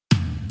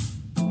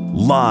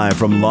Live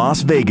from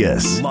Las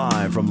Vegas.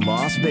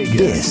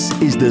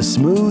 This is the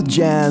Smooth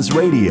Jazz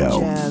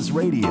Radio.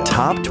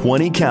 Top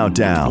 20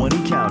 Countdown.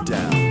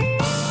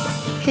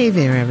 Hey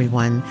there,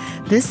 everyone.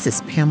 This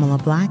is Pamela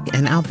Black,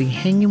 and I'll be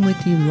hanging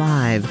with you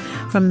live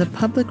from the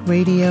Public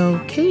Radio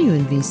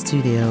KUNV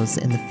studios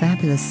in the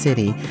fabulous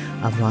city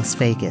of Las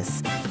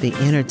Vegas, the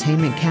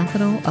entertainment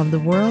capital of the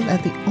world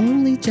at the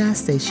only jazz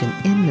station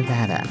in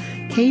Nevada,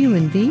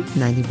 KUNV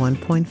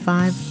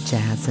 91.5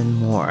 Jazz and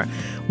More.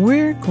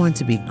 We're going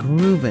to be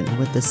grooving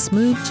with the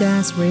Smooth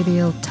Jazz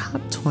Radio Top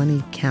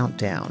 20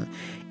 Countdown.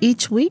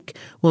 Each week,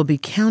 we'll be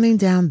counting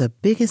down the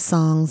biggest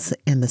songs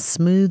in the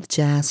smooth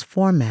jazz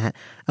format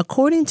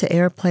according to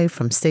airplay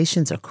from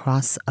stations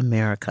across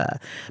America.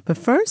 But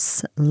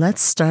first,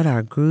 let's start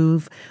our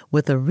groove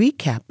with a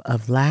recap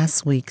of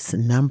last week's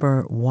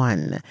number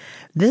one.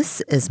 This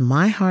is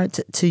My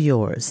Heart to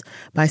Yours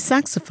by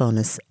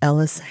saxophonist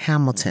Ellis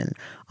Hamilton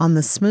on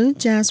the Smooth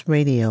Jazz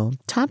Radio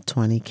Top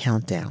 20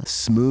 Countdown.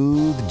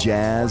 Smooth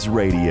Jazz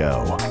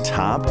Radio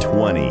Top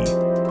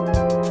 20.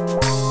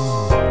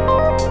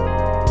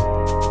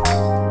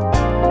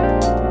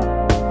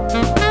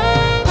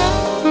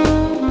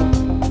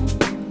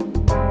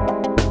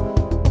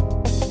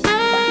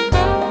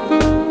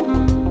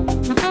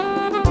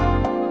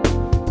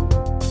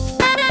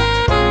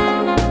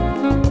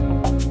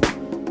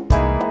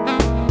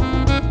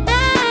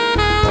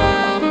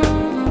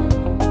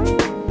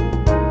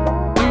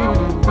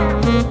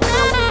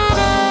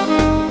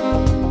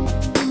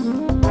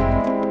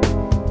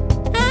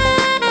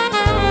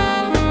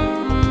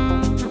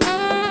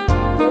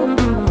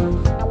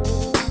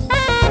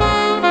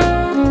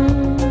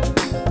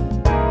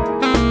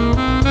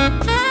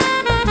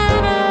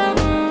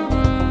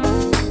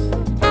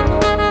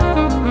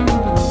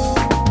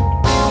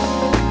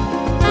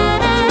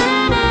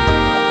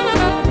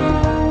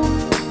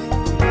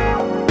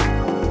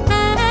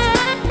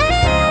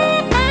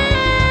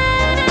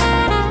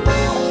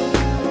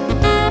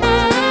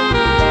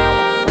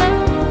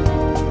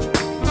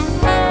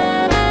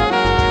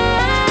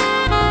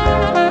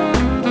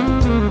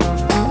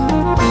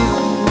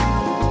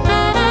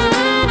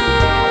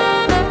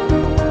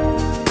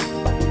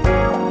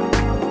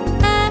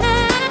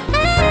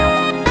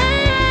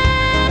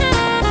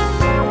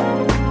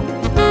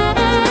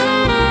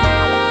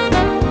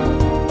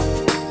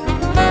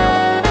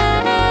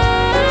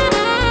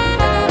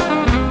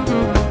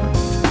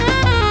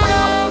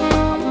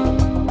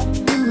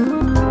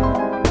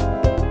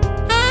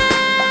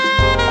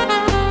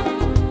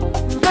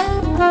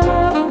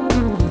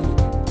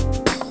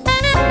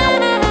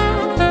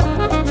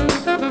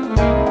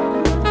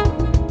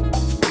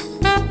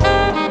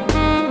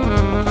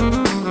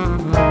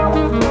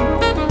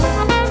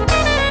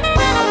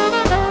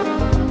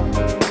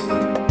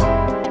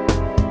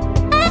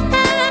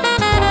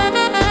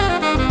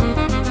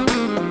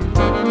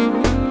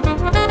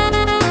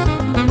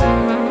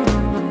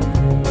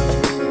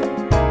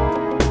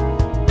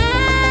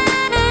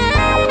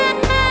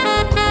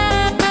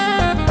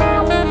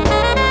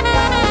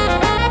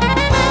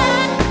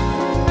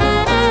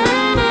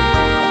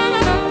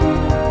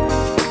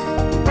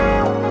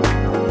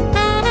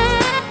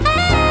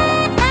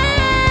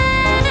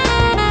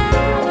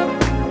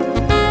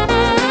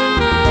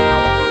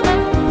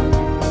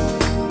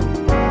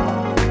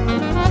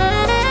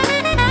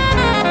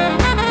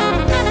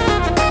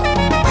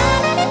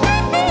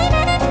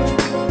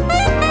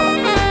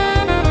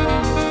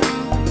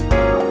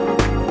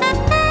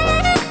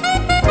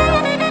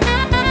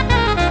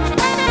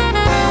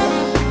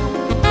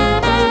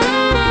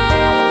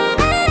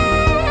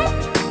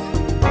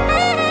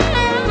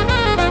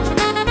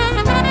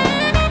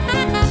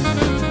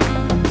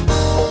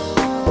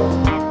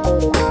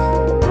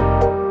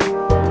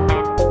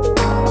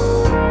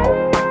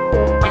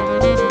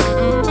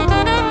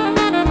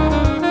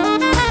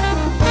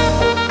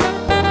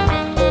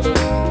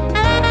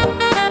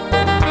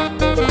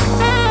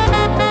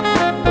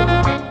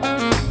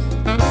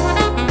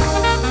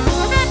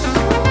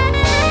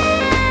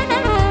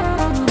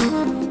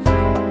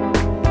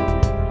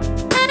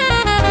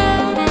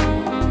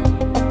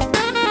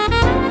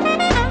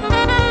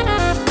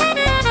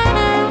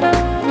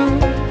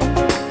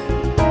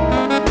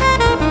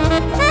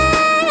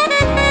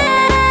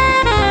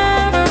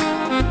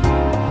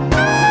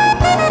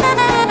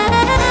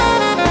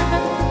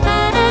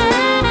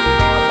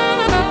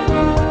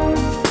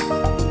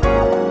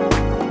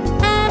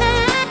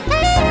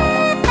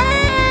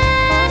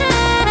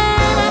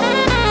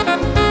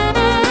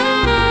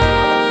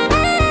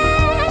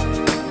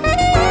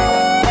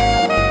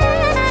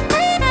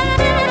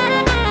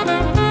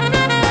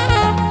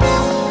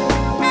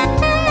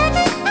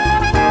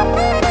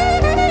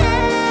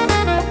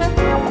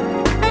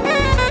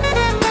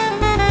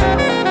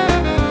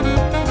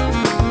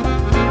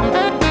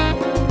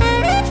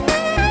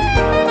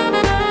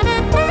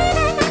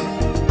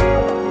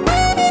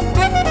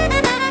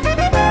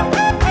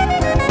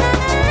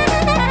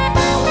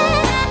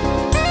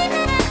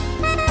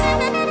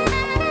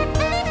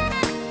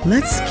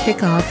 Let's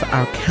kick off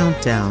our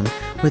countdown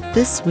with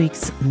this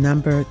week's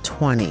number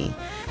 20.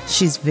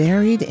 She's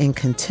varied in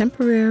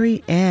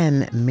contemporary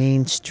and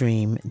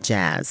mainstream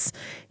jazz.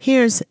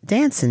 Here's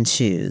Dancing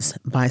Shoes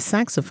by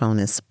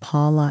saxophonist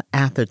Paula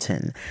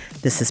Atherton.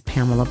 This is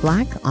Pamela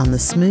Black on the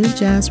Smooth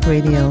Jazz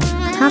Radio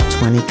Top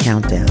 20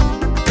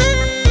 Countdown.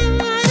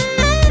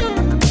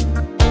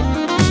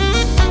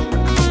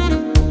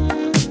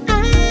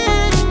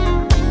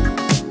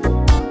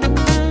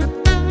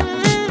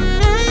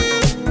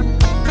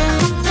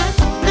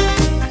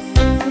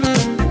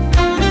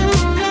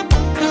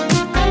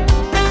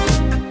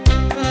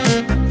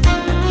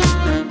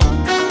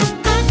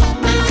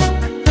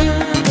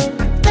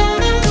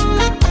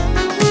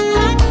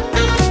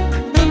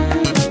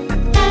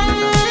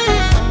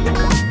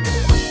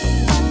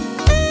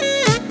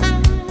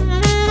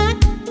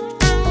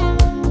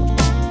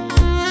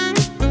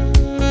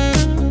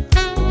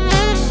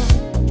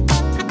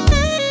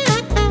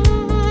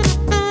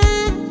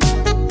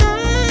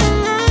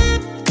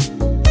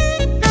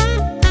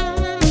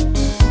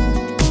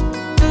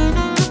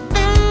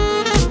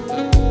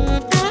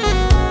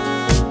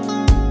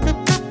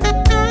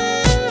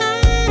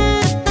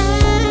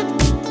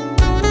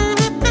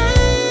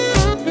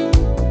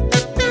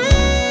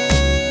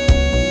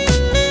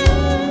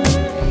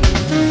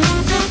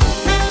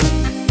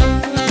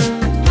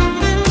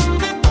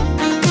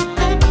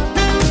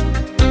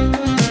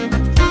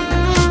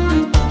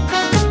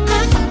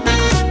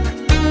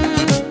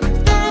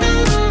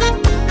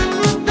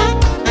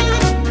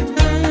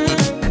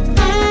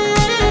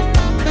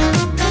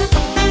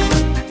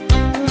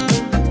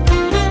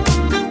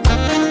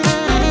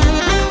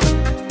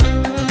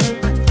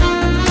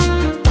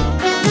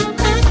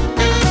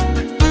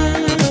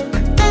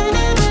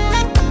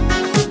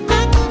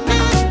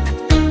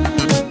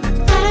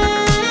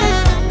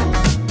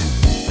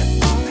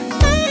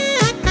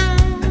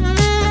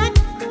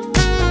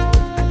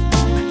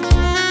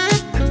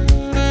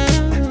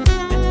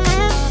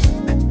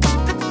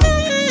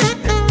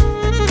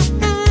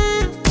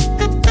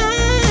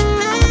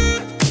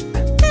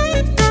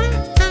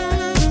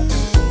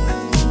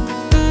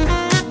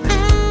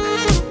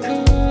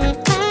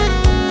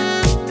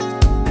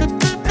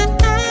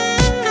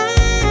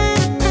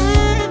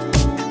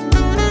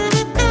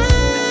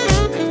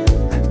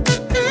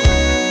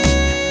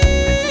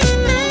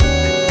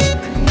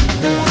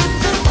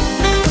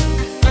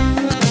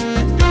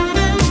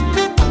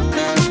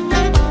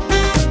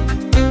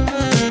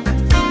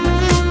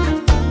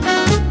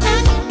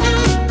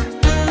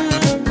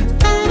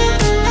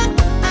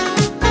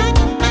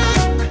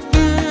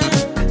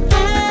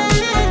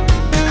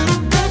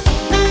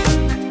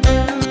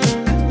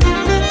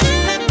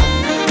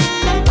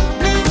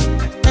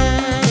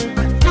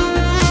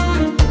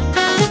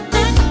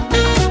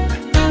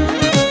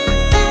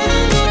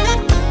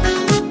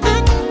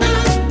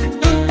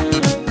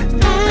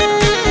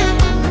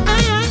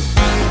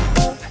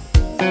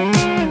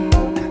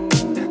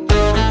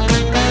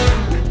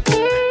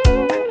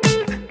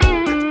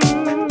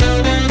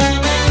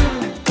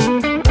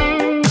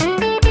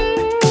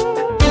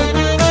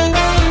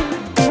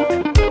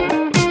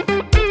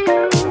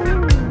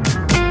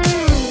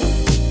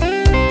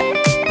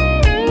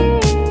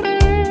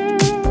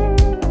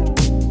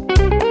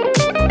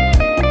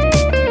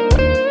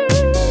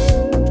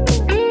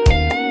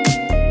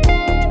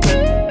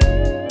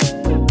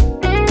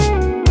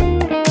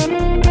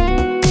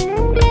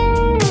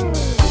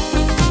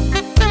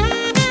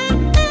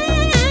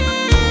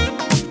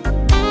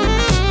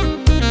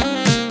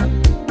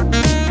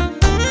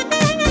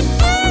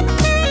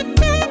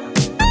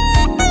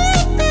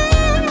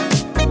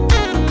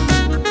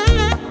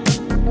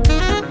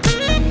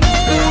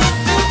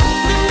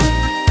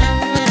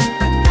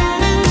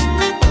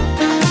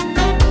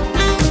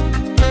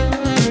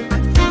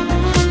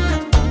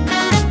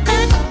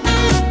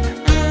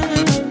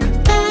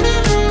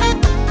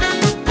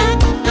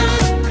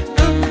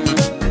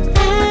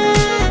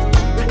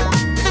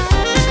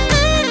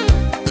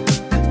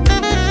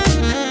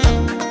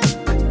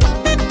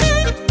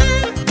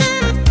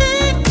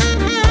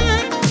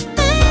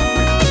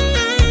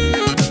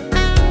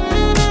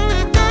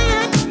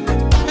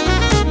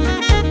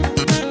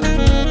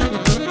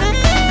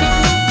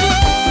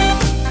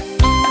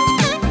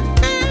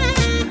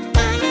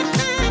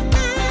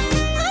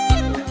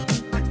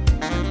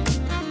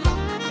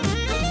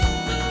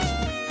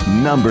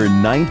 Number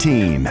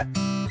 19.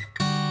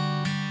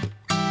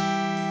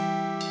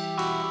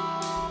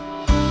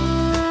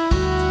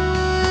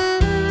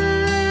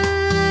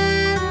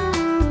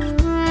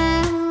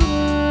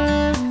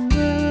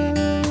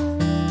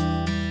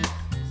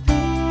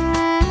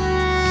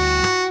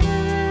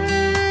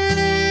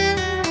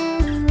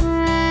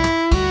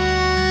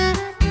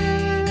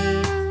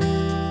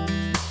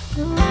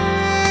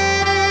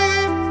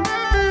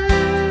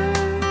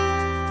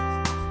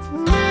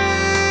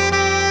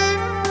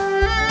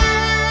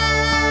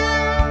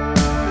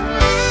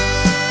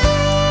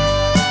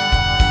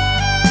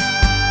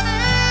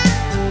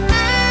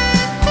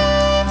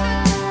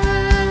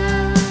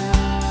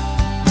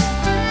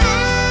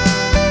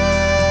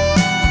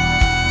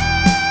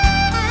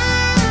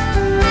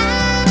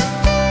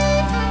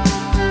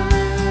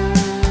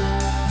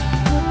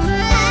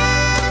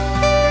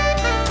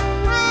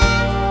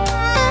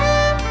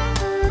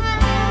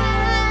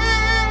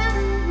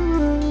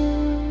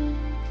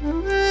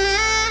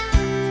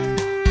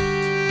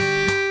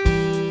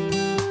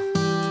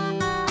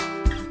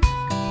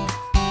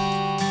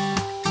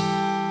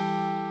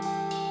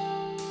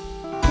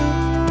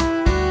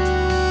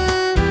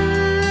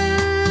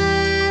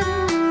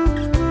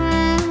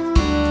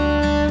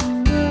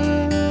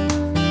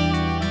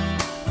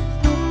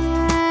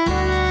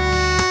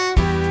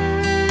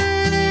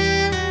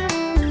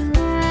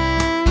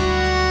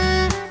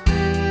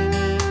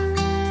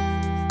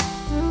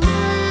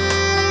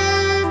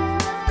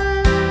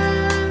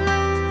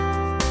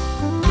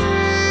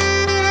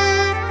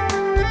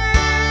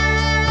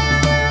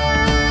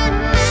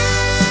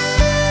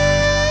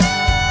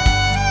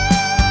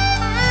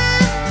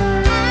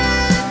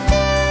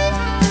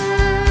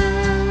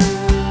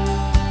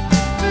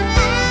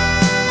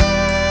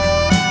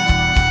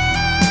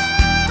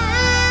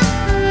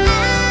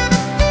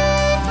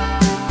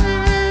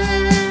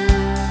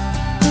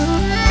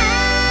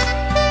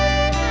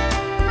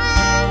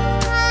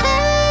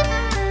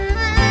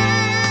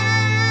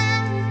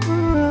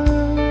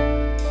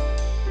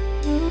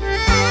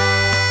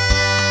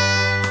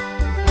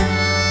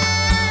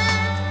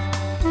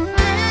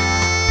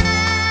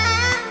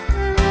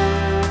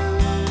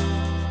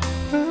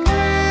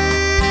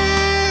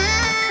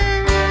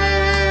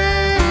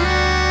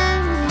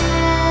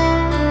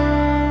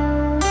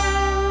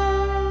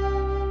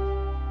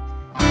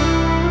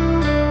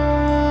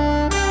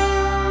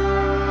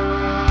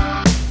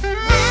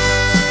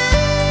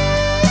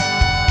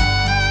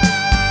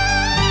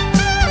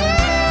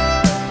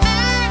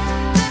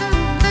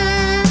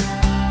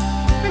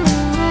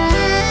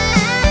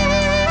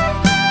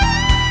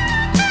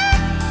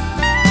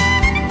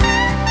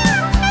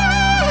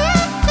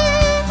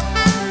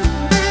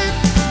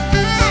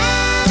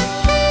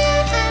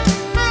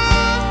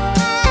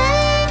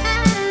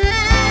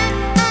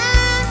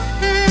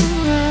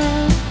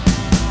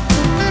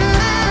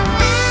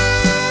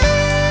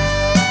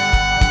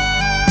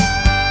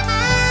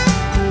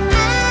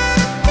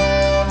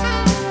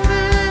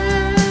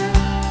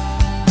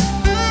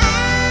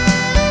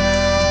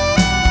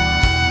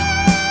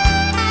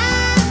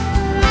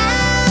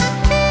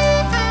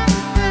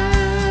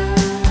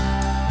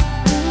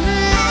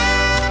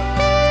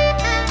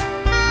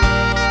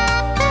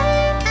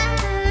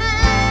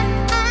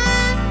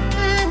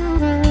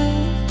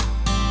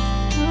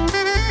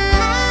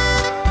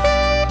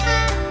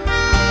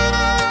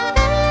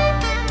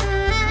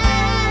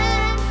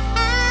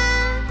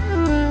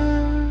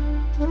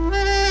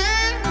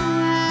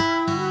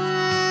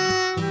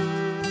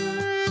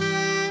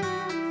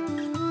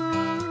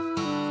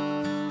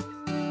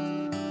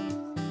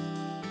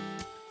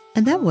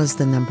 And that was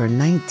the number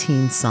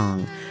 19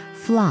 song,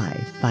 Fly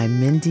by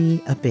Mindy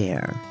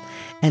Abair.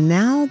 And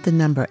now the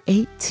number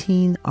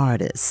 18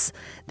 artist,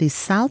 the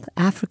South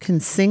African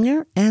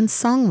singer and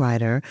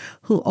songwriter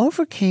who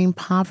overcame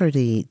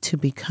poverty to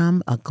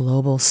become a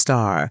global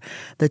star.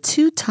 The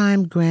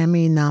two-time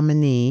Grammy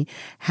nominee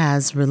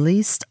has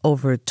released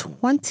over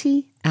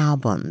 20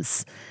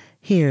 albums.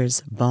 Here's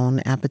Bon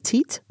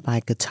Appetit by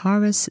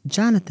guitarist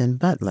Jonathan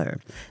Butler.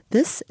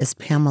 This is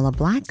Pamela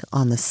Black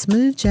on the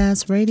Smooth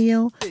Jazz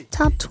Radio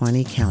Top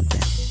 20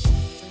 Countdown.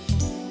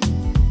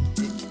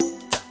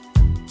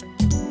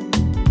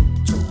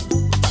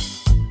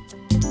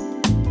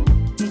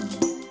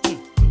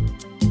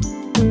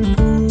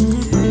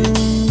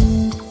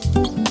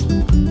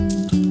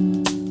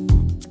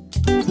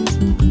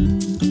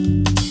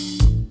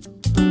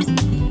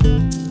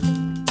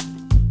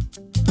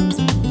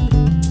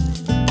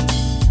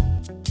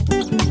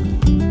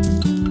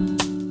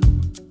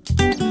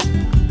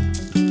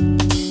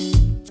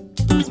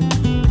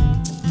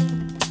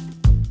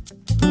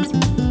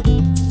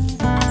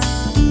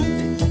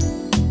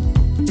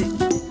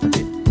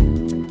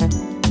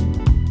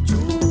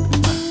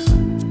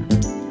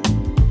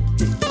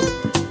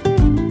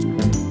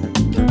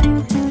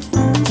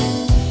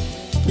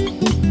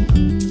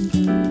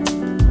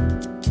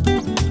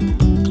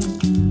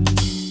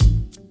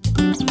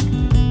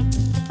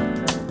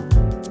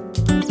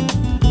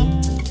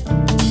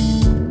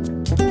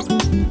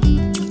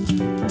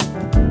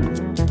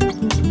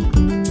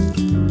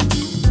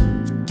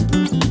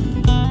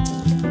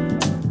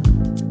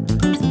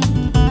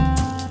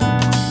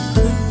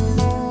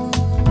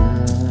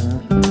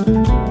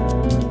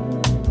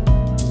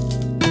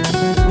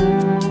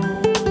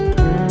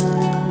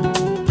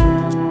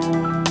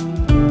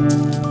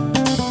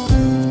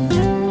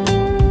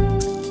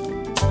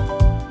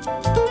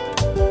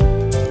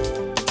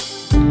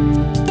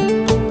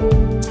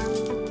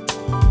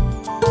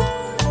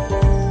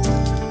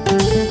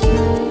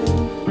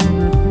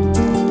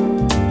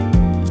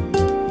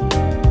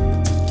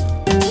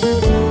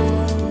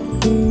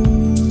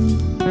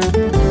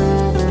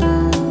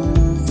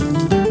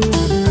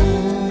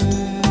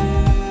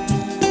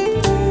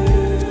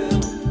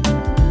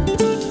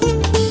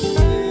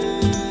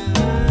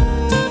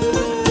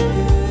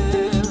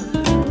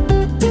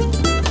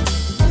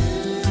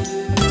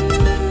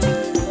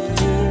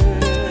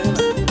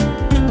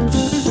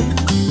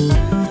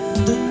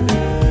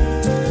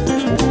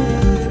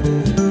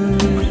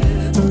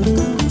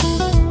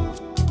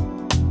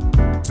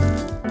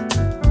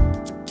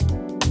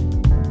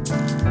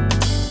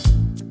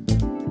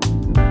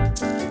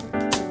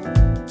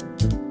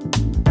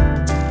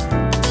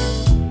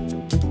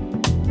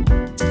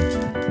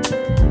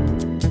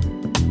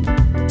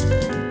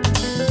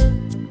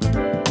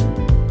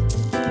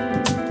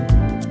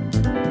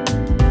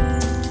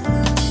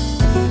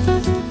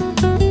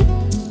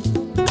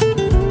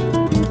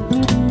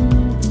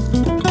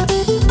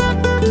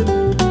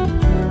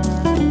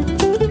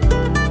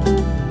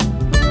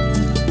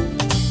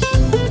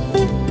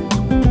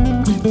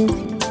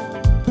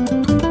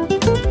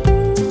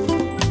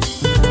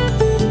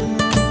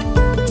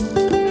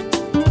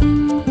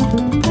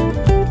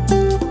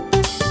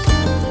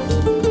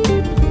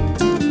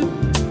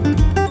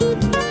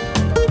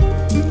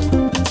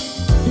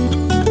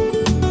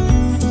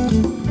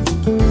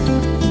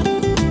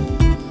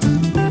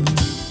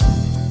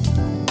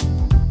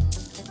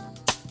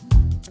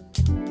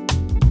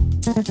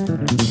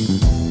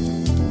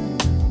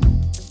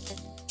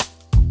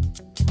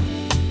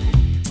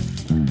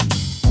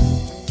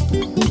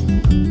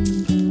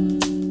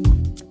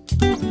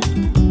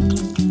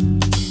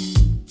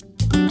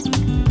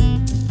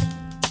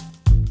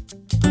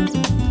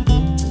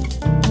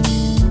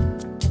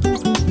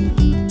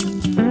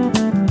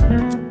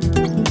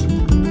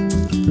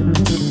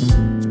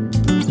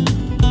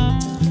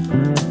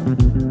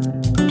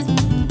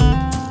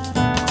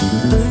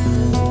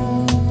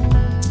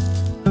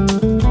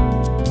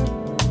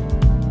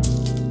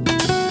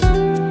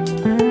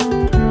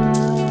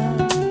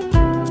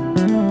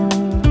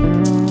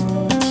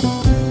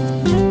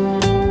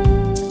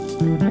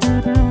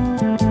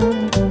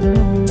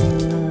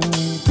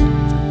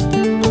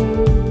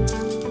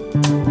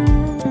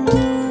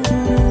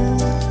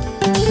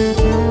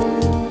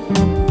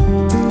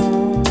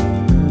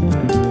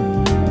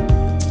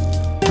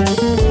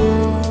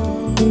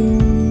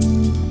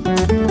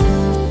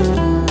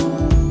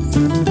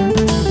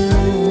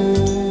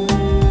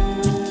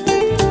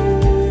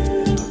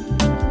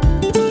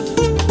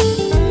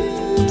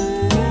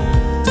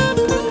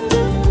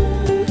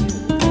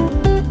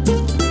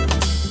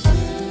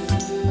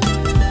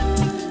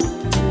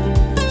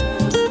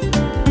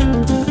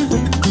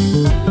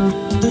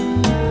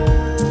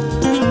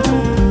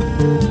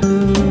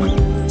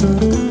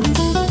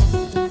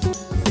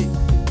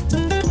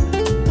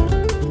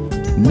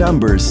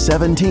 Number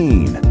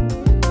 17.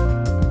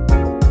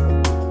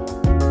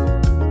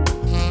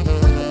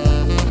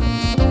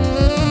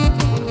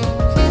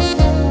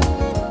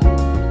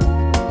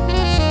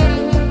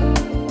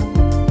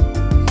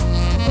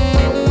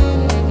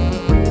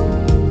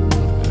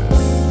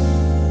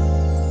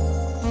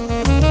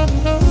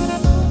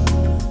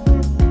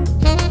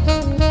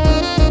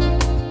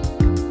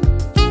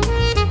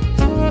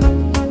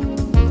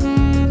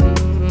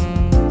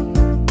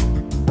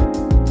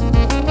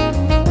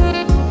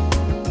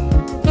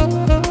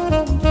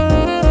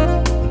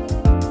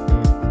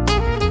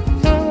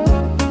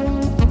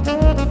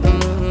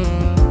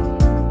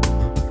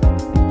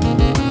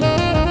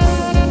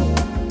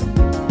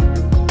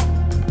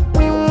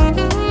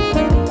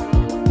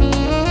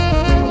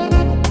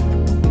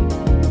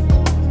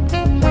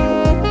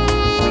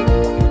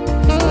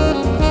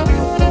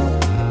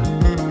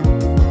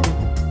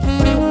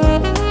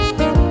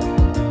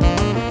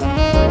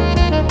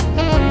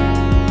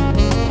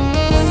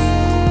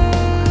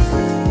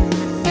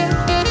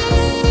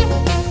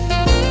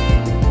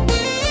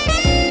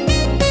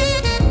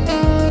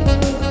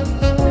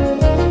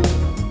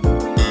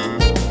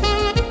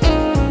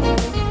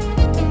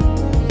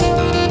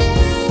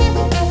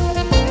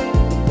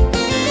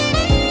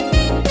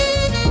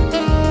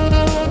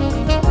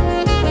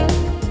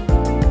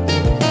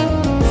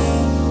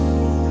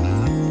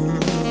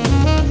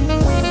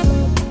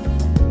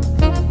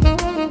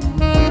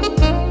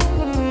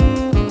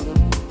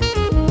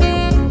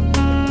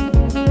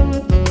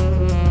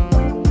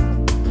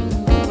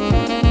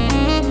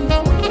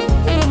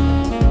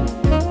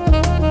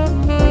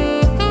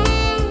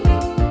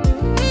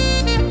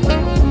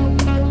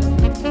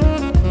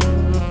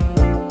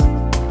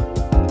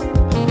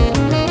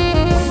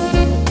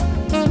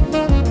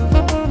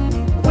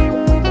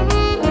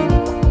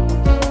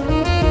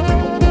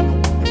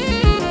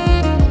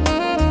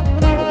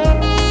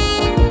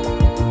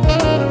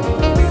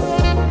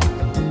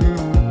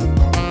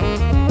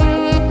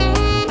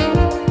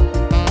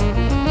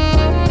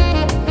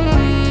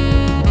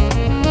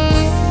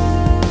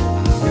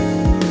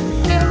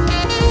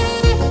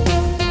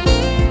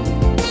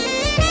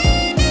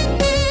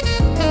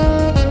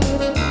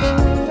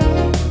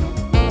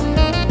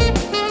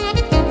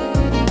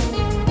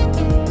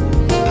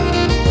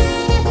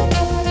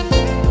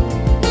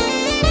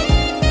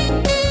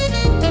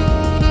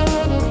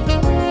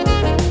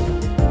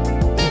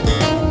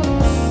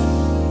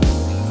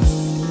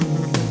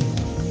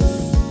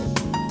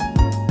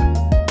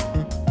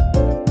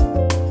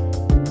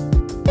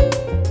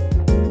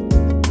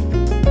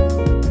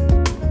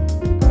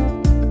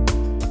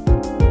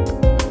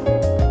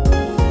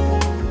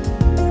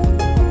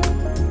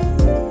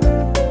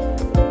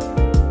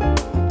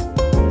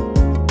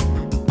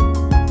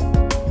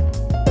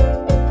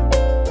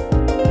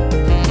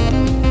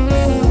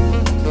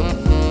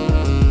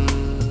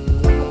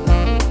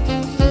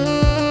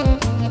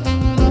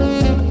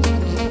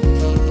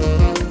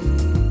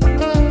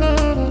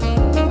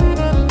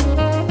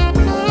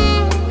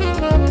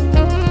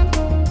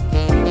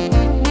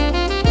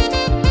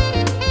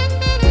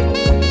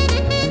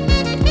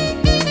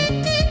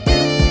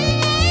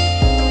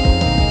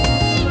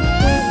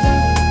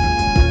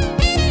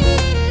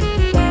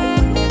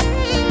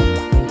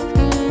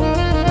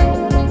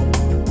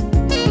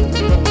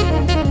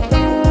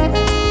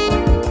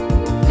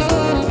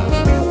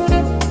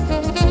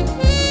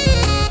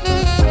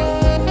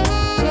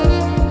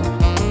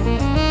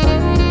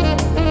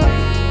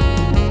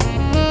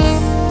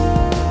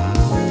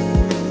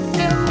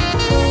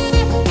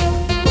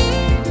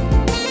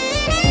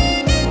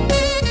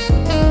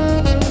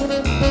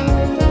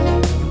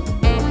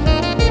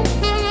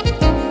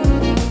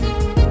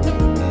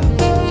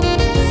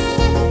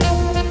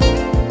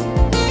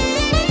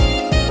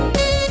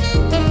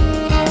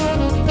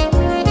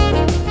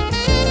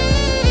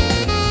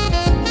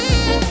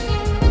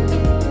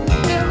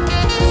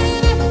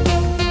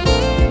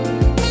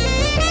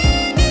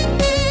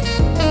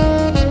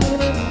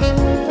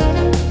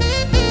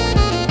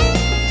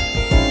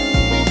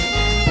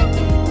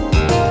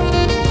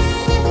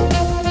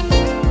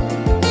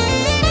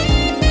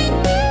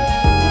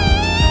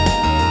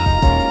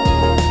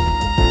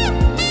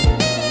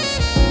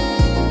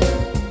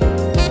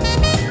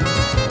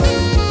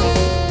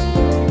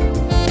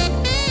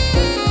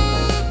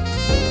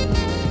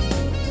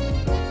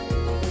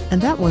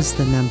 And that was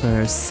the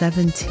number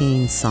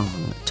 17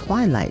 song,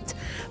 Twilight,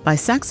 by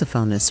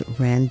saxophonist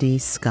Randy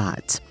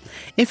Scott.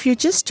 If you're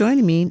just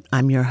joining me,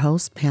 I'm your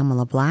host,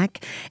 Pamela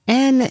Black,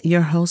 and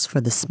your host for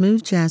the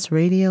Smooth Jazz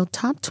Radio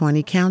Top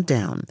 20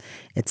 Countdown.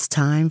 It's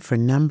time for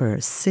number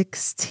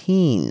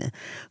 16,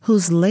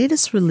 whose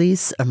latest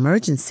release,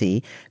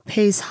 Emergency,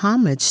 pays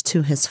homage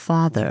to his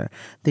father,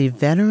 the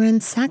veteran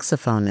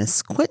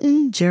saxophonist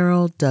Quentin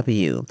Gerald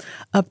W.,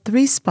 up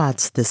 3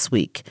 spots this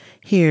week.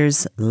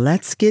 Here's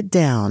Let's Get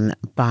Down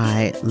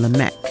by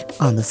Lamech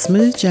on the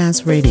Smooth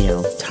Jazz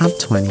Radio Top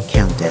 20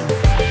 Countdown.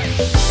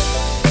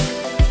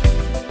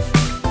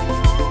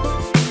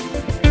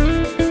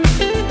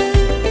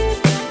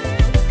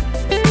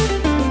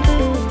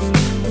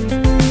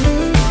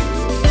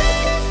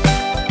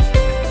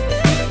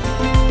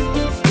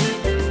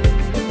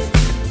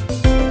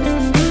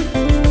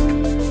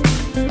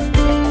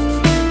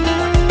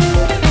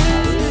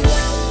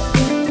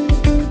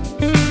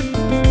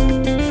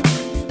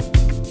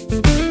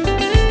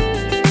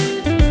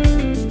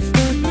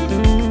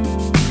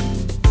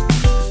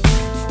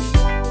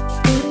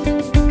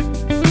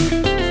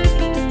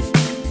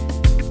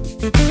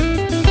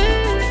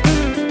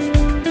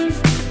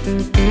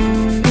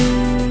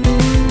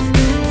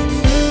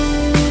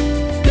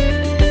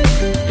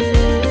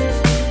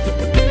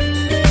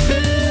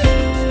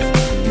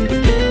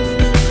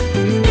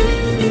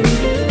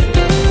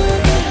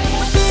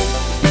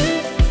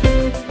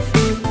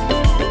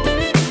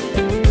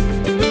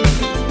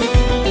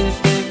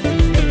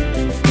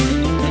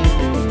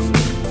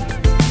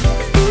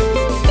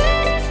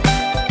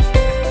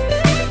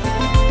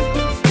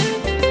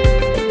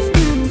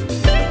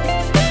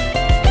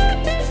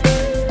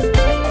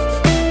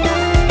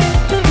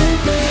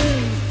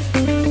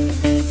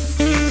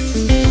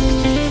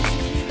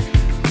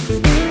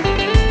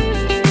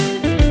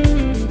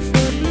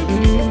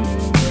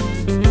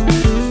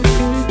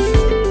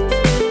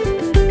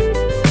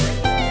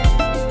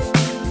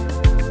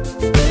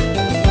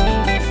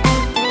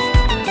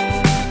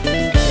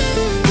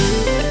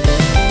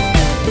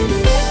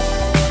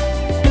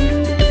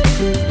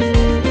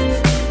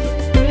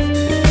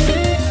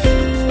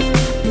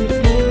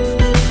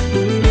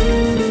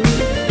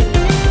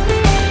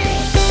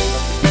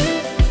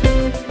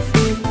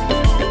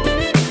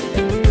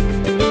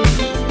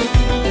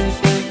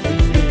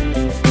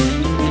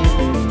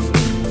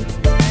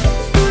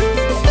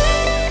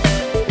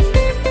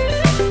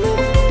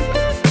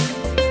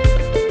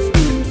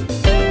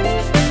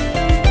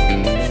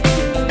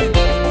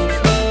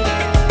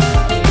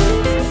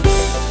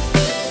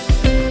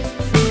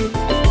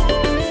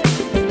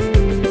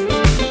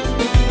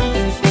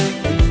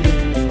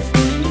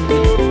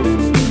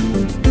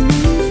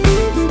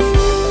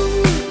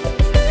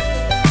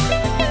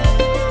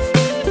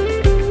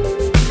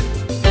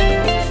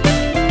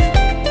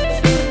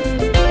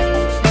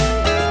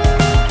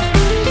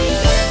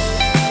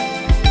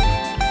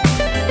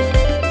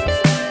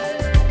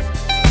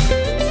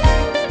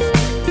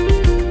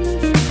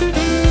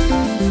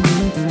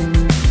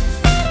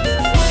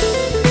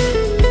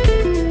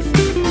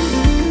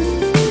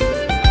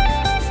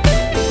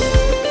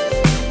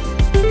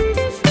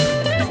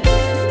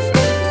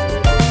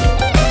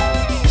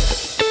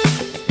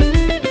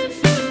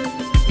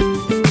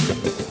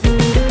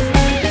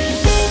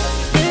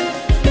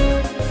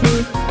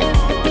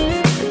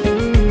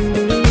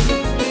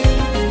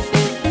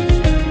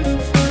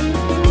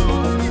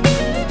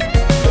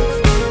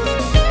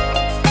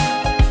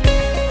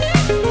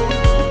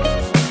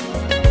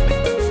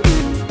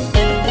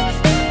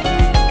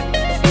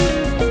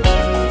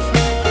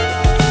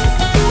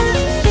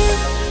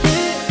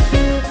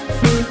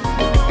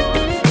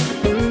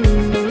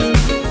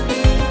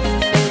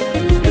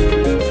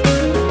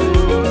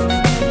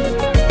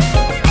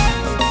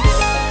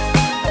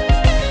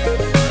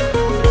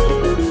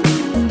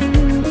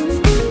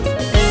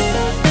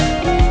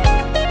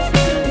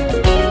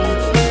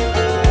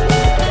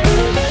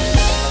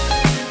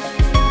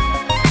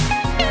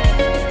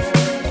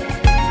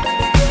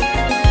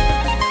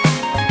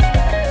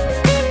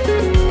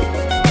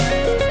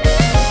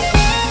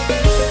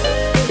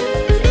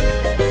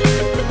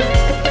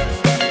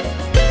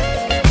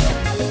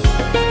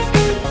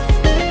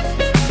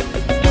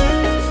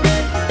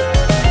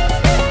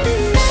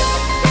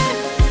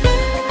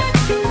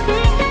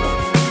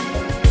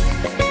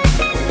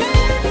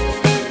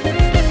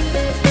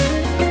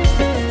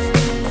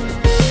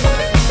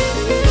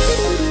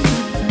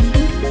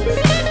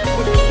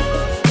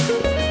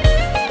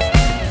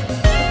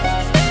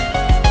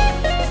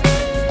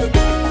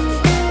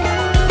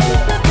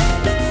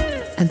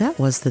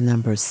 Was the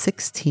number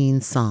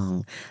 16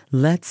 song,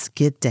 Let's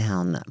Get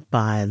Down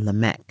by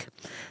Lamech.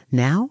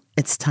 Now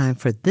it's time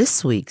for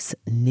this week's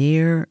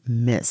Near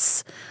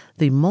Miss,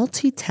 the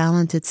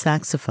multi-talented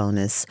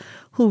saxophonist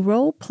who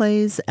role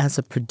plays as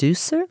a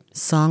producer,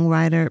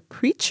 songwriter,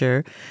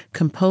 preacher,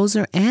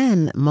 composer,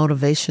 and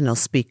motivational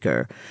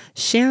speaker,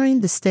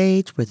 sharing the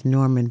stage with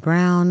Norman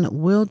Brown,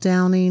 Will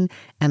Downing,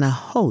 and a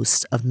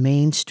host of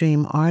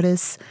mainstream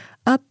artists.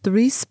 Up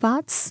 3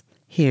 spots,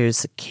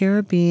 Here's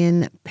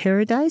Caribbean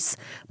Paradise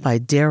by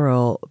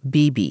Daryl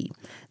Beebe.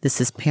 This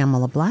is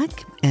Pamela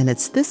Black, and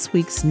it's this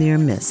week's Near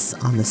Miss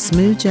on the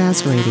Smooth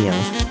Jazz Radio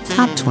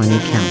Top 20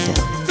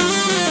 Countdown.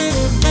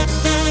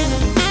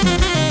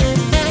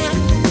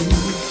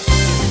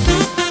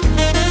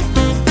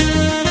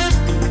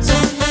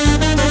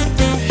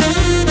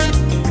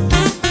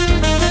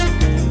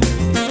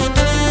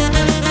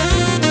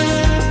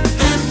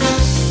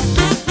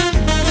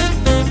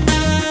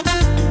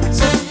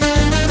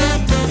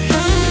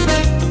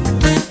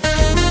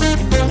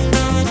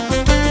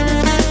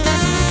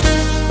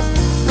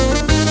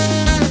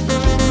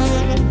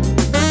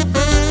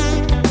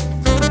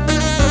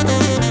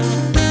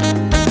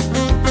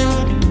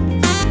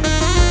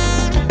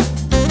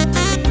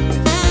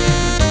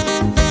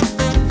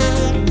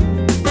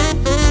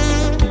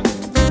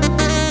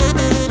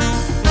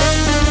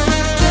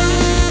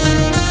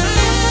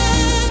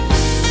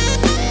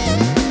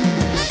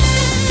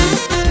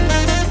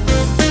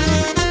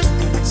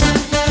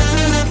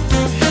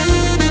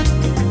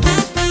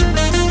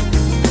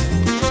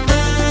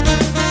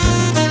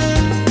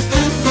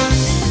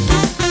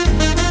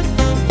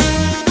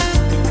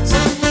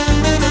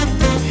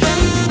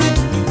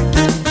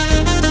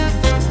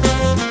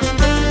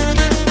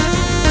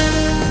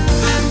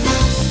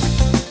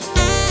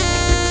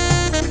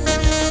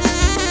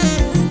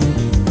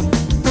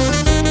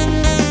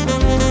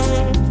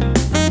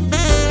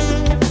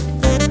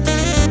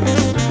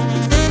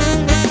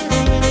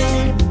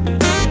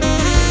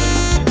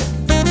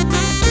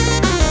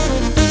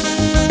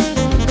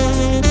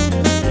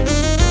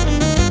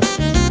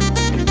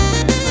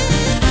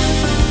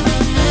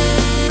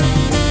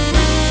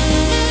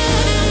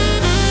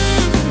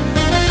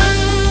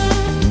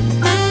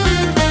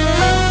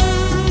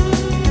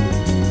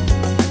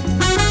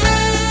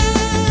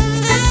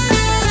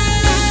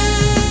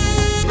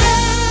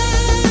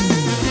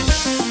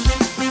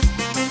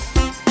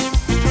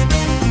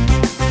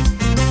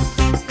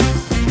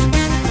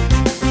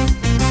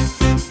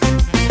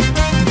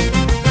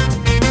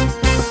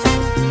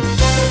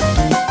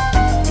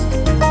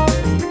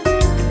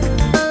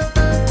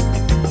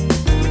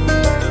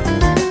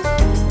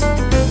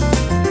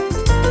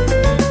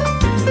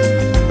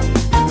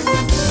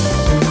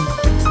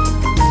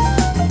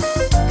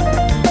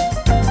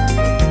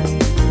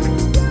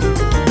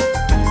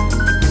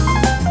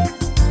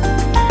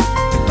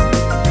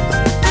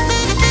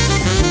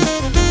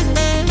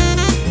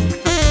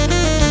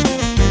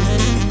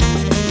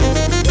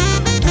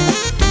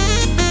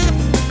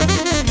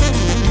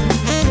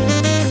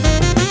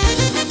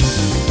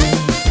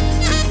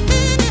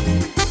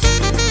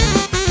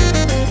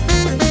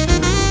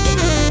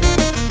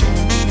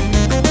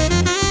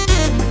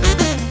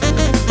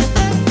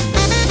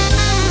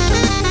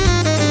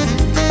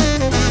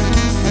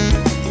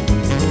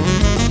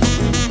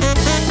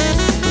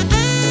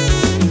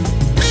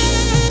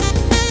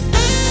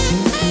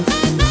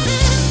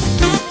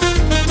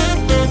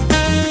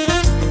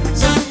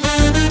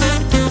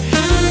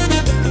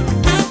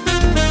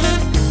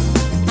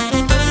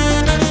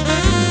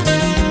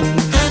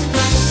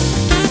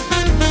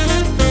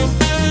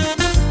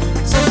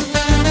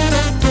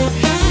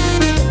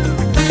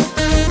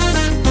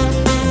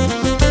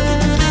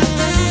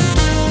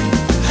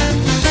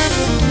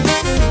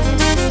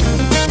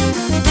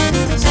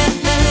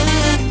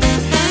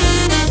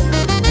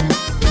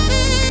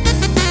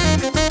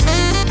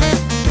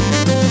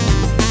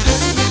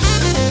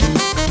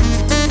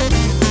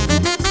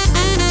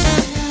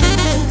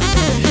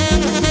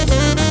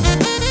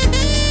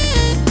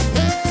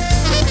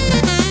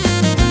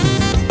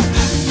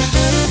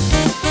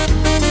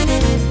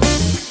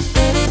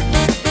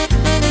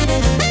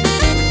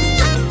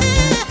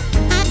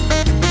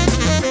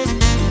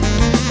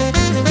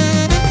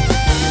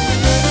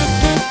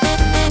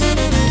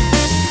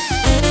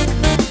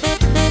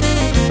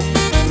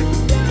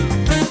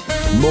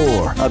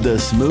 Of the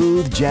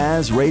Smooth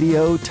Jazz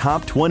Radio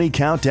Top 20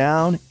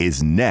 Countdown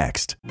is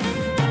next.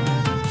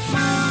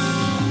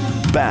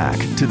 Back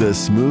to the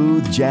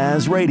Smooth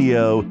Jazz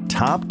Radio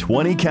Top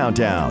 20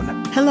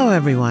 Countdown. Hello,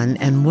 everyone,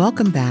 and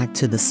welcome back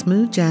to the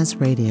Smooth Jazz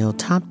Radio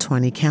Top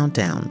 20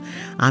 Countdown.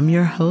 I'm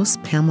your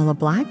host, Pamela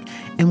Black,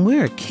 and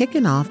we're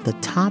kicking off the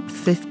top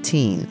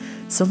 15.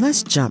 So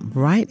let's jump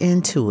right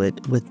into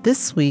it with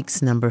this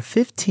week's number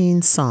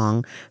 15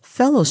 song,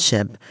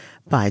 Fellowship,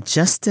 by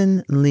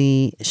Justin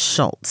Lee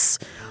Schultz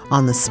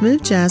on the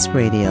Smooth Jazz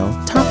Radio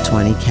Top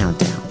 20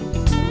 Countdown.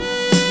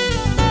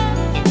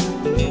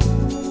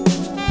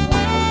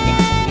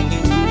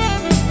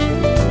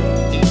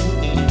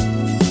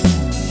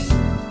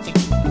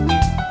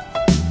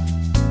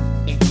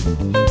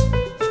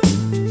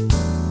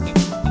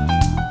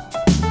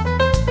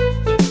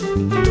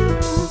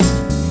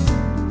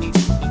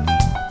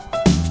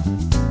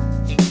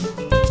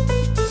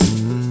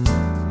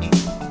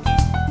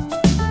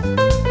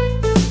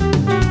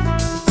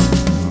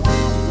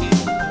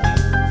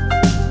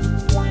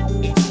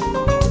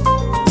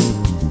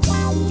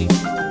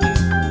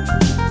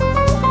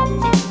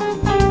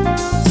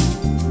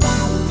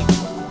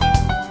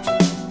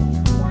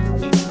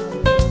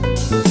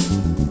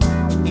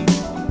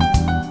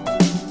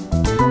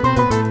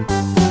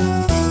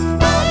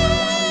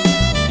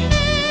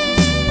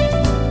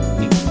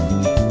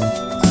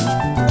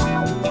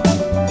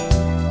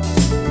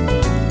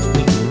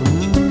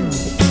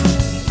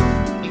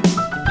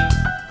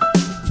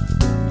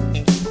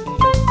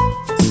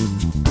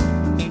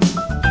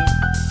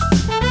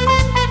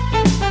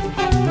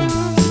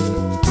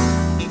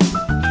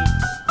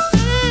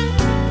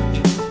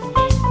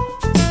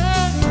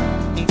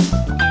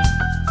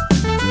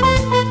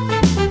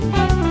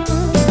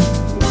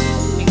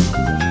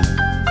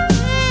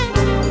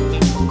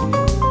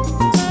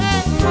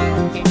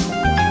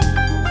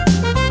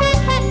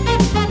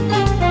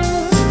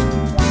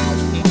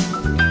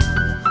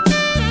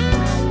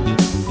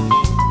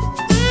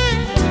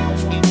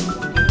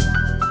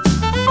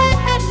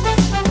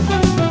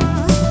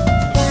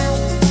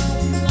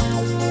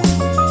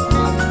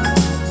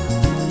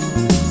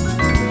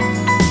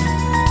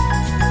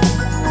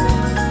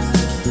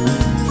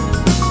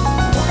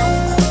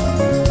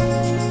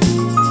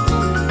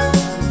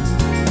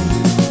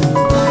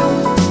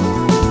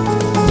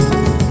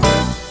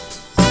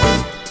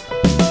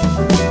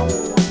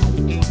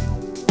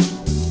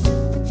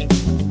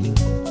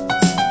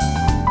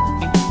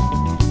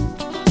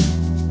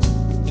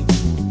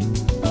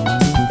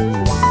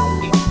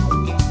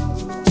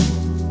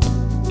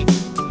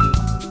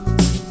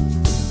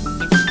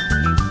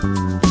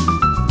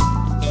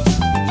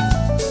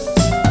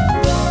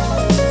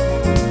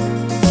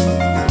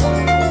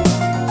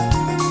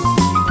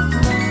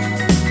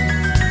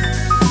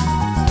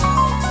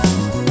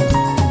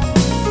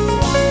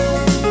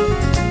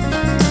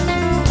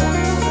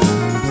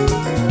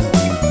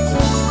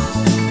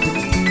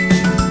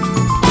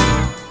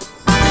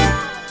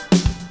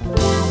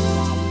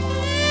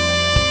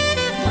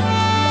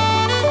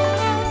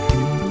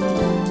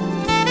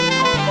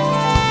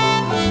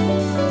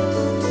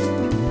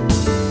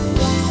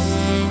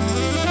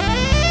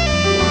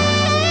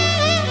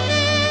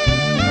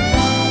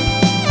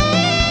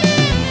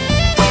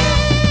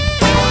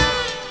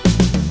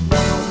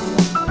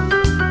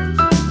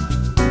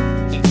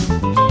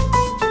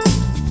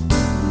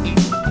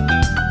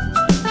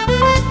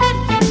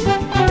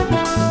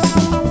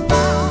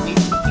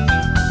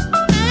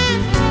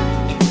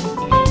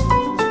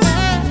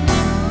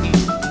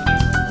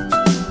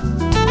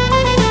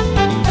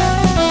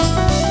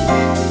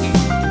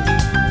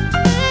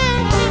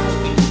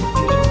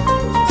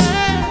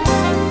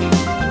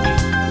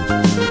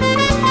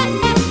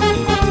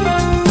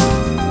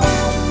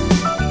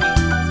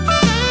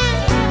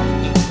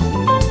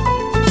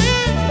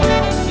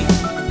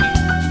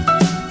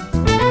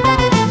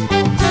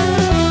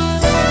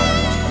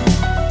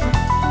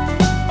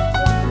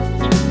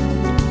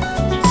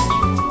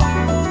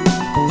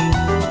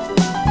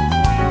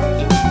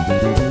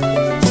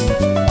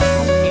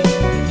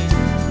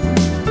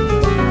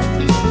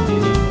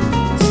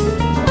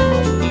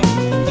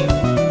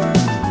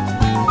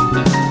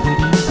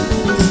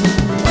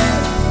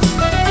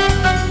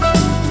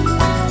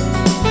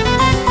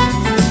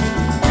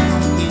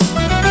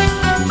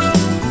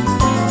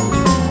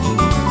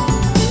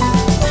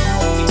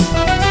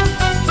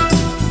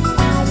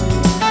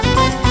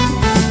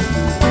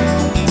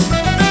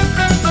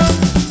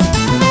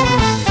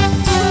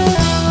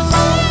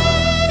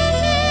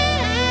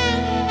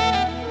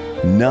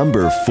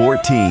 number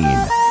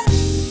 14.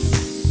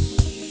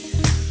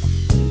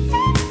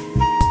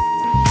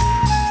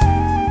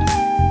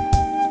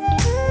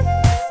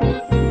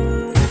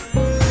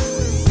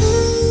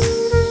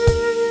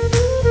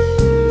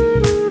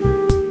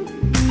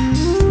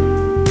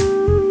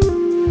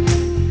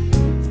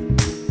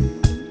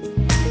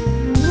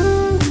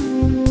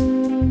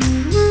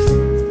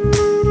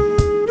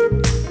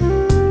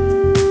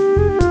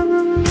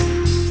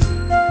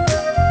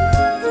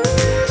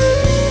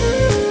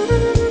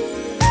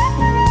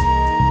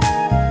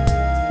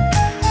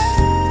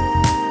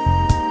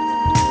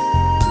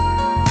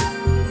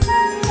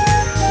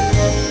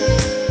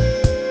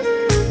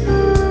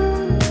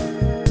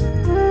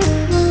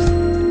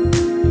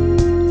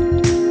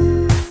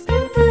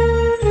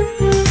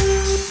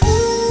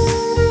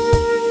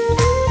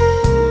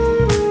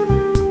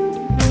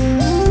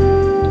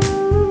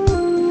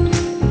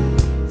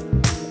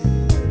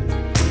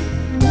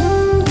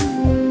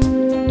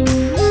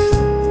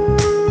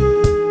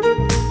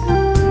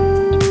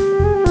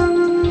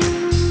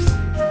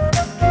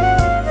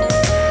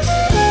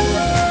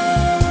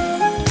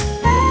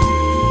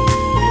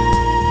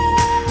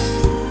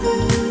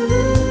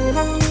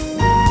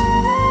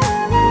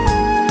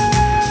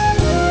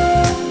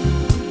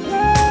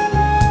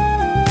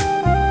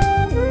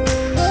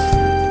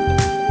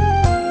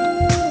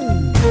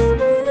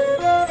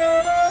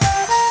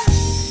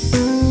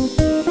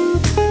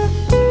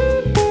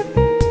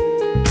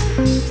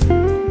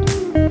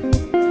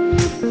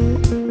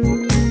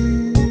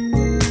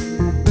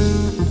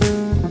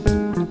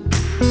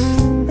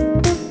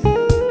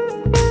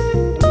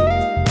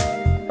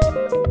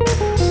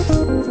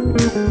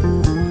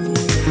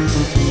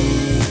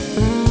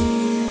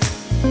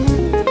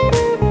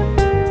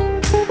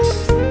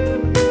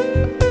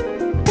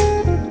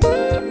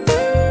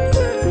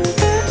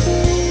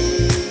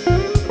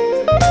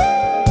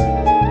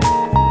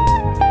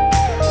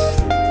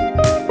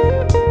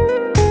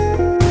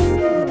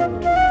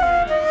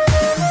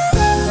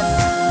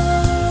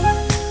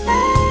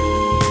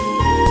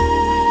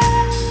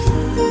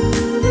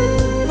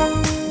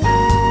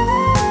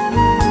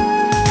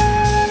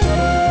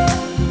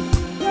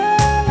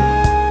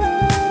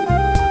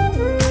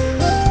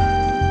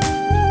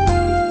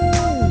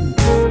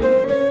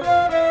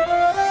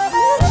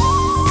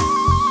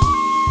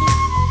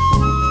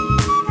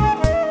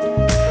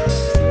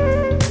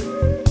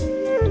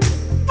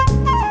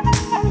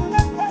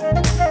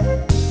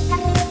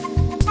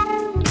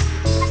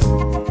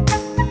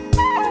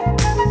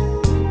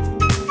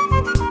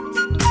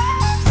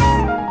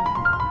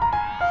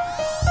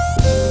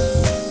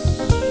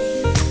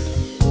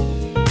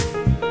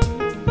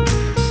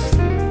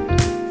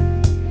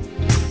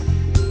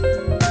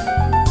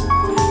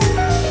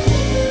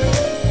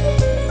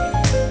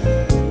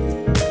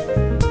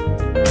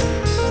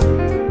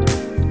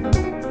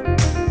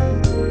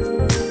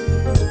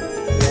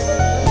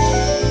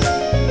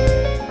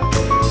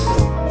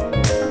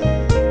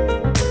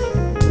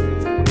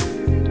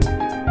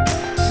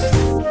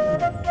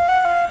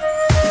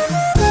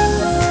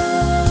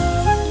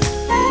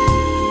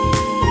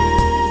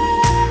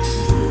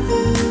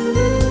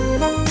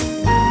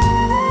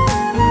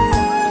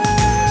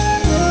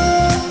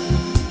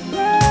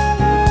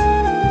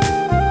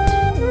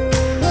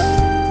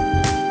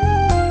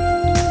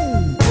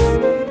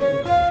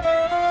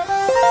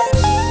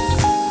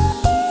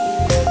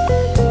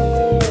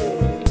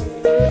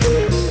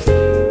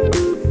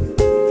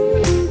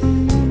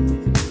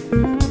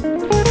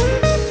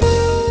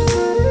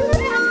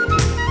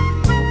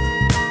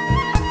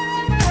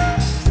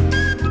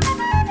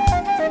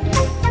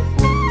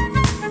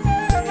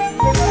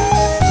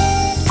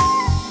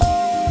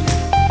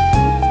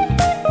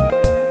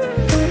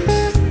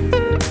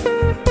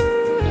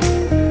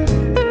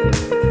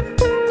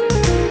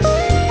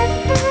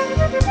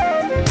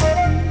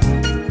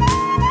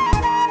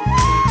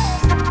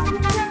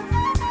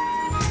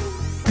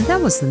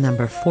 That was the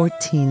number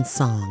 14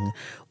 song,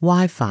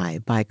 Wi-Fi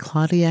by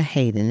Claudia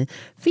Hayden,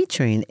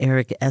 featuring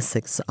Eric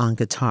Essex on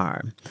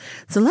guitar.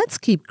 So let's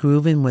keep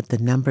grooving with the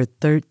number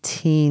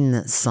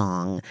 13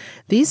 song.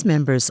 These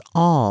members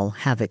all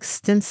have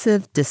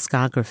extensive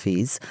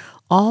discographies.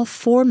 All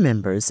four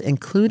members,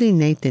 including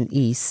Nathan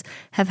East,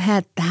 have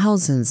had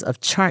thousands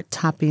of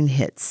chart-topping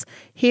hits.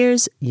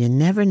 Here's You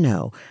Never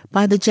Know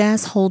by the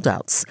Jazz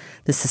Holdouts.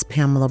 This is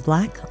Pamela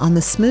Black on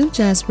the Smooth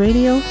Jazz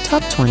Radio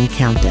Top 20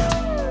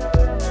 Countdown.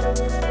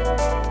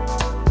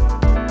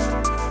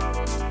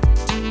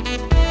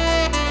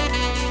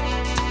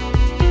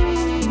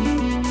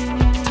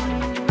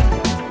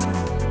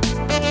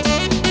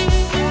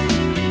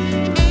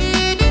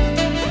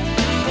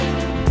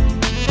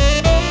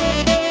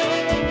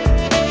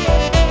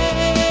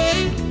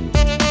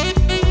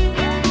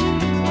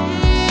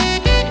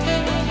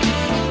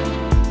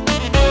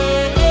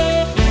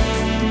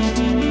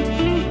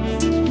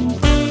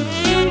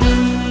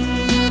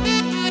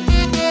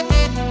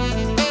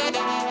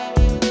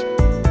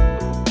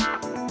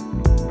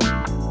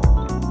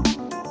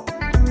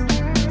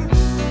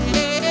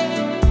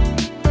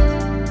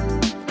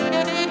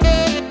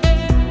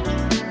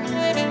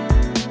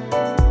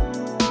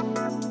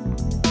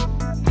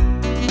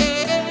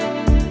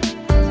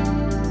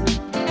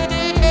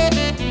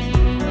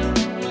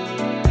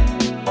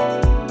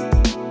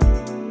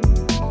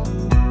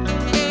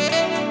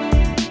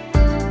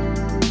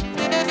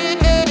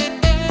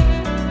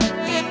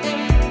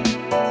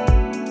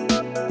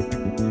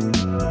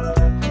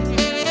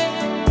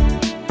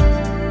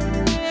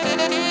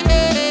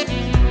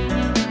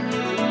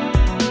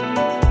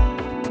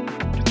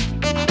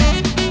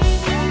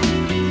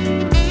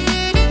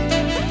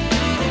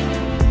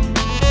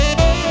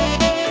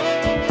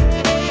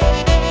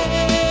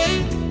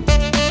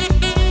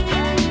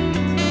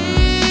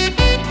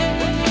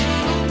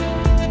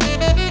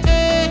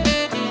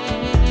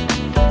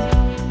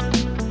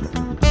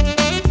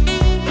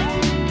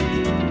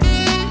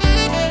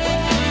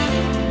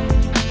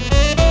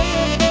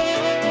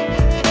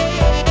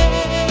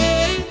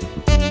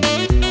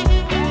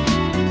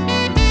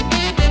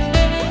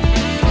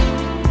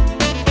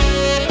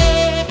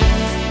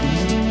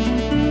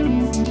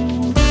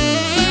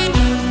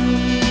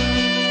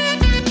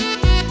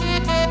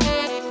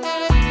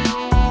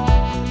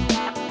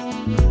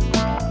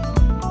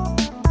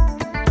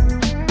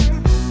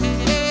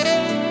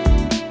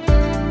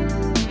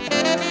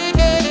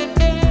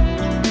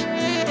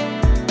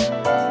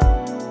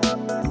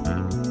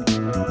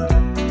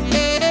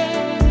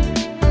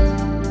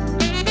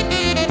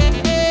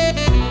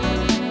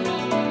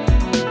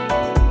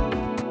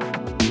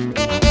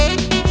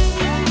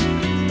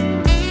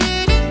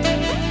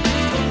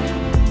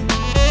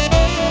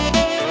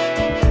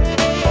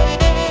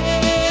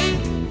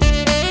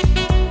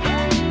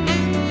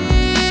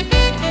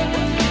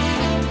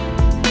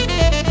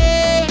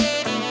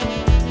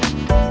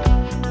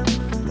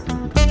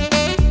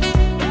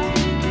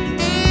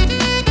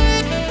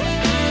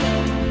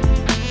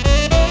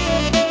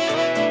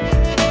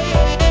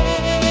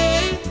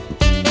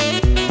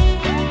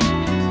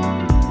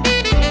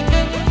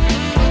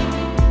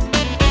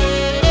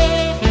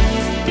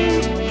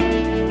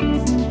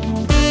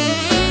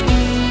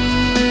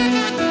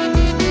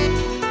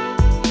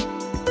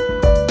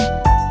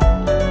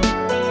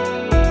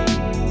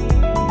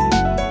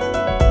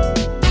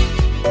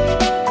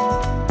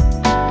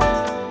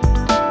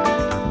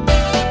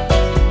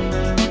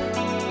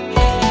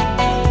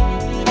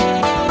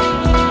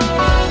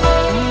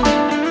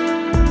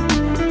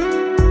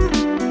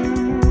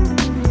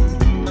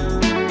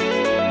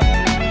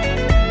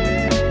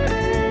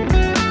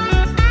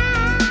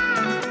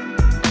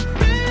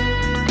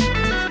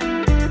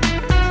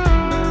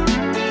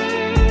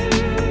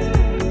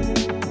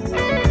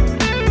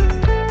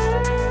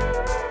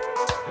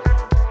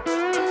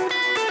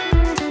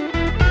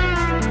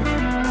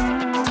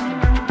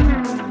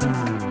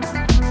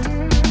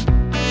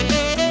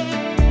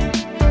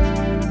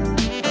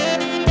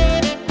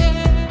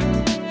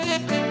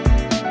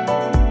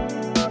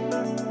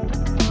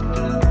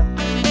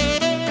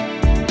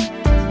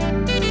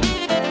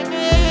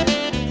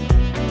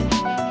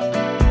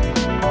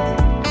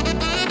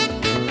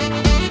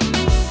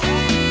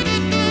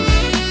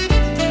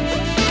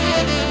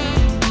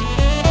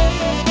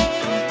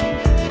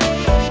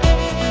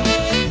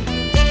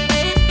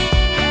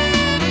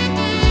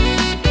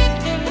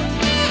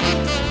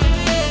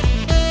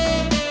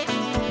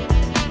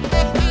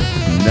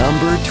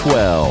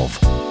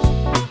 12.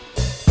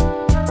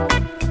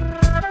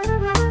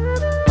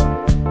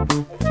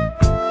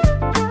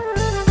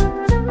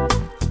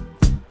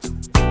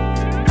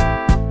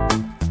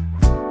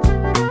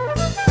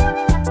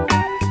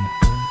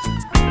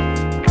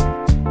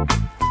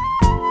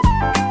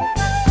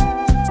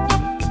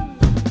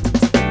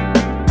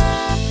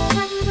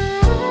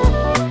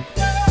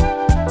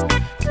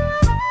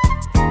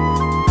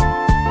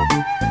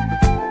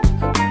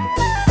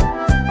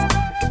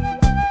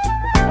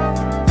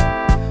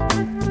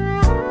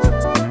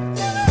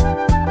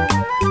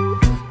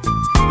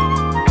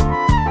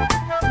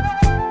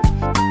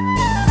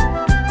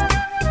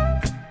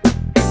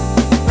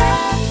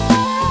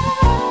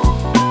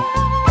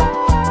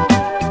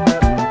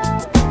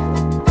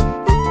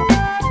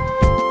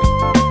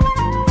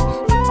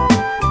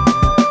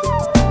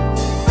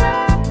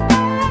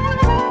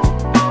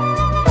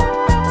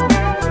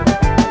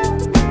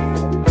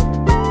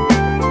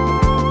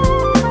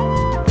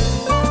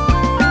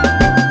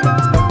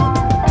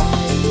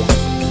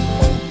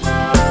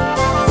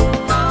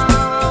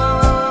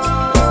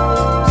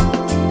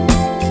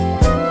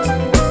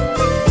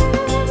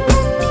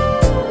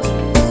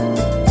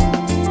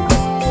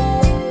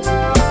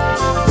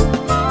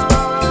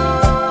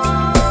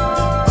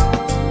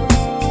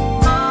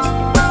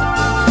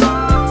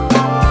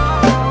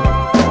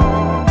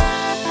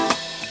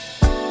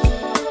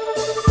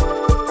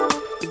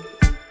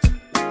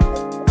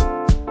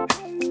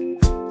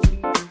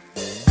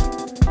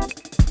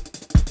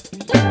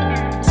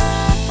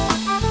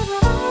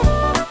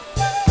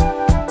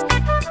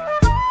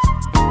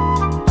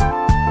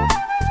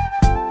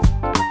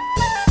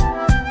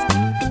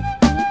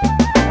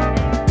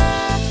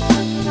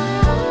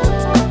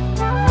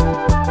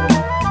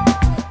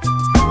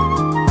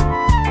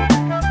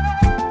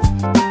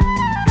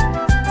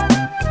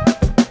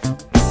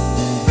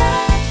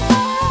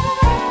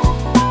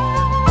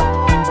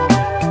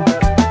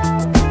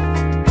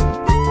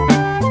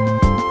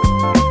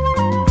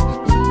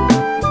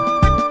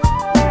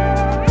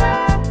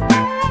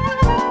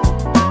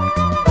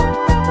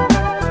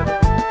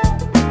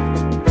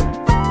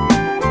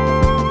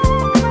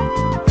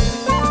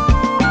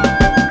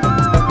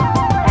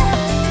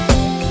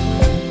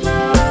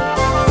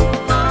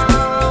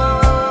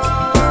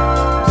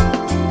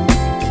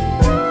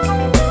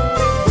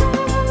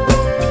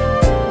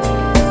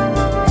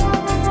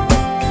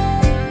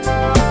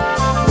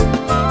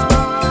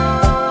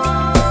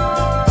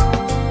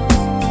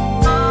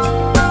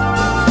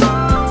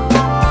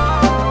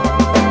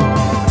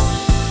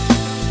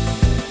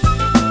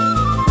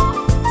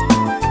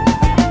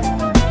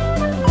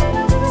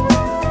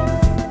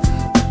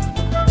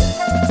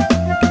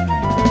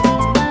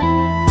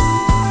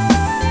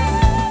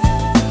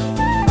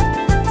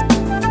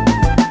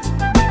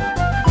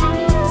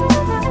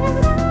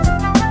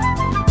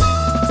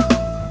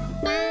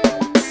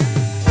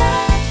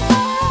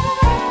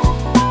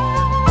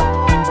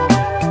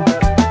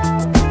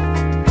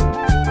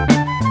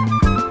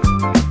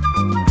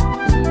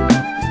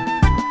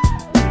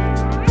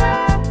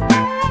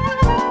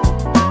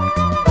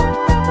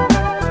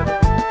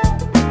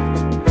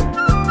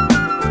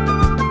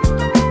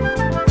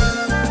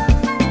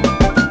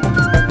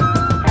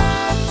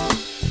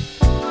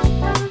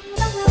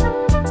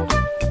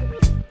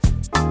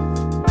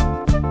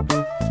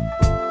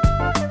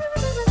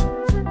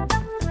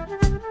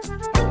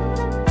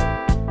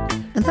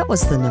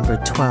 Was the number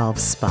 12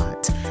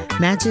 spot,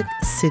 Magic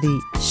City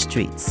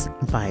Streets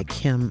by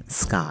Kim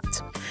Scott.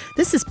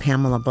 This is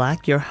Pamela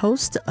Black, your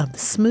host of the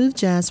Smooth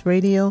Jazz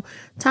Radio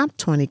Top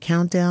 20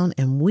 Countdown,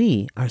 and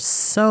we are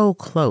so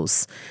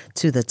close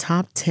to the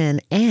top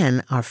 10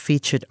 and our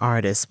featured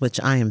artists, which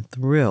I am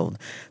thrilled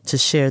to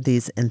share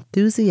these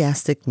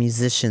enthusiastic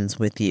musicians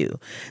with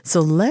you. So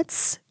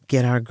let's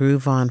get our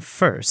groove on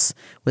first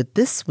with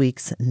this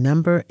week's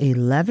number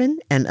 11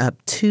 and up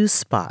 2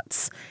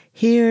 spots.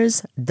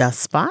 Here's Da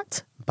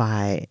Spot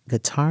by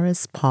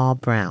guitarist Paul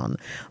Brown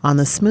on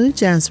the Smooth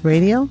Jazz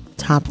Radio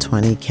Top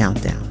 20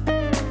 Countdown.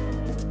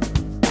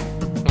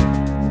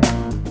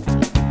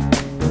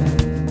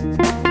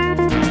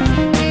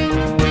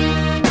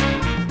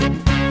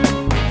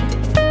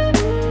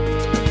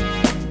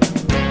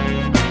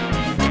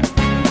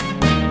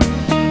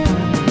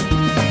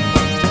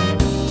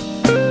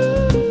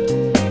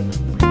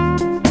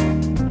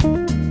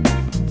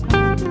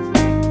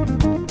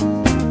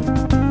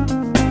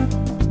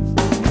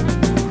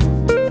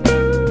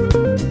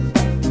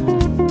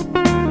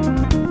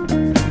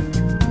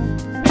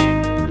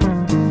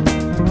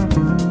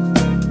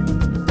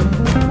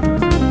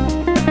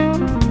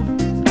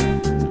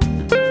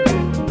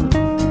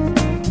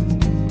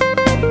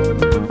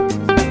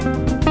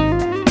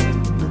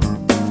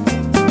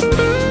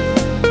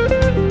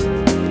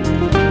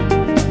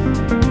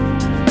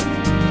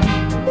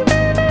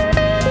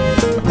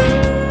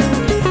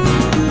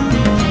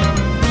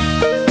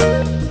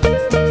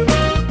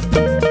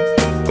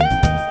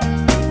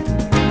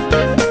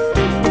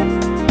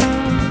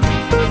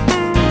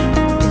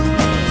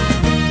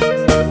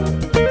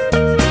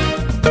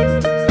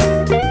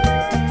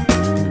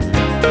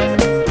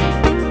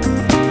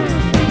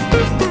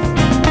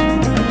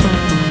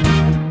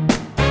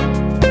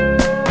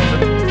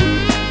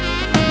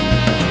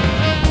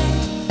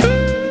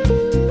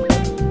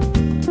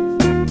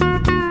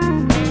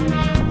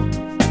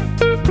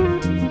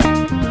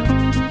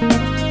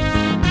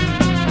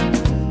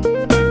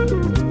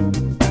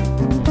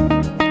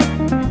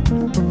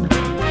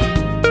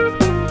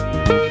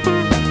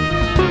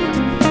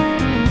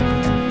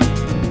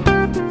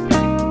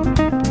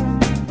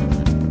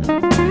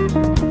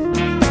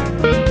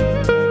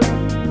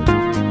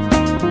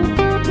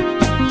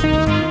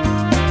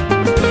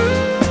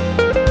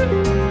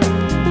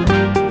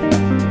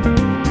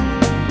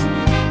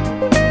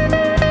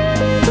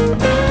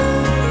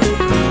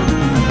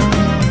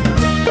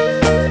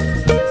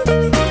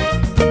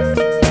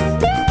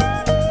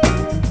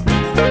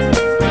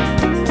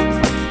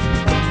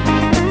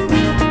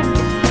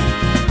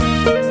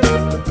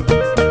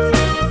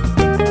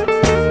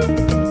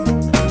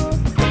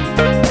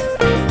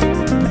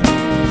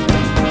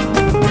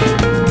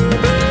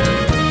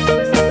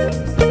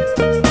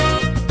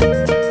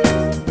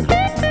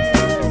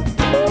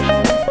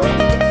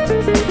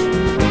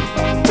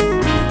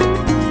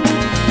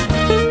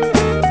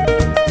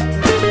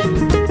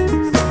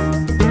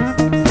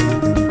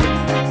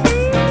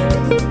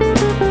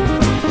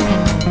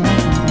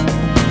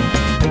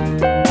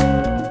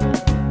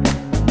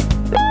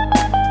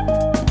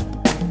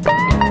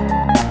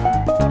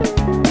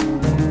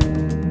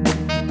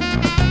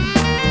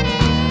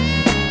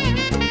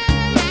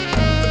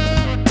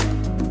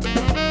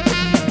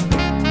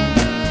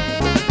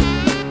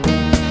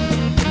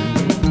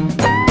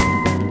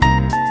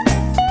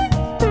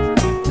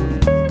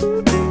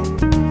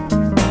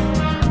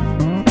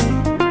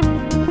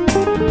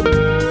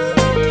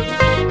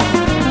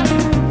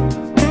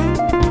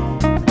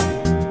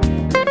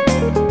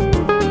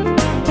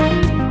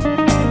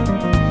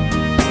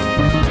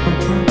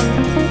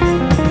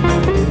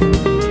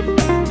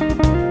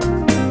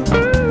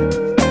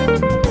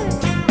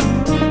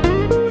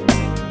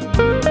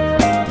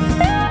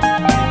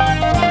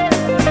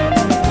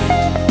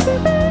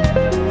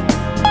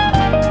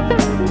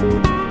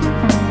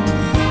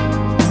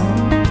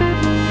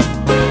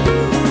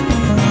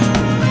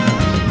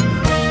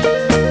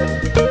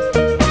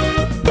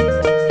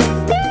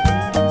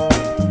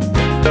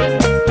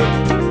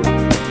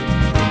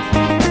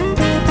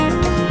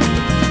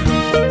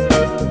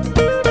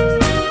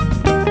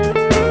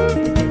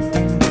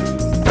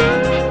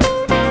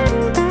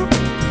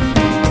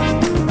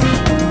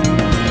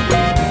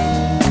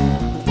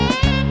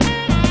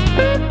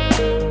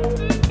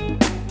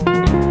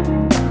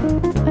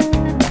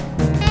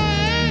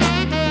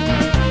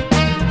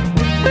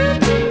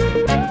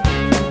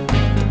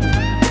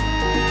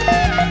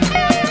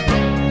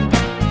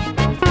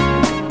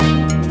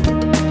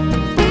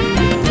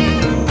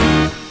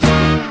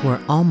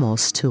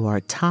 almost to our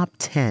top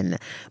 10,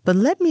 but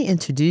let me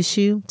introduce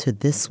you to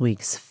this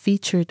week's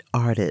featured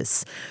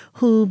artist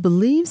who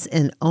believes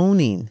in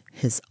owning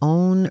his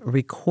own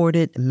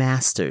recorded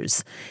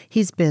masters.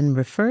 He's been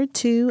referred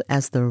to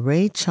as the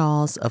Ray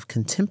Charles of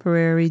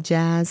contemporary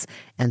jazz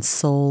and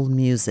soul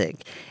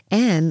music,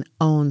 and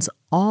owns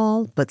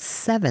all but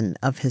 7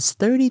 of his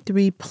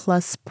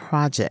 33-plus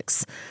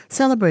projects,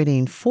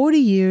 celebrating 40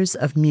 years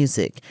of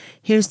music.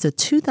 Here's the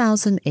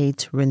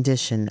 2008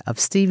 rendition of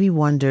Stevie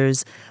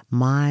Wonder's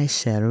My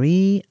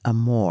Cherie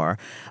Amour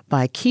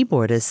by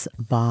keyboardist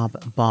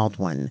Bob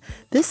Baldwin.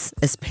 This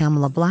is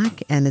Pamela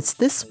Black, and it's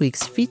this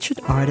week's featured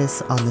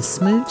artist on the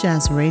Smooth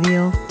Jazz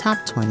Radio Top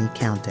 20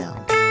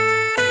 Countdown.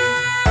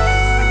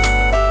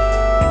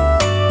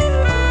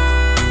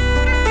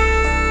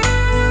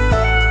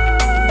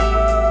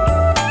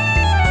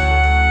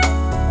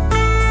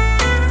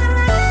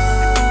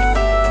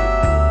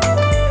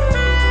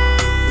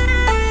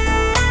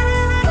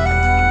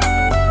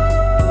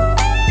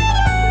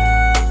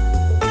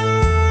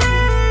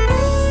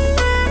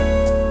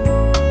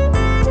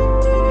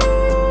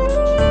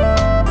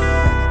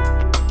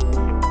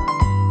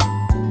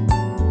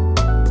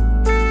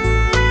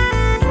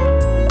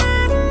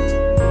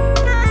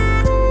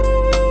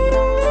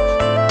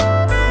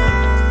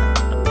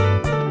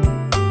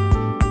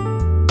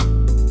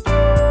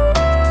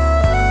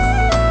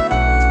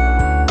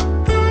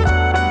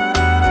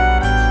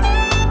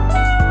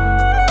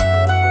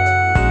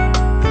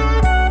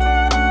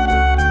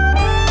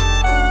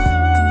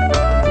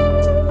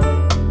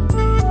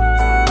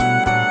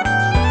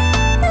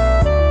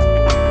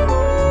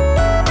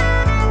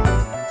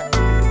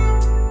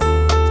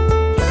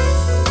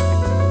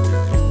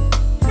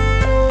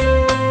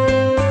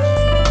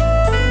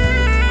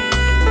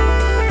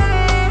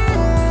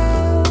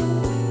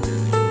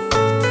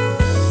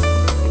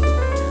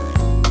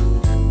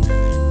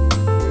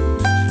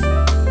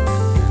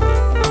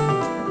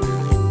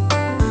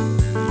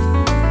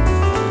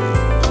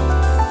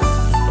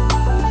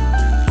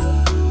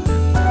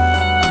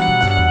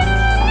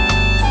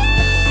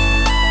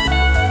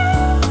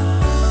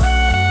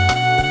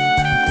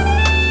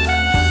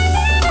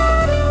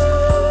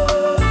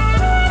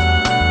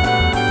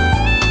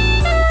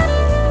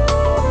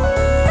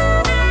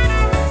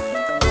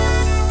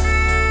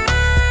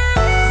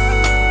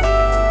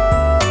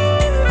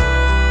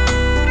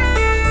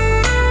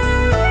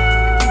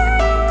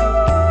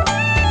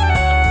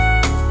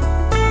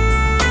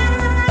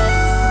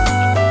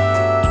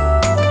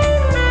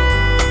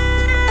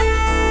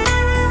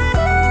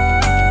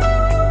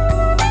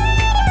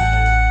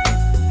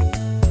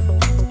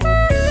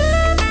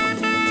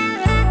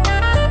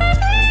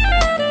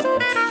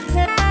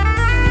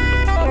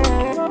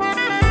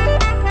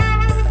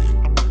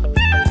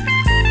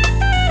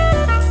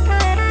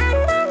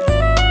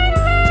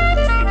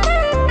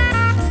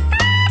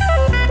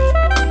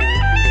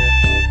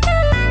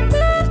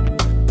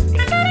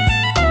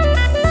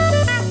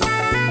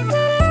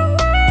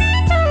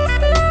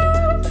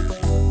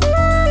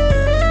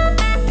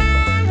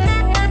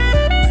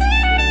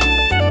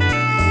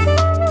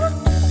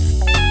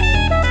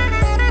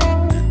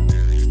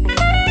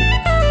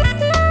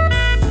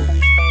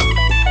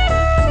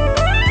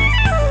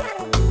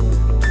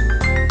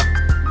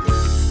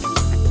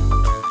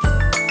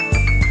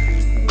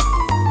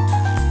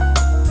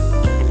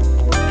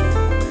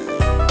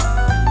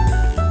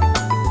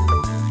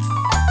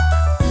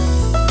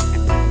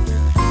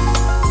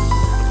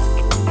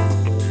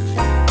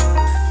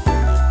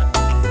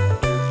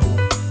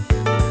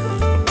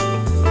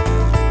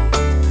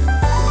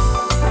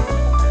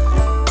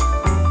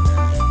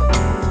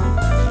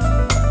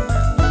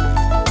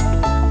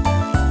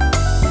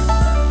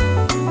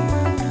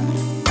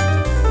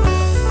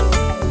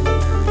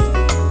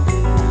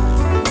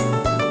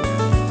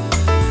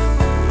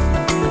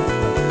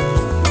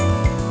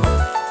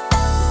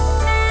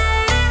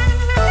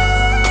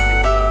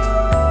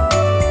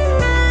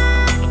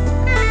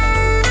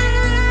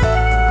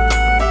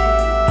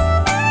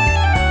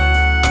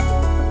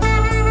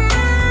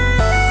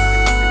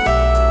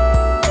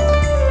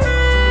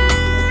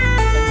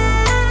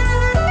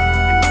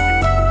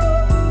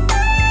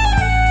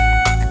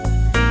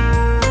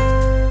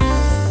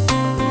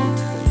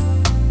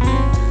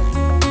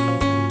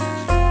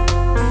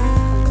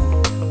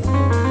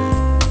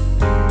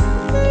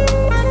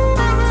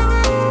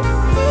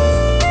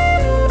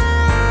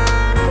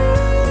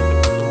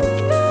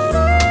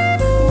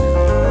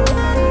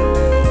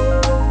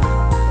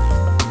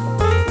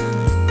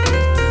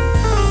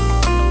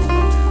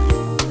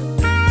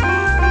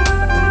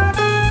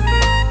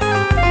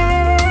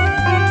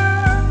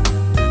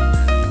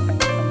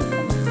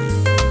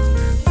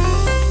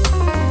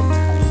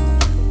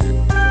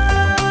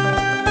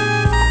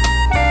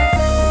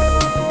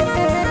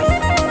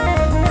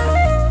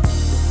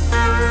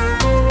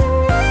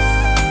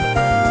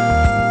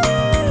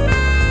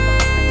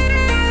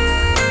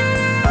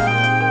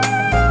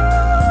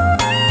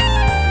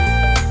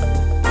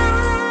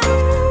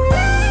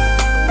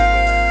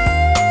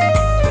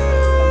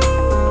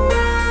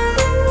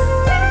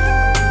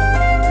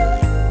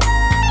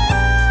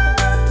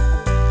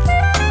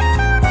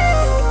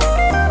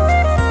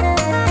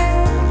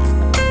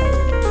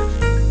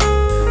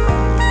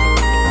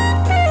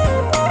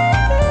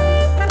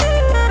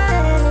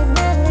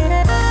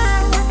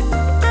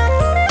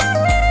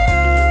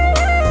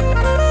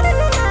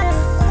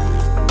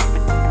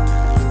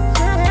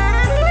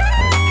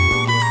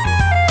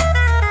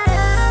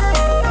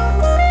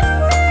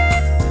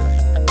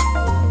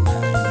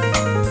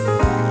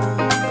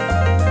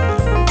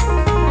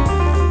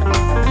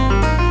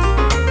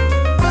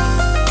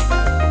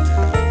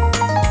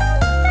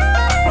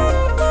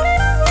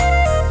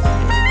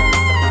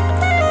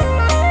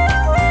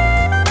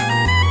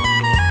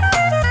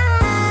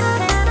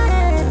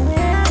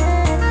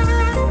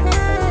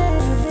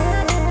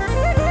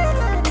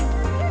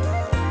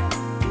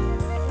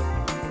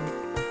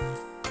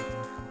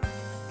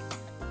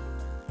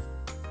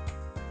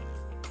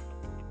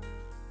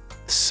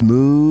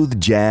 Smooth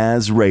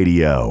Jazz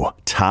Radio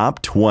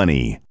Top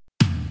 20.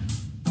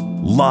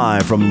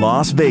 Live from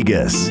Las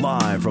Vegas.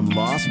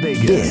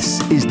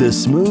 This is the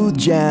Smooth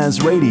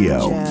Jazz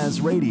Radio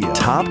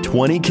Top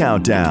 20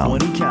 Countdown.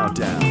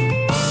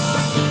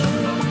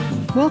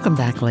 Welcome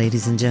back,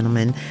 ladies and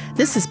gentlemen.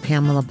 This is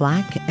Pamela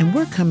Black, and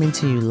we're coming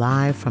to you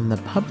live from the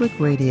Public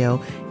Radio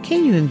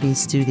KUNV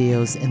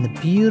studios in the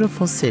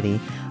beautiful city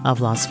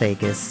of Las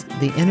Vegas,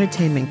 the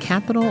entertainment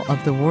capital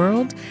of the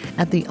world,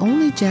 at the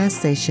only jazz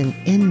station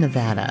in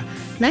Nevada,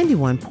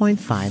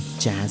 91.5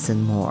 Jazz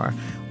and More.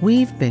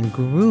 We've been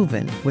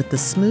grooving with the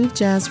Smooth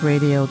Jazz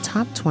Radio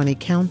Top 20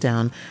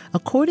 Countdown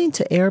according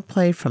to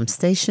airplay from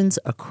stations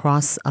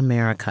across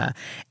America.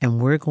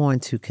 And we're going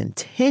to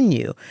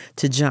continue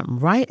to jump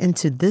right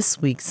into this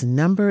week's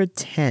number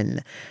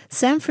 10.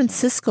 San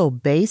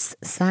Francisco-based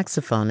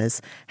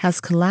saxophonist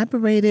has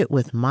collaborated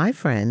with my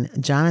friend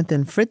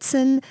Jonathan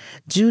Fritzen,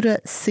 Judah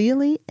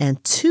Seeley,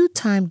 and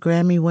two-time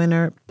Grammy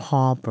winner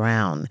Paul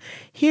Brown.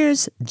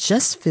 Here's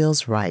Just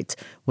Feels Right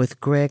with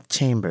Greg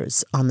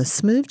Chambers on the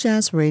Smooth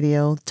Jazz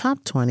Radio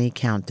Top 20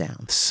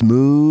 Countdown.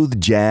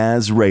 Smooth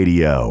Jazz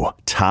Radio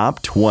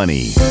Top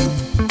 20.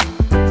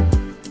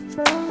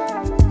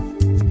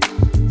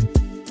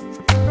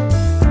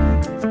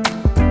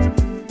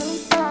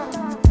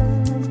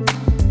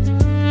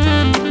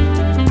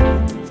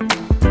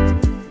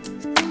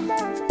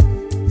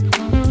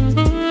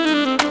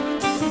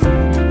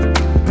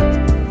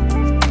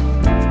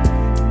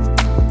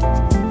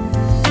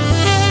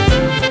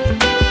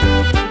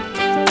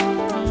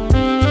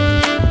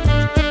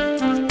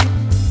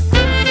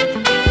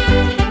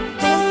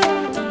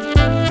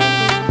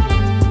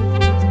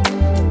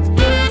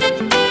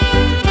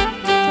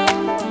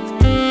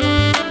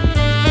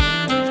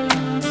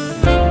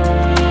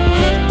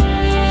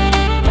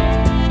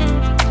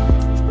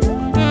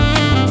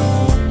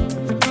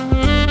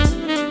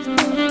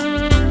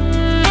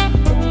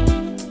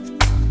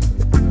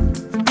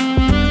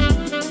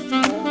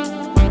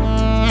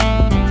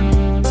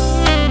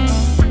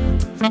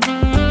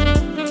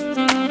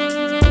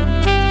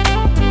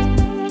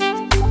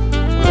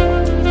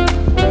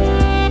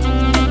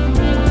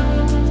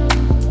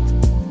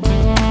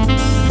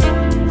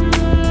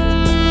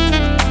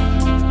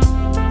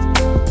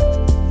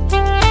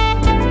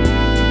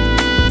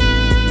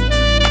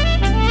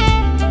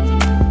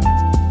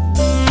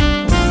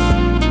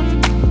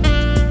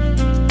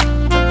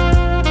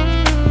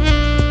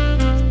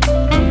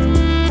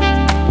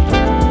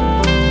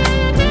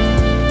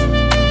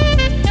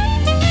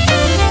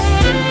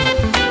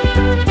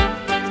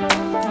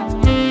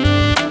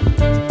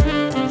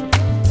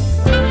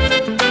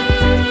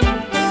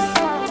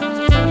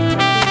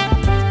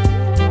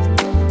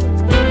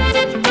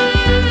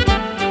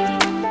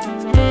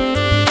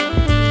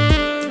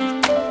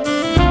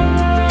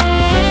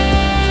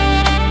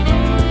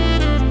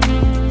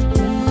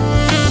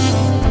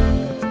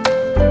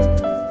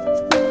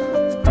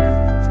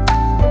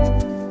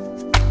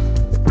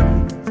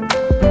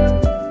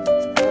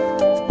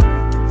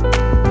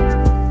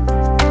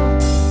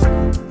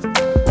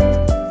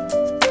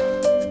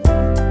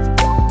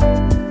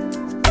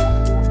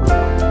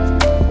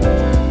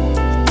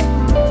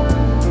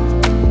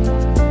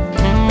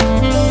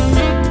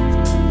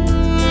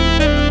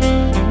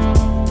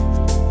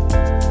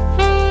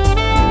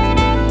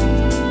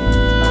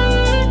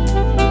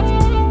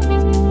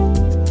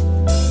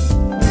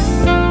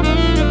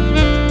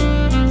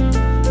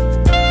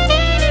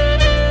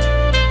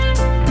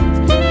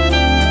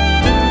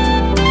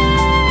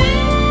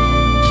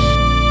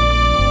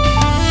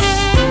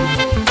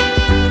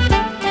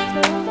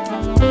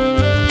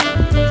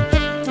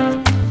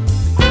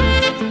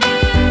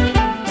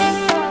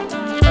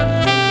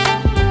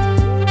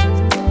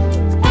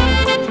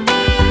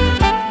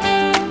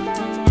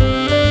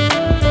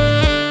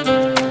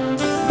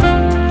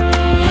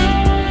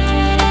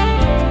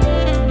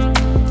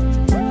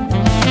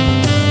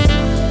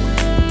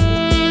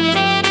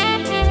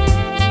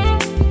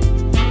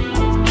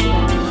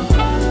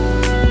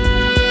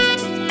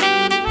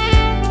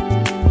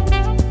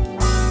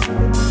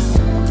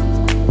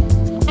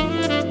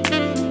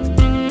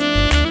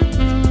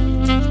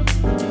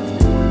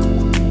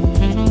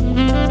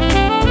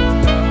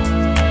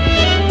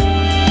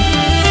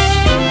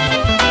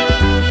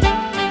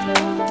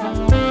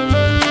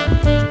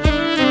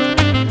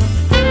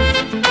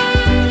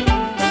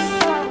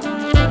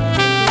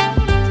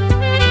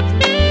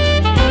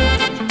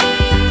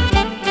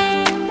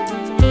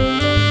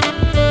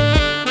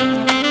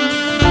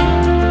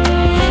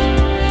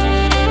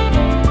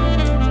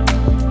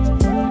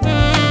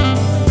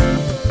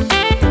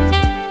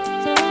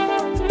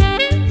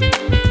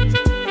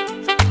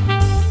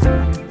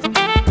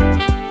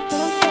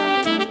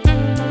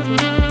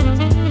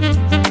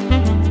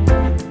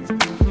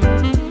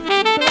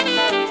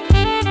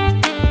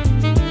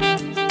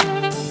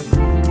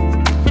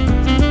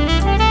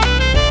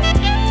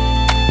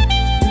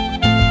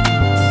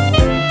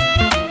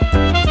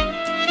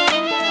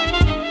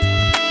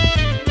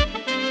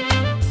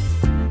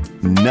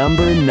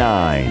 Number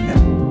 9.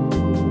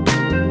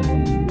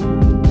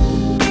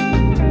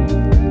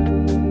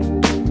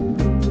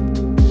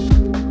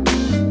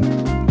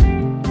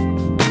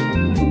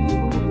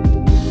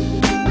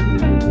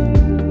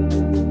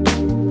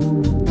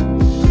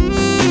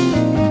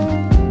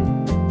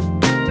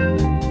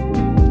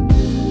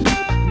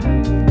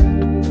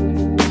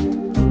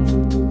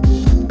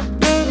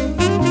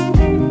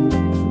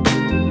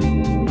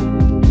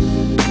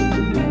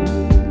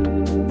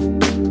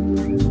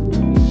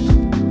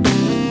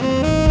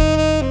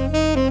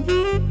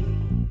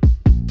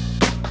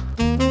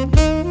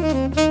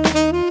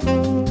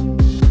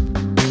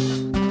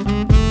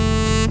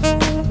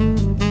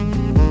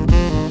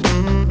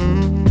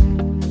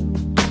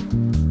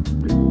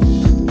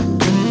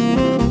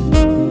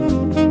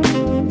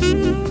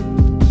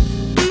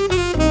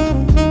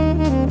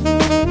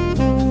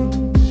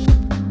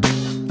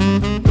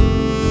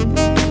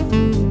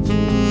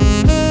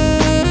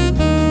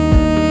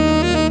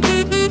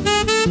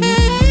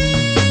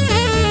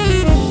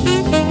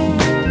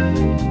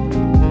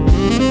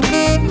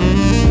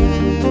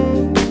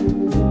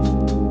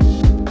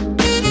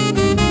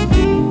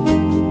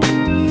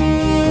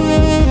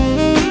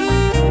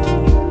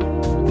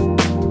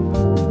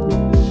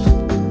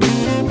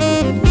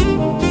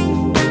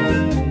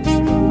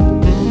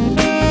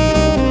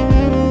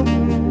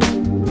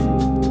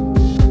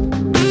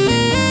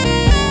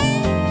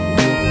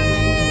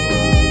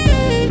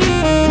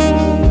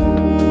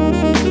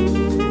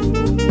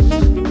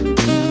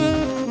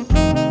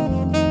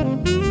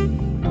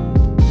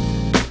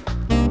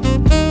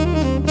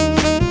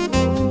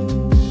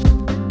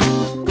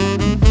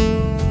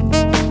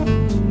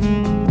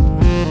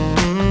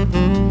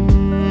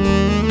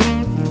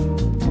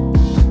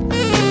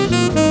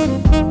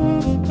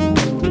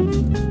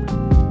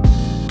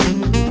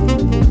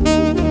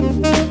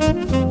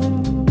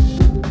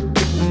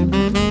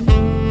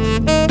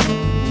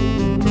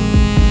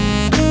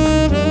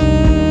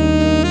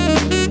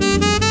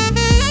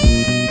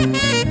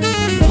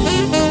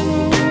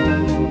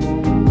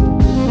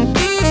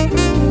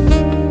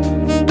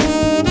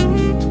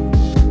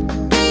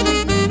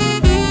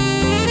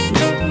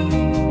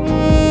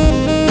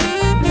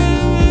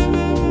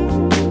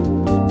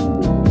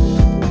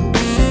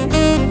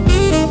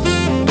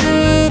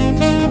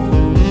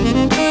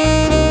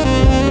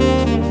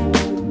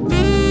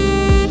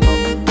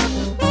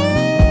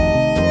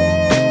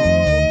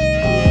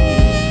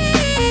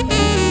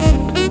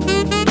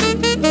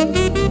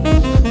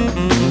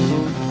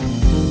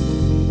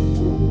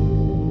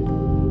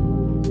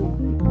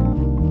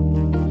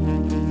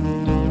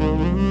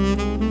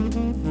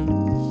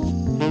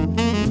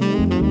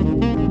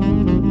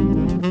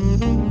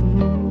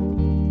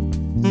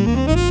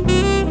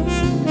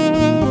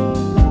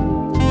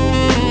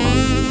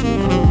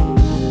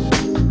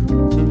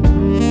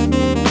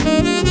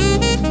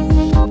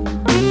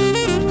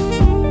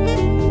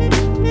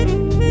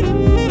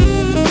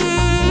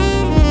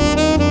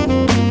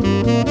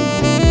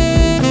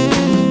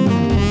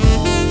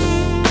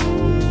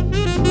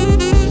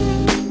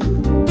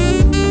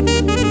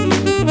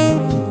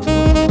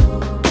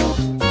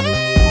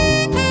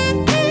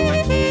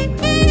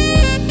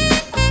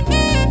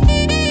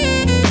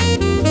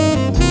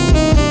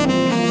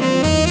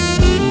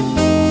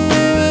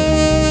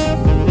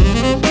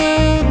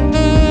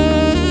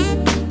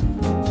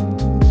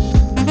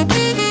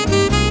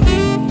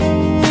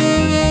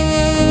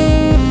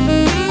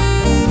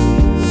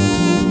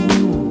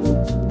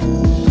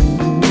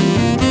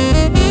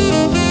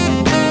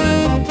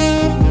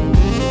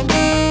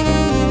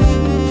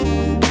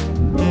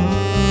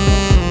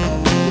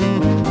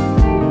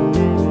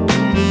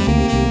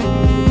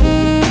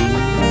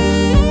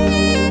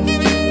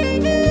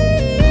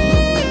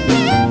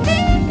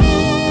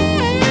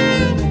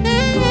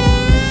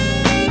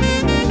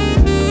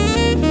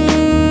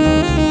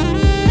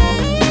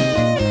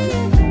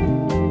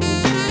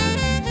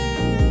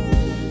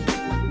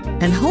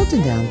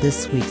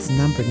 this week's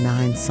number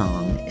 9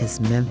 song is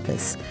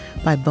Memphis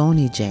by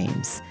Boney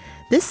James.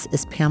 This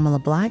is Pamela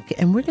Black,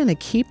 and we're going to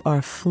keep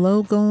our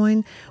flow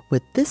going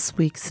with this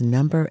week's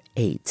number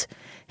 8.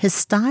 His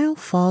style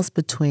falls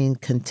between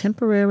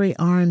contemporary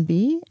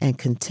R&B and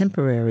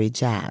contemporary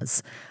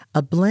jazz,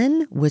 a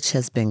blend which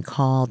has been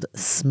called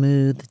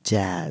smooth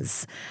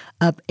jazz.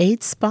 Up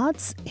 8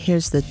 spots,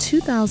 here's the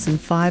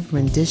 2005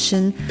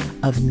 rendition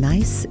of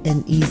Nice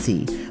and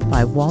Easy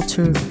by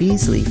Walter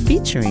Beasley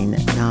featuring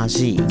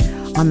Najee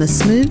on the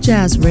Smooth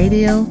Jazz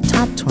Radio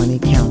Top 20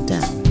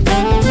 Countdown.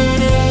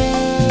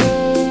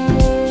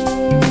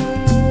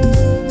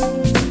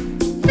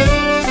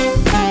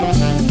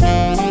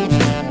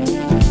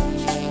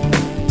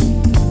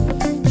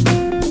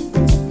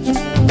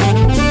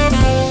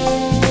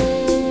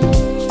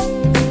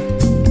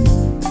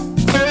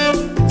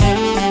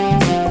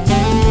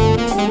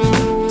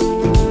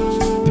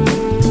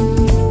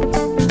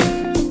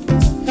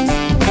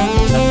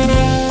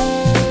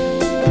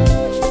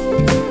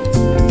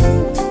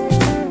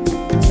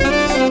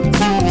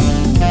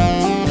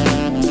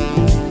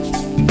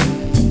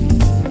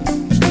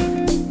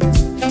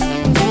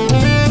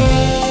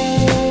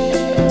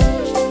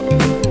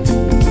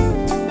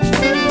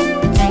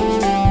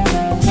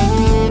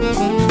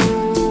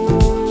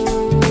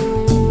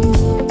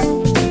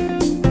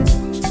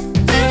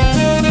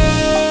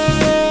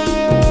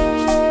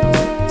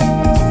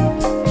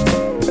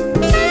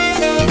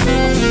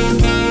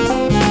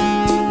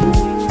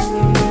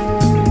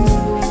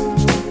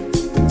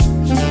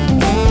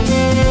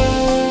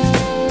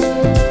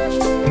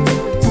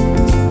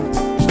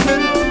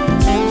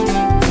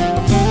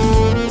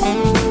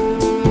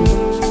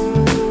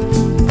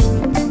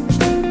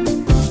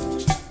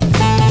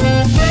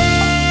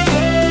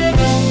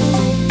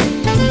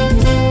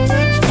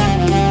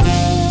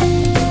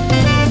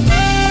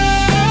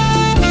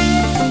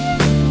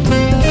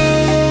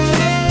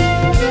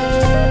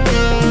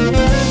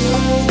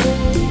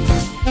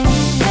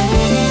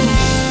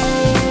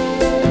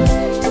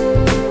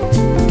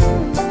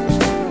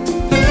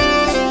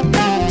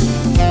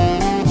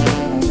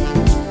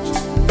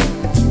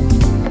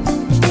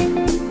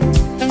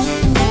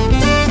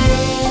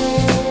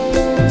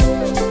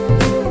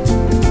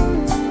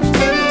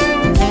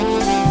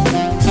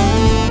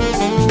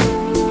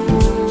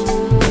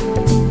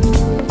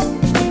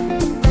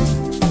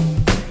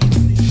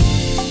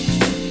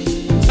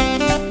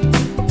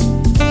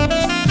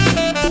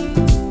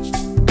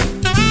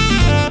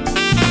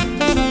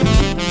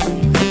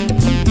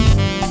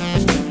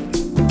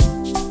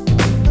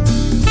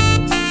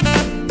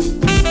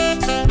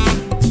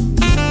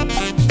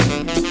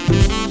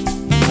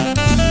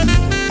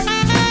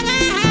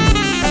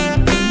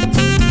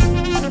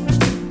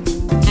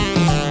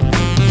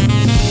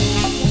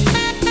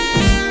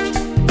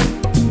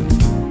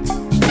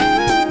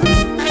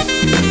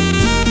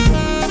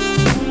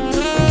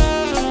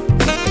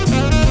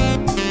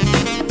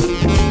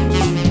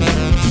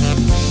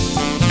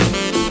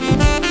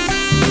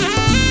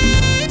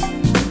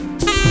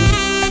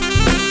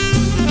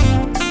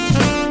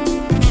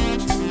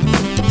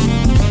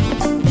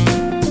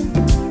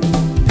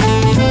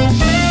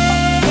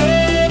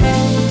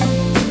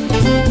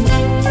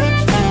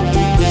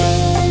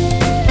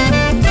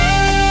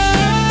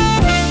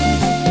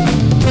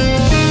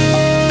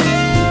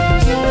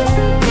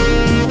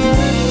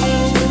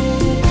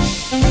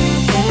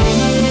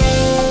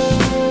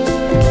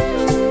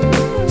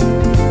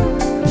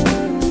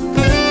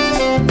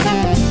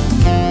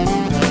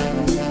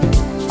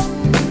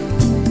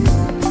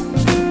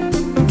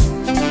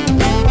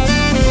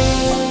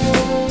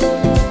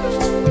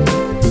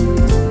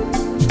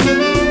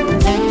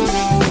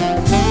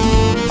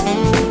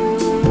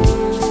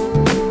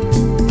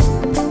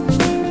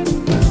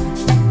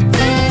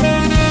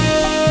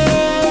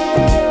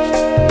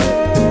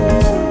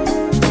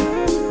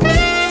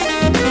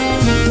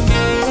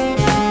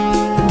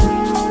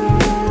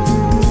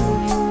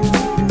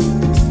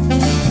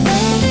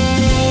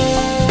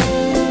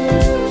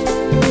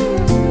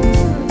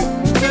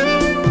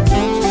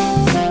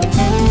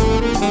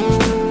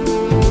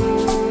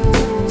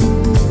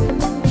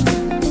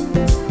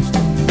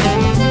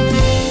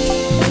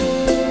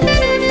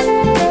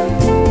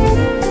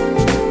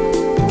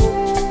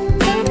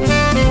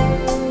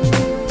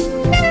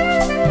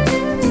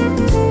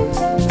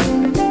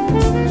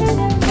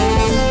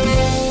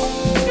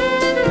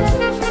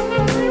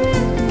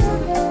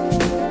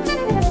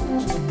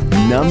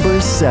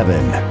 Number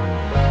 7.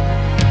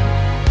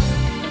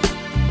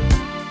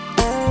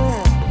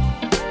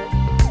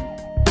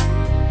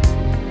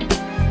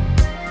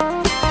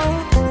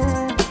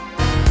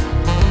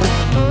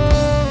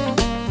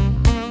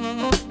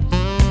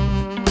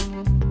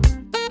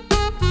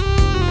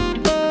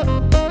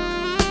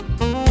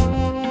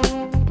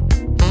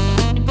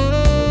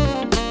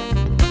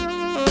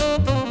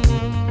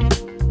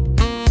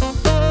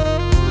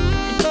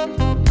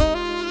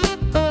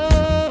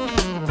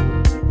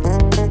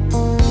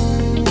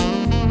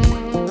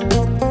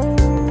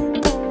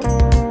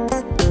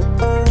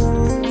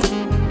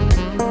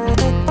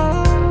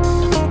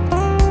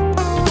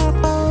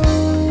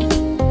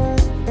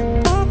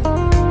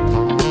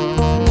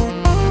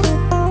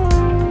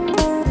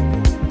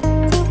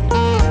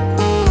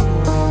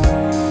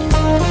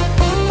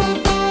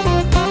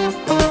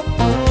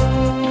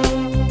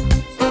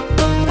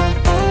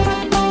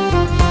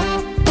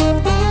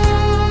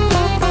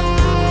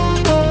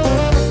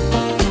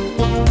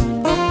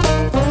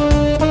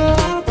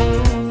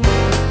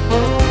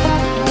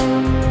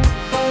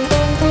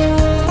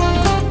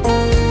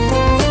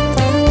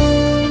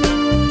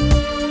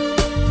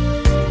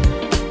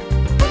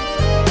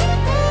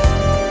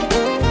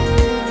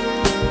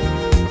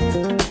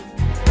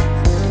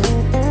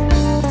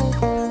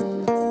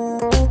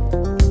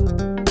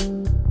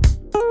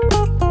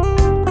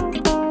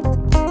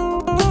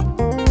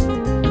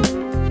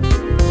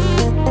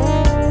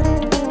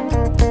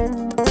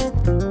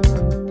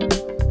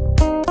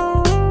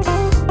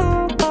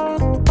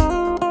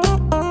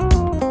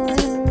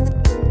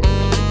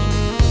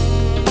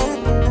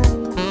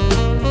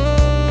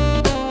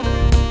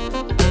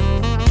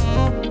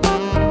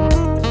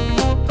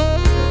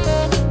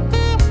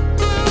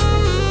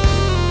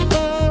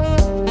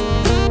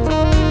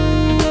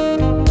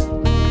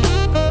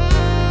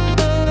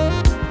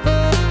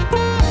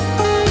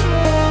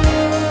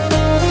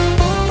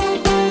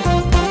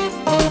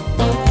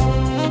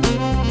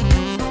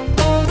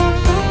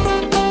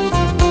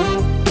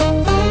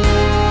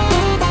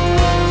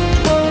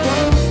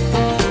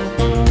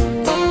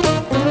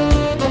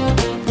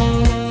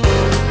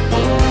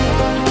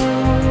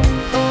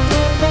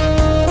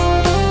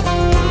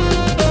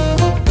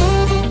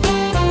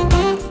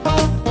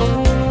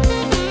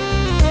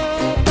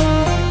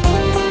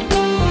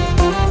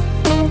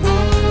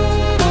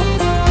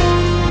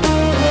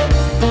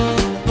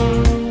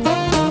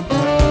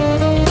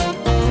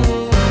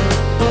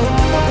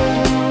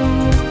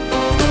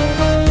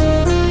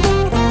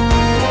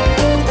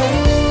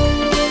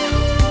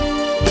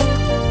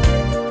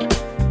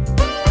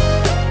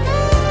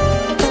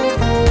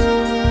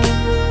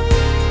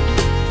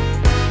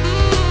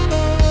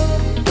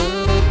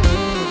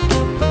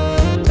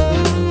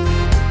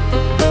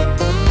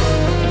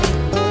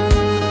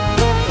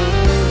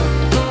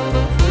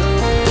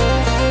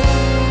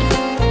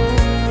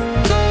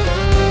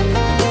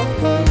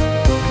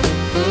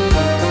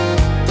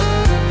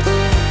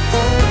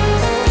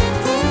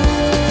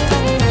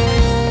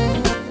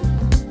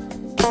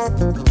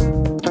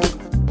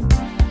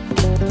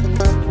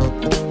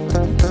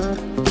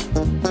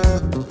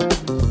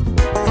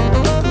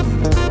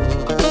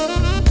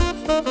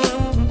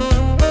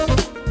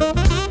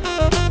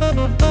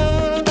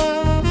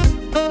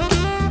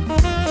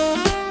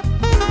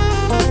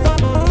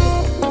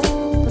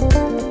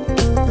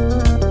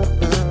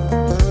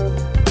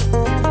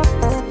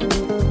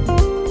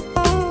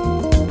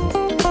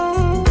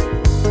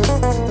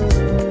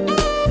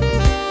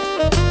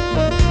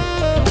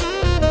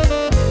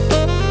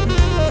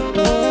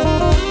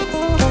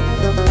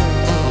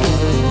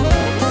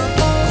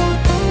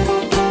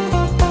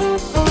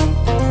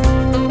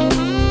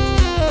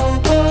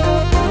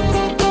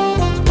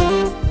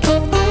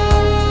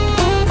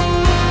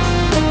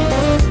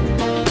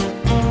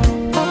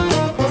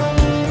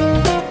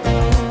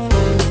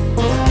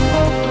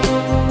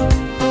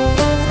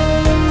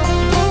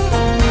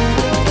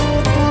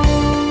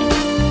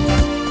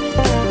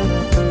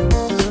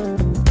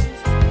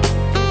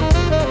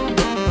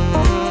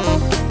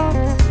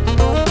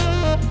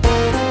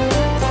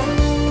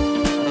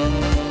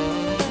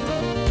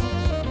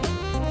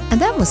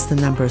 was the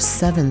number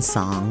 7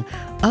 song,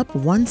 up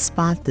 1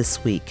 spot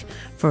this week,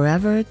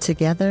 Forever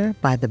Together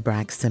by the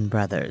Braxton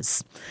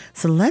Brothers.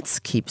 So let's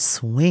keep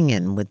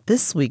swinging with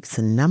this week's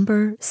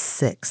number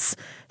 6,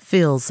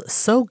 Feels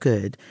So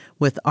Good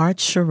with Art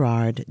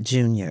Sherrard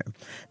Jr.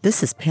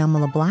 This is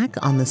Pamela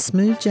Black on the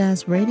Smooth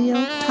Jazz Radio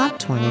Top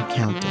 20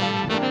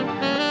 Countdown.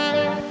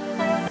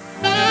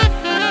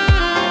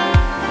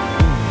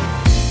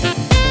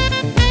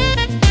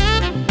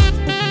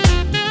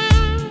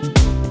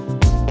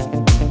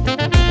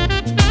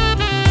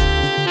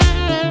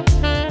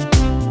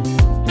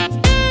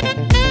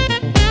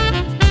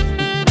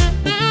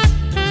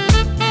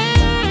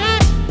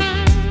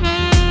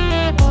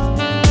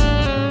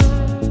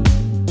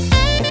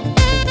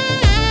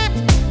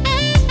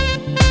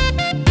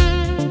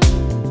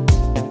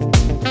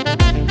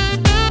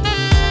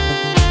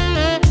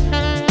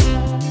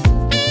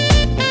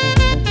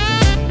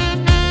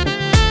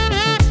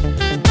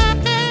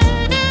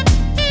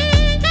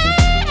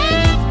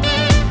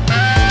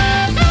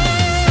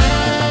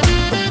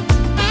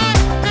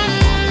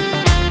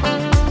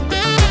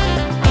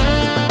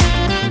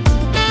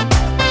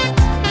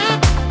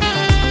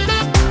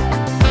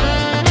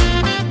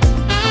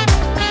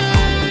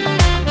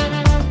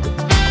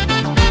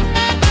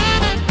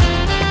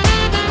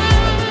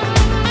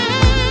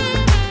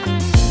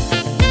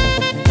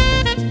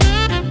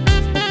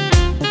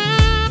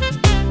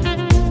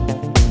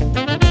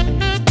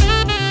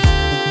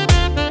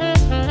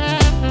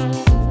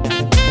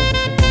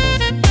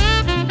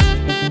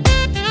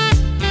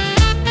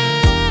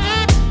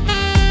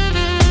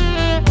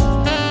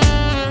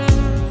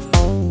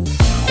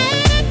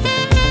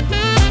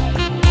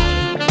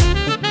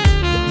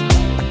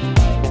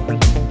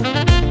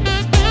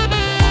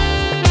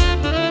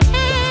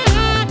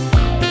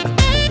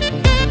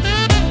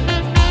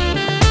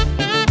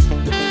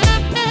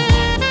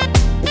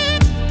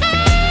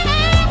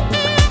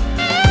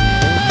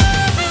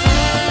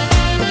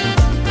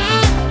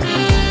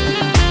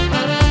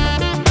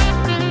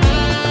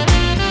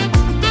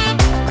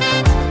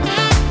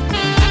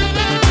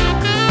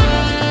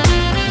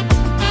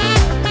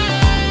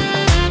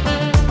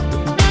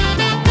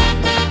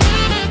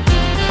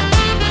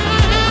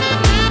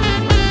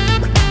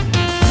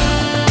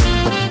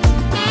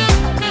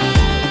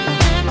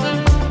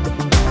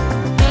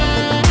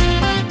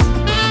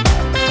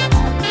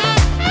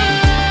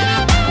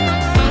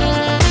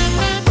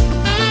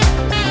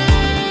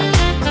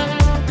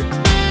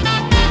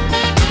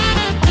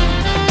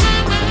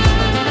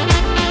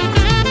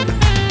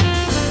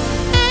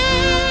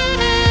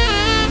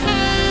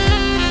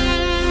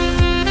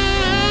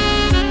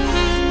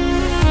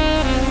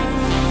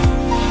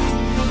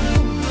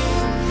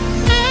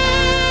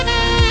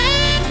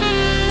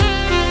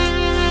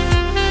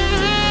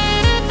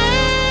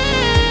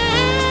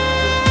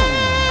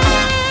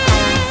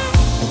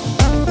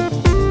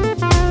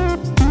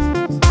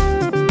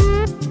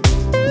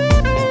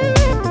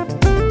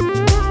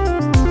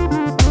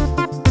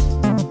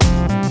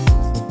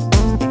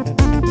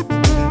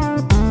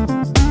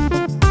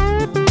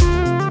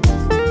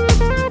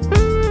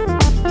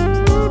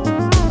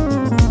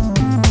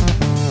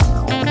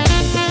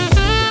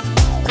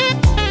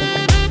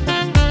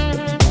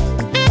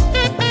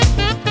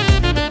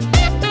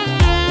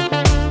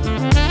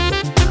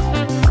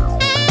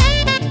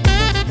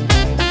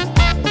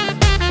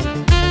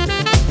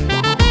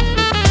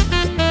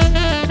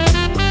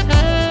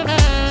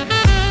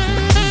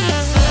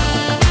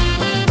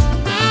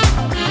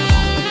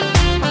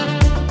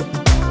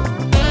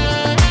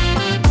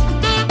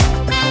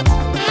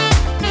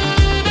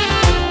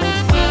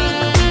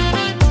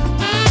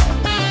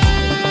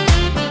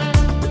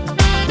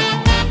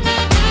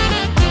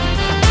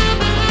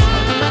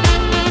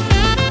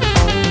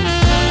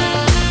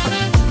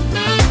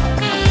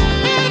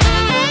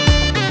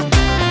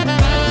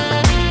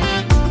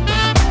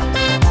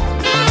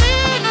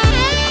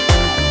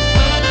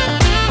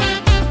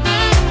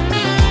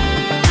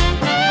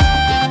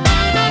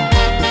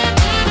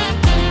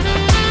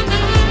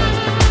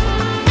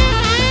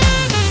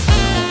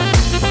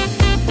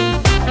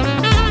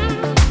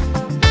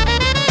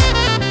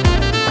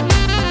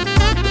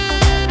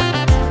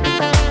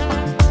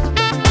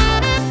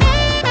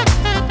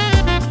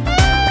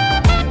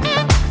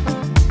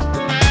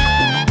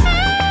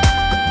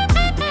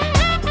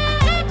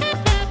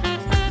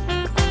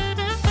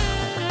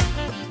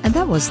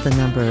 Was the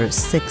number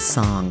 6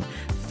 song,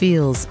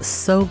 Feels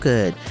So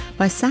Good,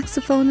 by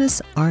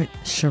saxophonist Art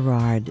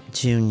Sherrard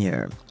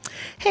Jr.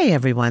 Hey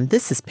everyone,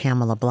 this is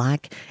Pamela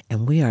Black,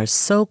 and we are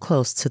so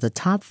close to the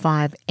top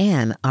 5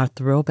 and our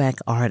throwback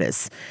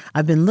artists.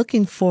 I've been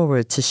looking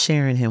forward to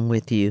sharing him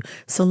with you,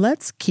 so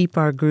let's keep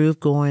our groove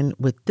going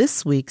with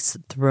this week's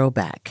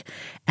throwback.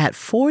 At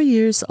 4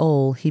 years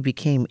old, he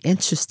became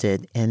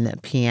interested in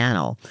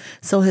piano,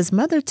 so his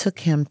mother took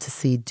him to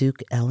see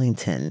Duke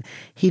Ellington.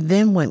 He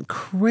then went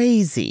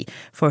crazy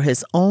for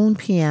his own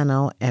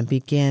piano and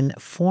began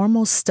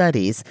formal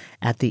studies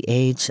at the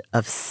age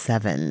of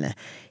 7.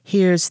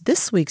 Here's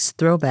this week's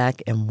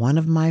throwback and one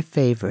of my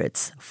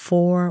favorites,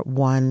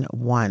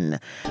 411,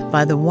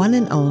 by the one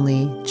and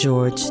only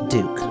George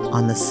Duke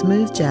on the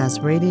Smooth Jazz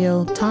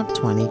Radio Top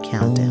 20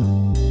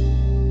 Countdown.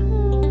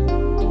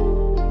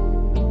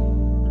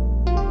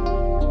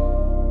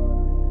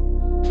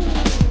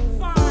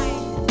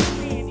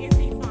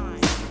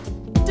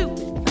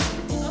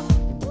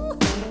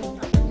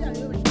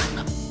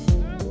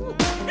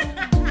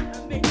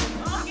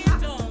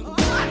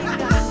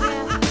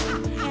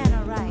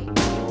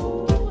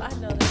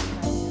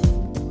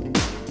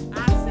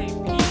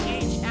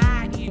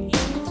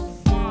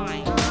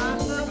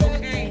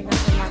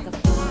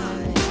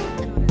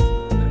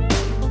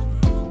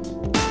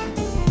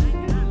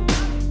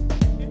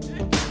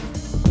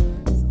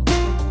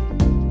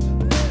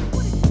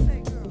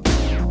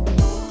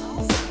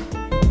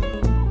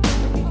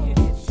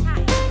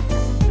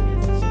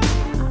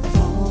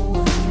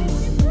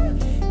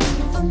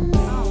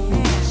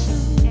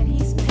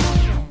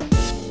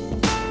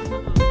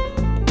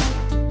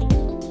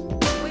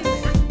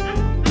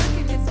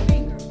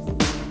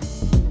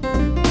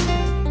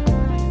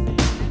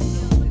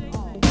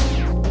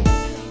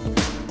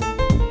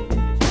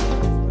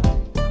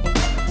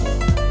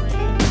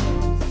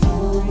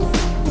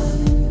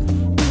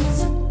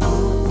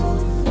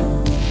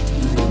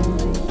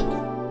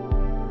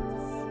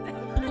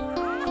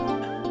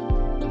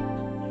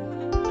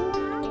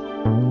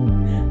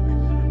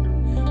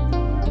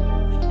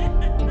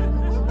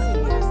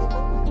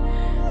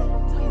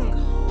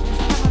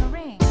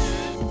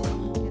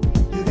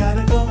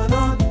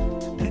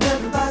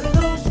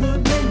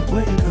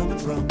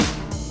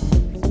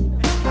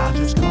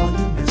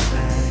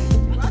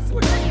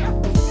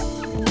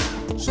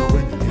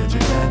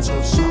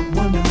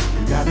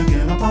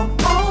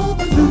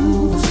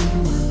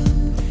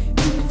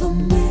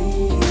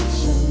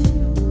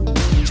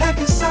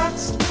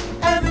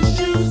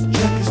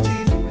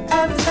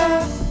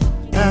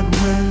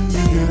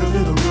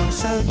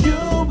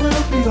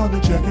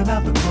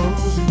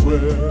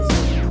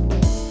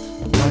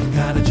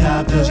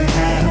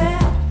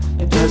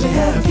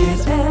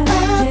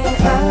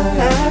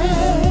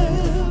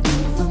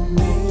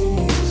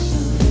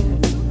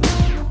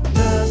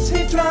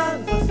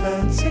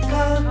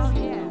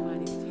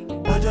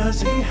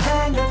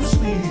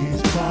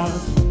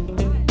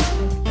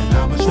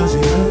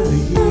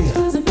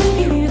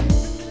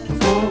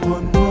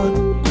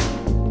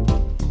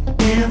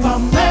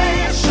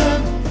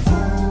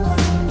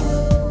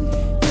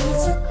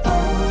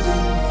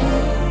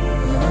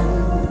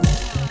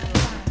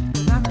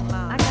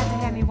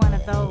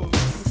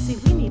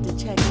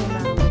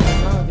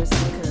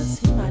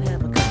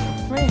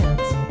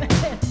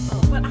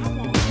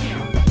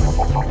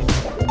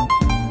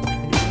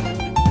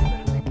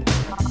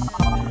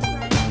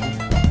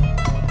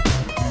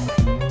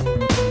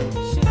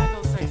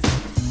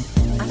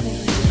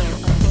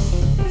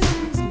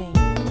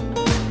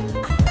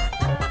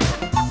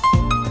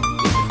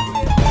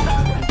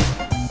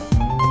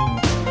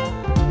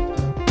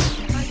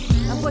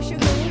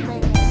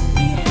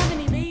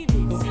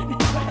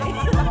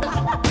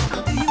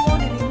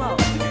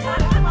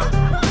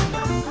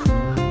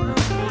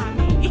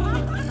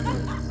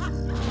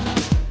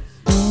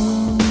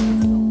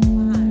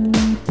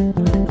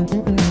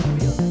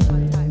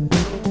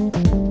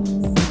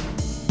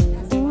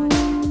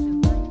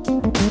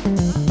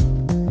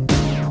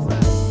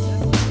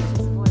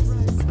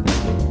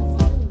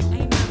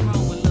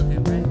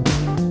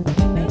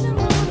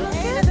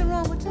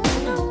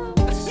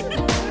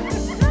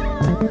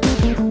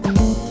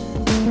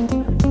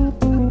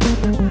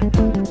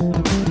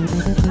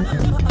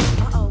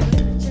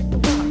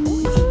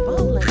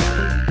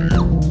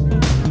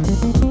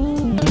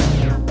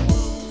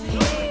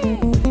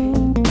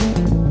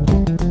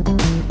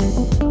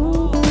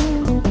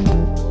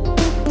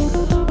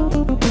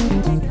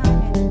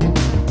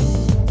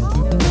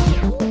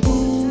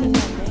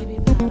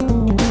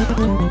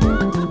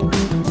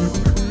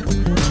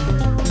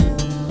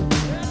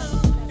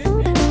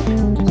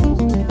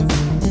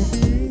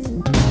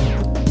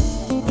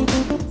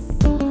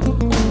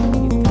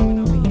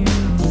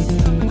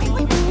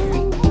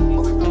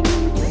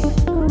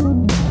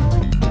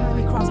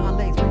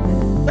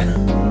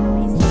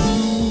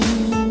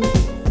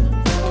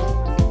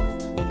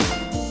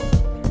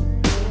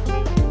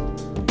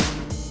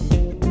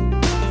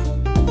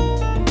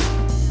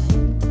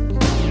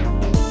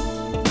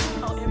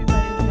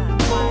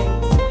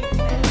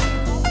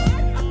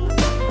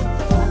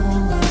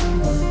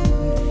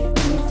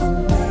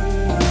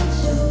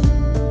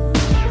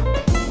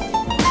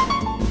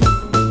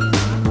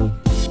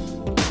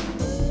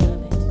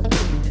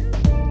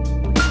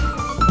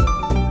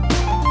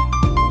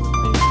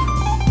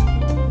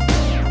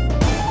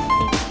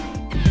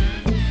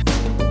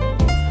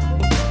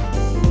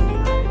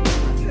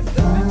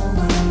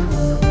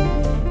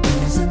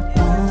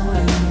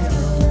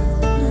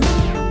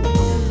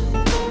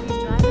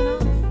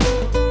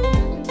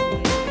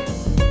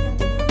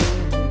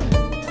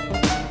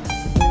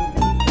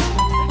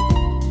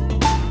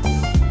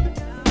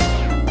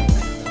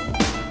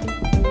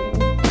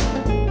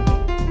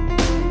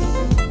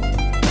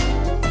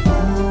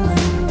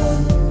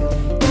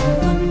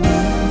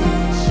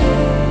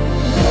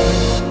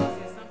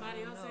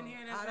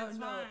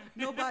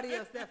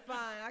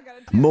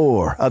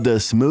 More of the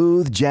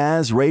Smooth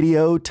Jazz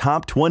Radio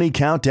Top 20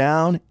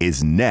 Countdown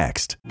is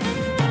next.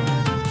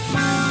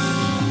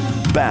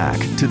 Back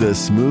to the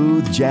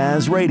Smooth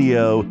Jazz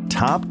Radio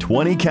Top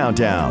 20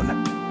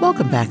 Countdown.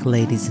 Welcome back,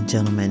 ladies and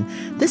gentlemen.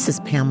 This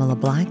is Pamela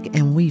Black,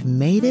 and we've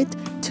made it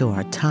to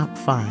our top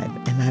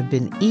 5. And I've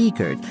been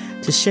eager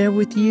to share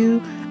with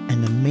you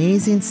an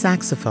amazing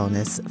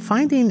saxophonist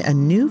finding a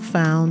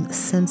newfound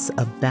sense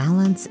of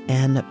balance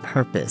and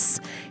purpose.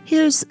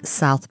 Here's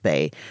South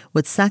Bay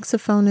with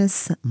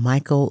saxophonist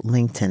Michael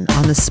Lington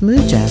on the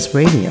Smooth Jazz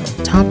Radio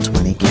Top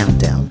 20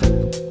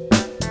 Countdown.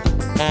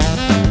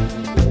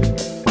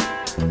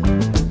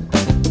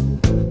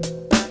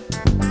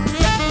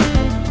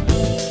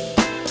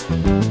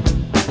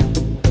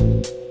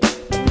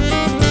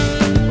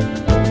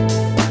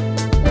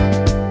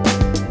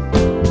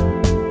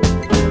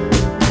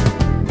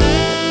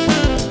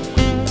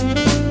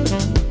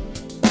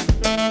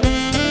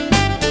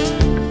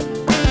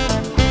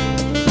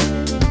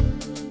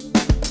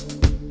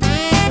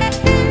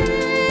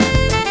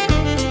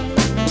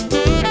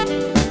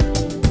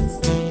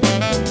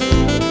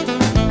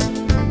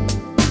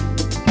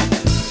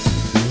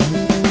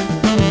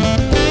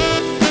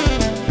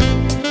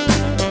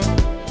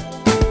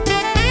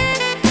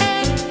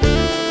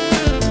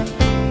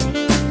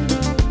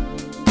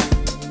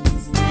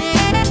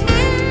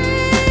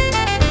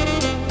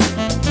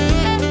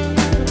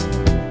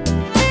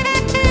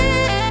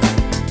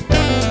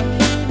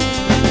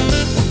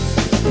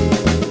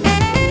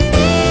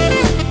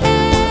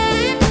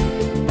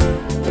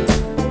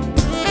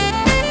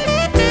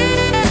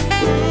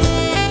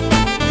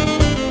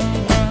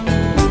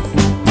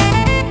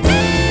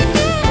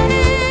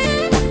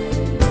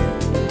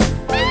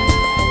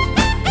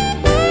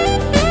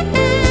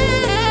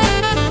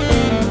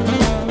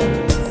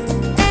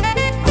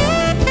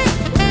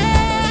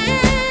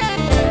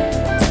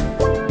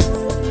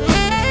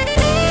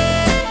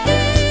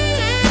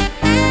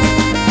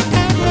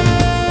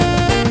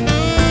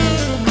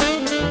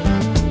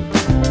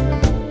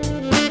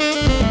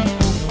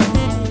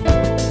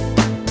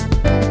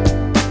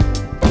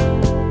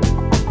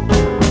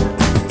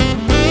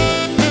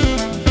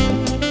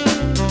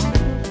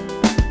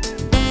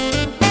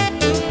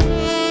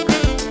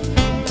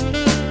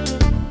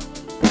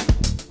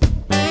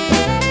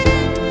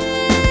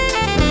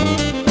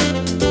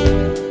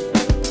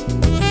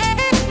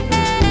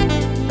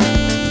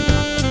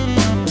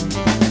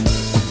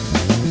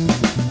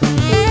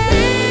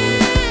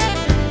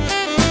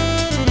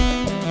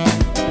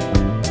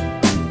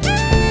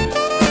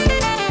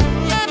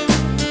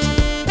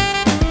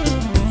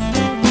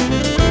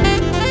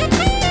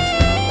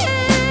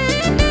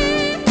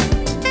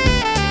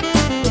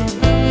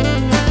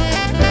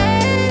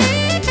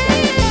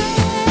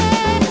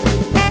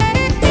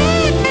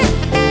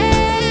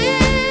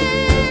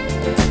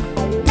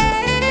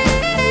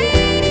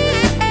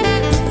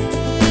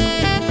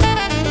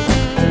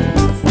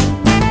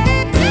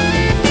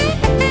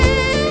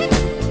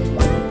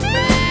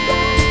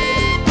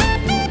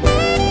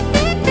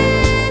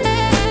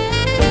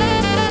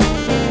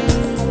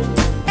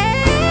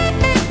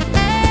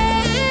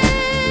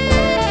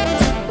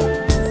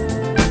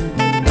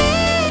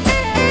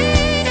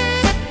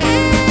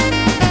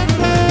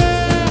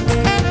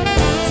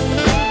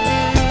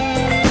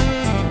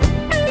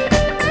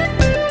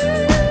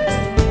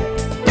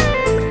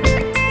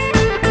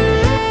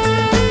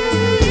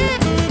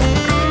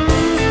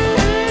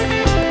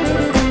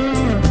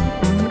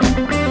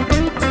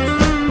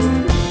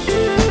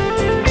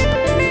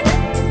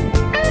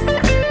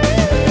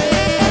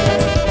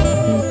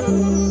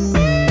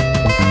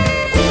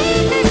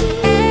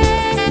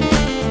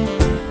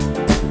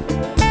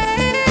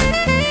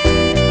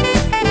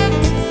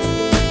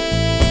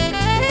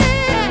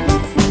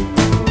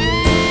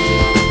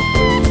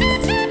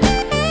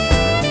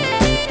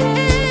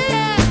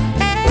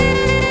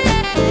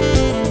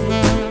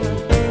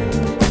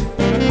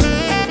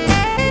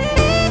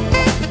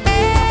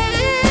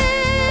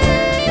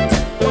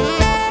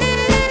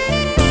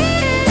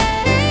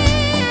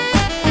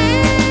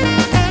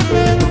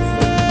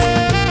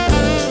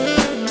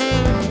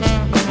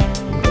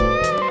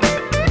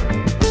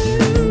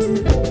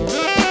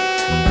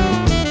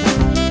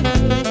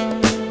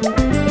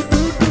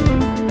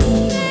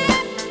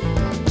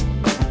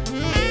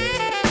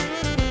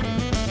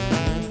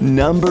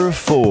 Number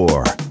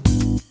 4.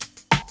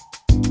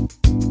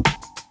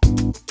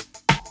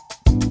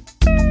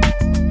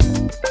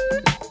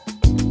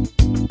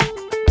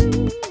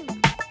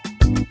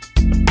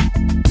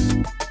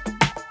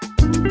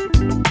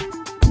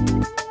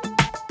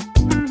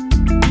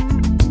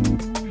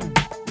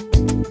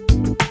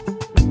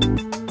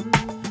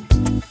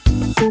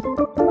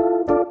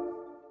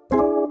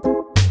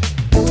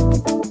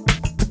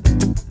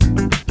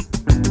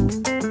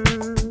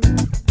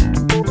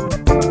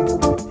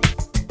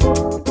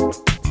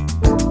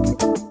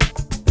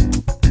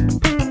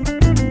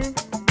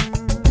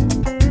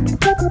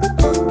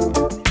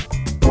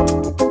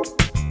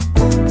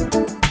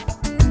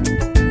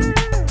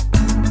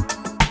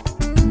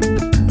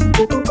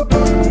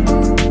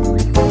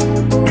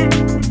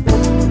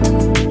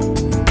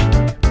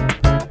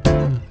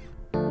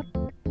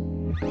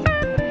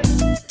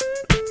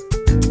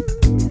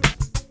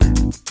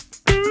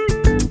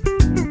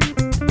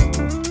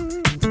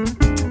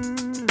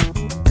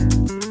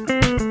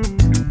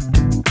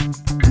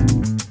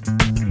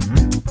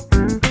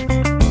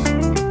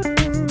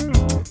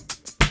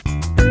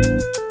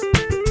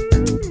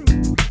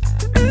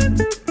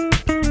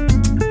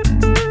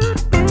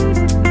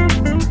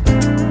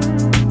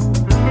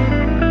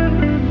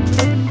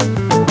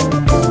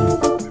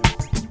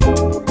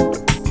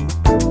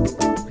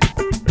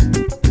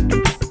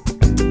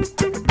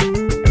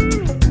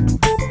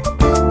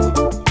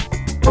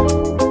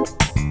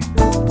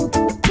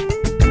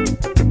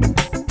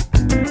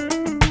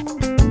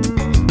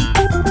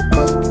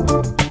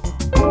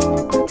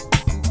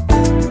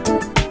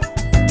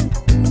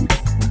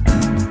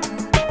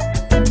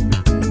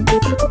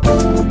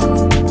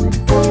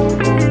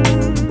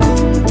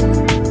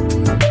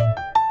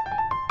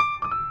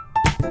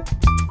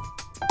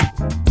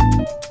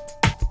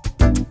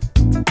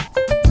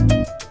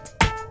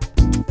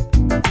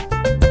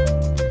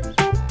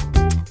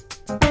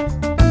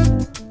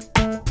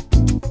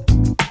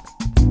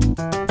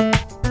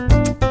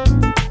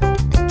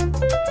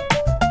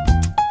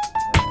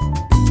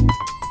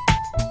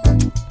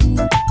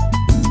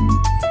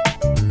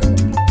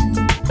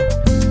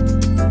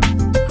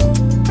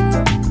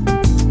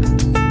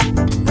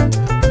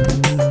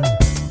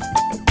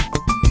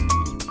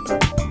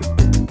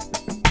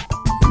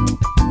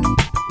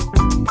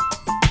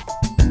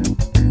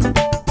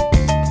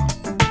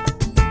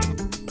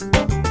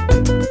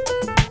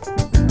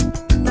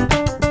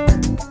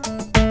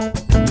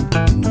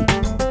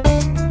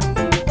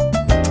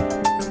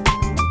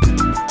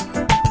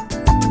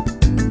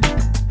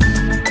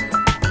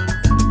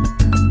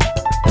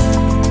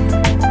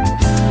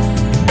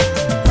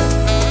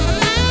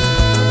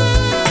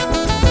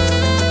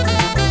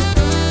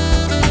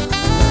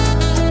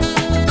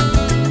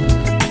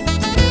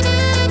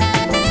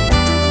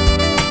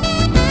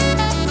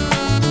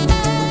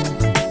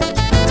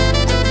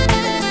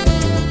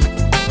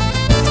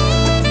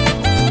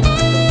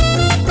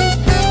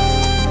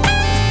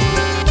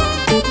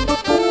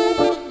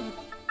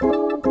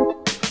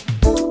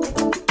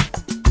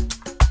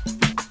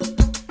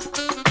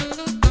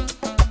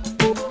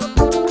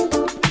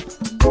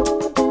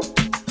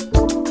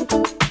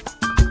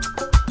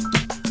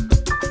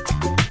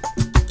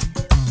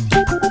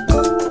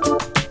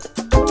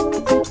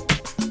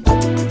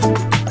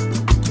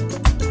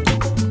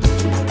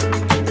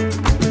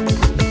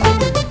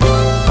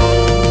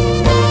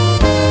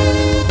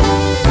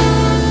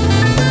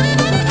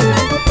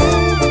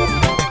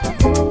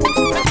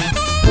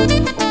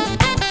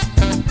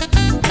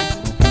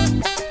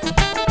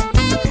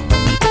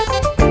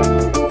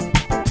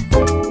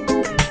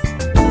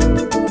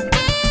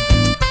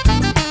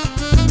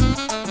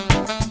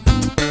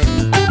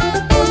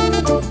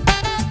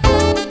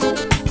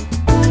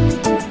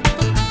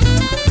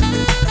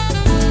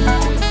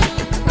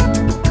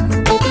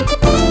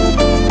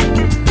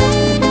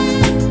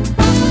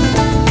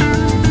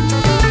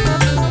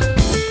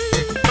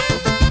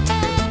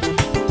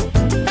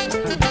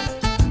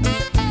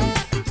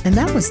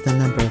 was the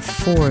number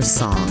 4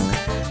 song,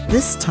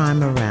 This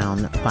Time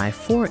Around by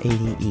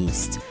 480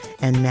 East.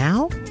 And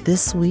now,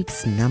 this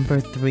week's number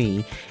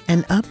 3,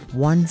 and up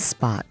 1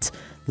 spot,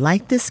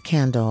 Light This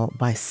Candle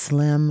by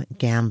Slim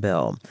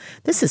Gambill.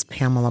 This is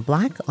Pamela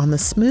Black on the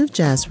Smooth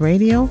Jazz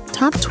Radio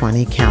Top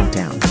 20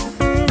 Countdown.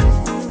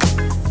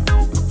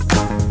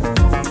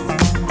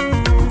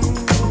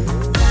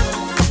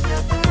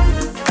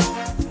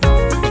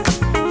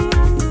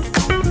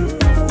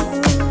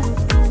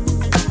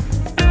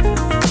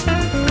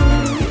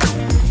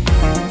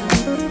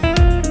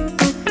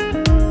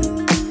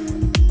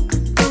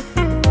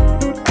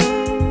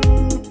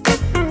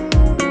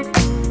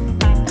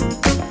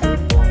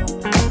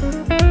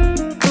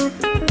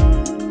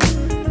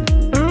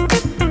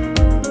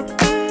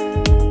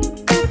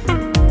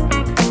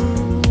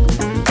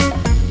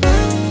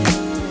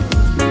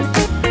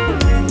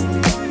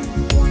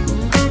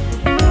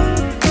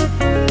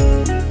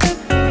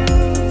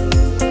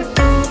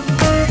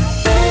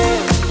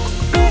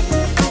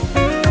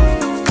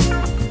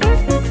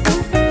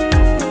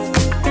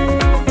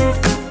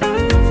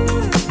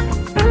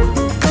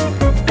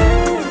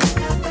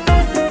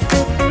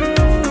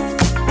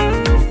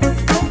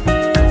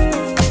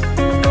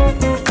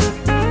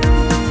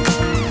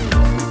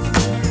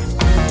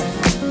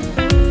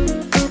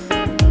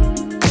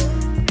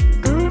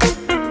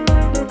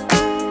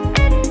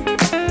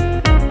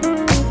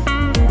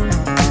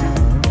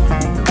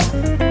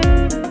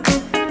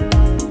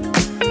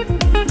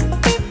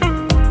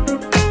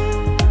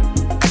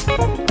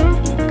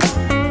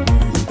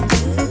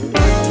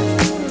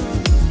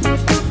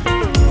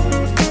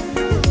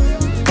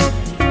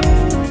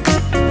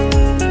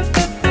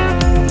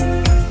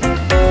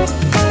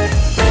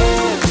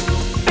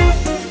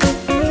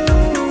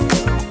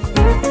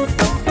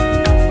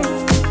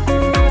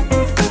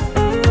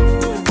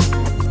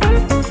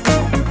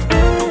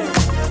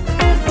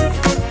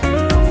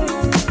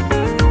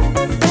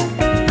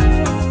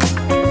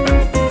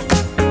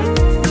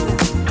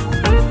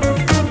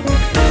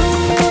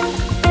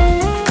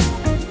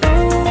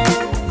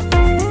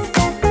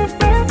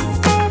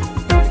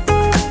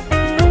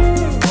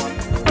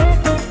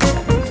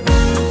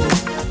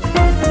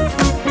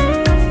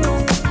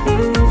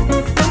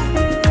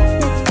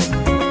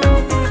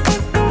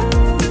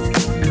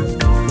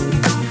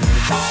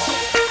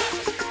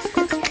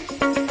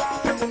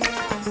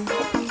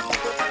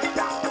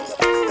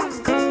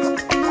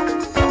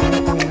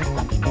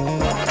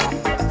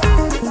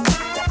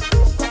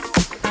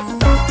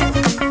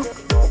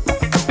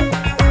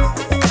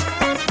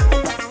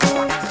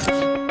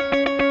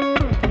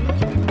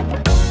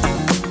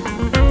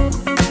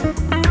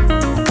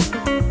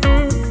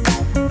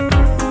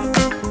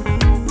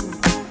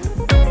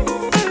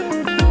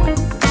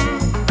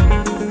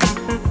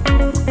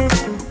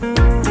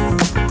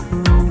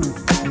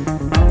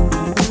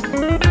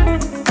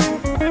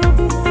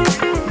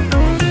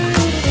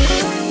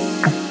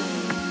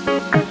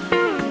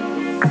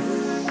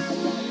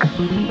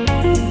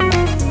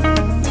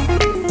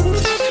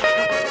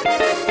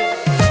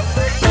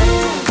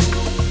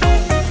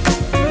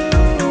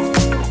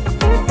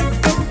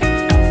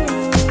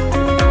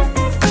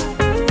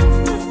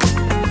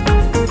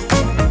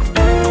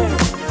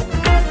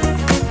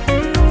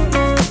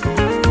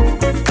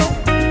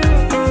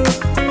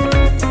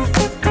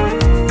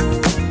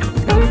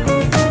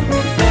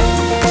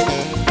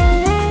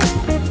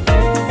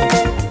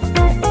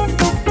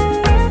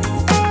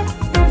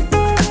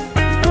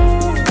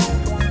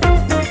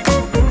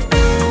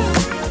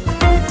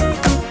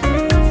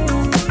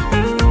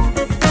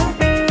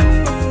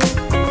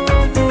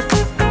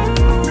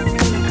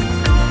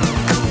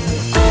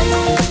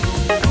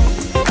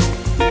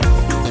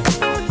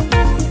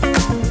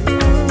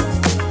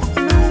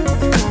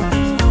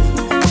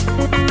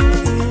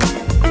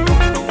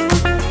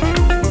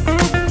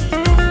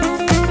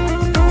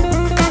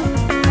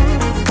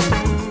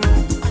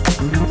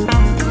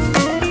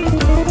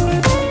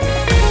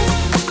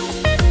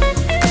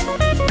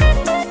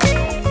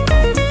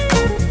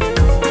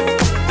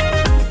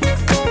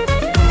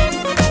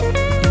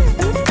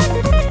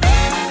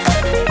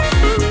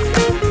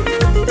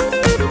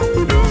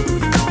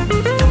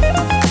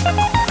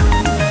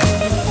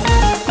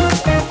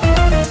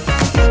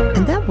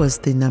 Was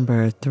the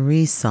number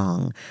 3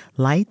 song,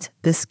 Light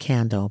This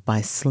Candle by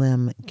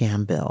Slim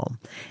Gambill.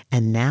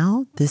 And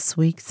now this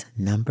week's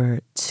number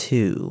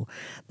 2,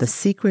 The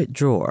Secret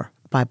Drawer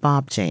by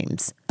Bob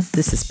James.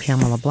 This is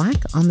Pamela Black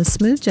on the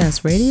Smooth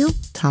Jazz Radio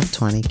Top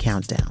 20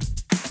 Countdown.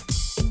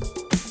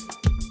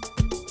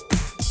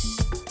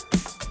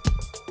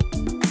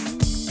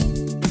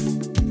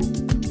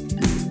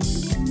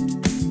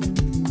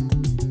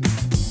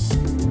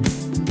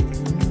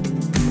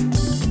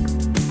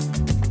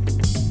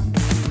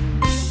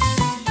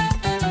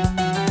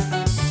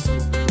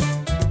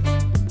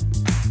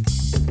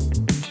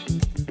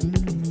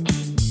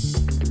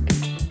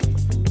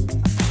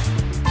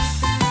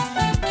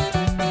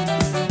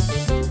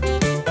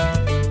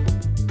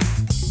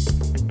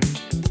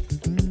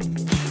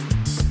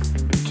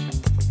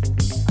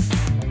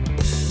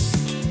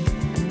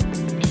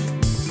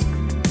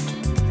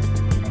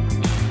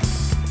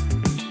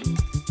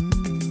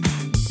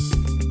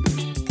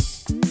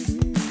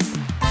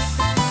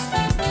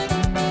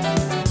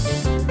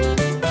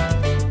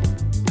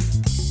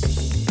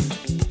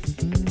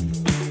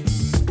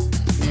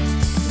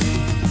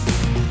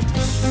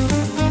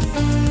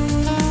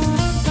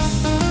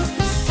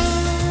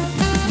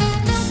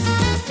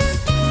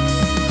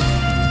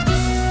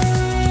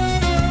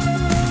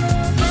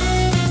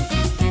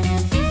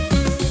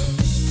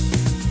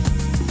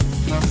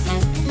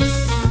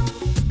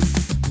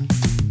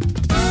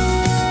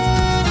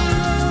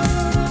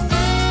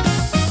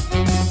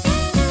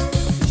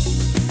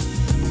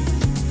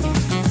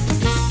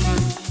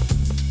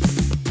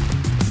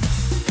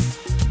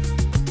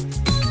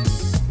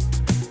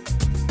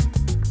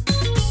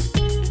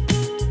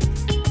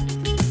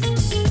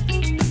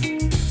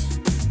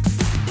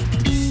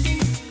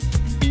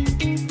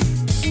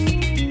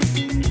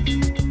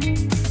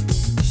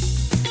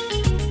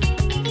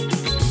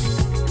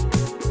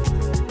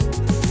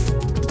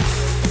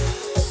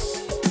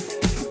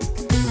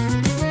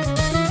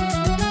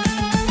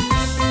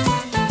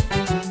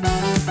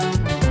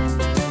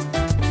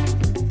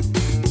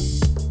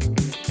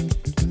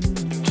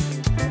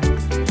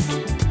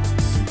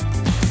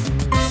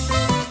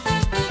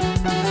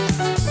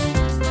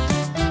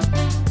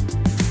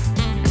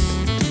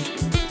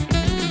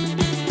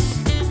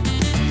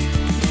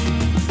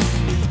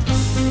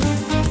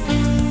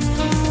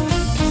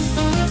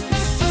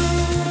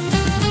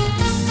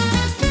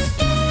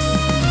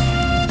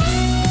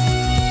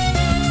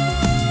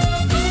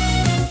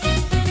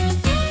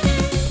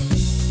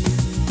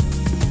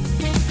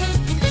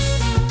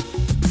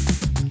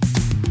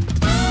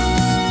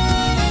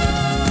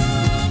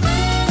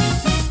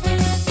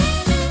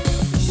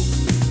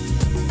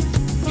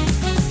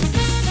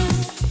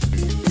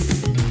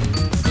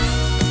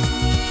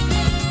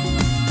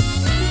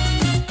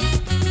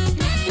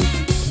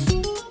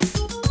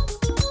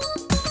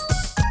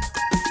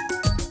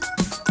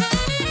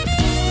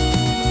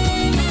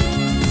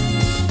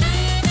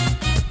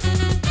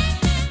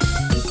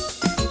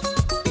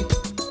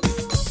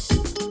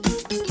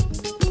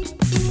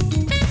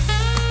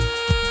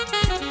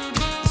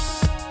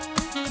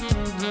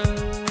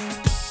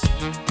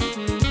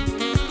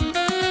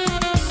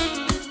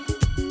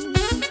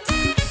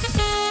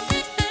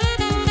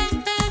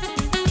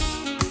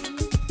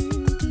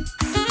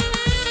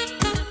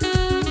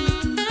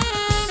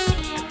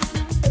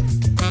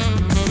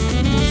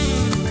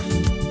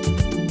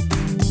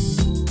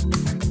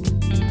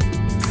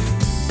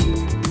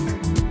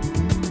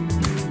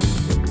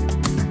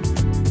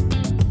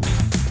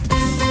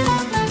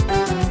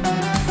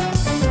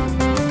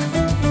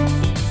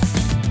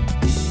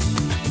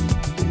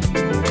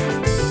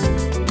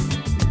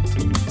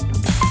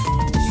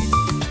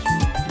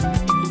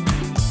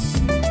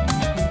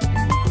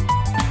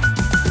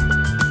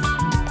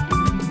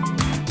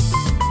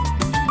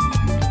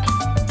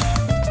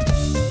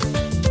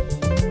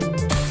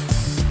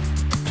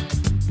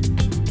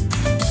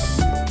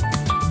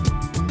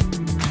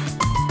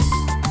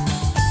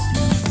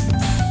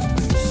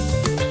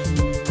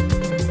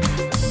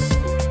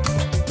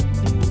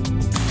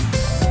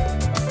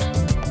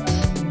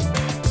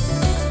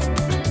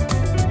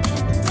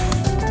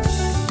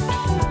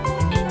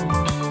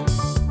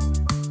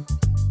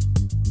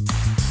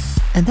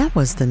 And that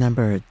was the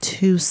number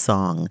 2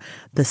 song,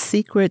 The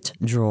Secret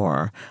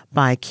Drawer,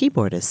 by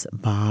keyboardist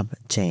Bob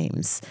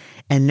James.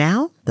 And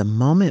now, the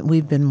moment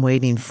we've been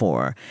waiting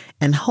for,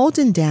 and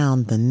holding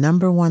down the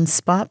number 1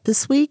 spot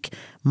this week,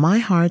 My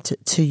Heart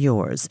to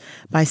Yours,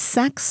 by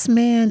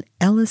saxman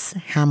Ellis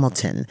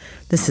Hamilton.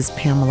 This is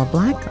Pamela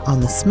Black on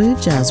the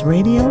Smooth Jazz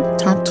Radio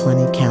Top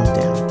 20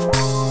 Countdown.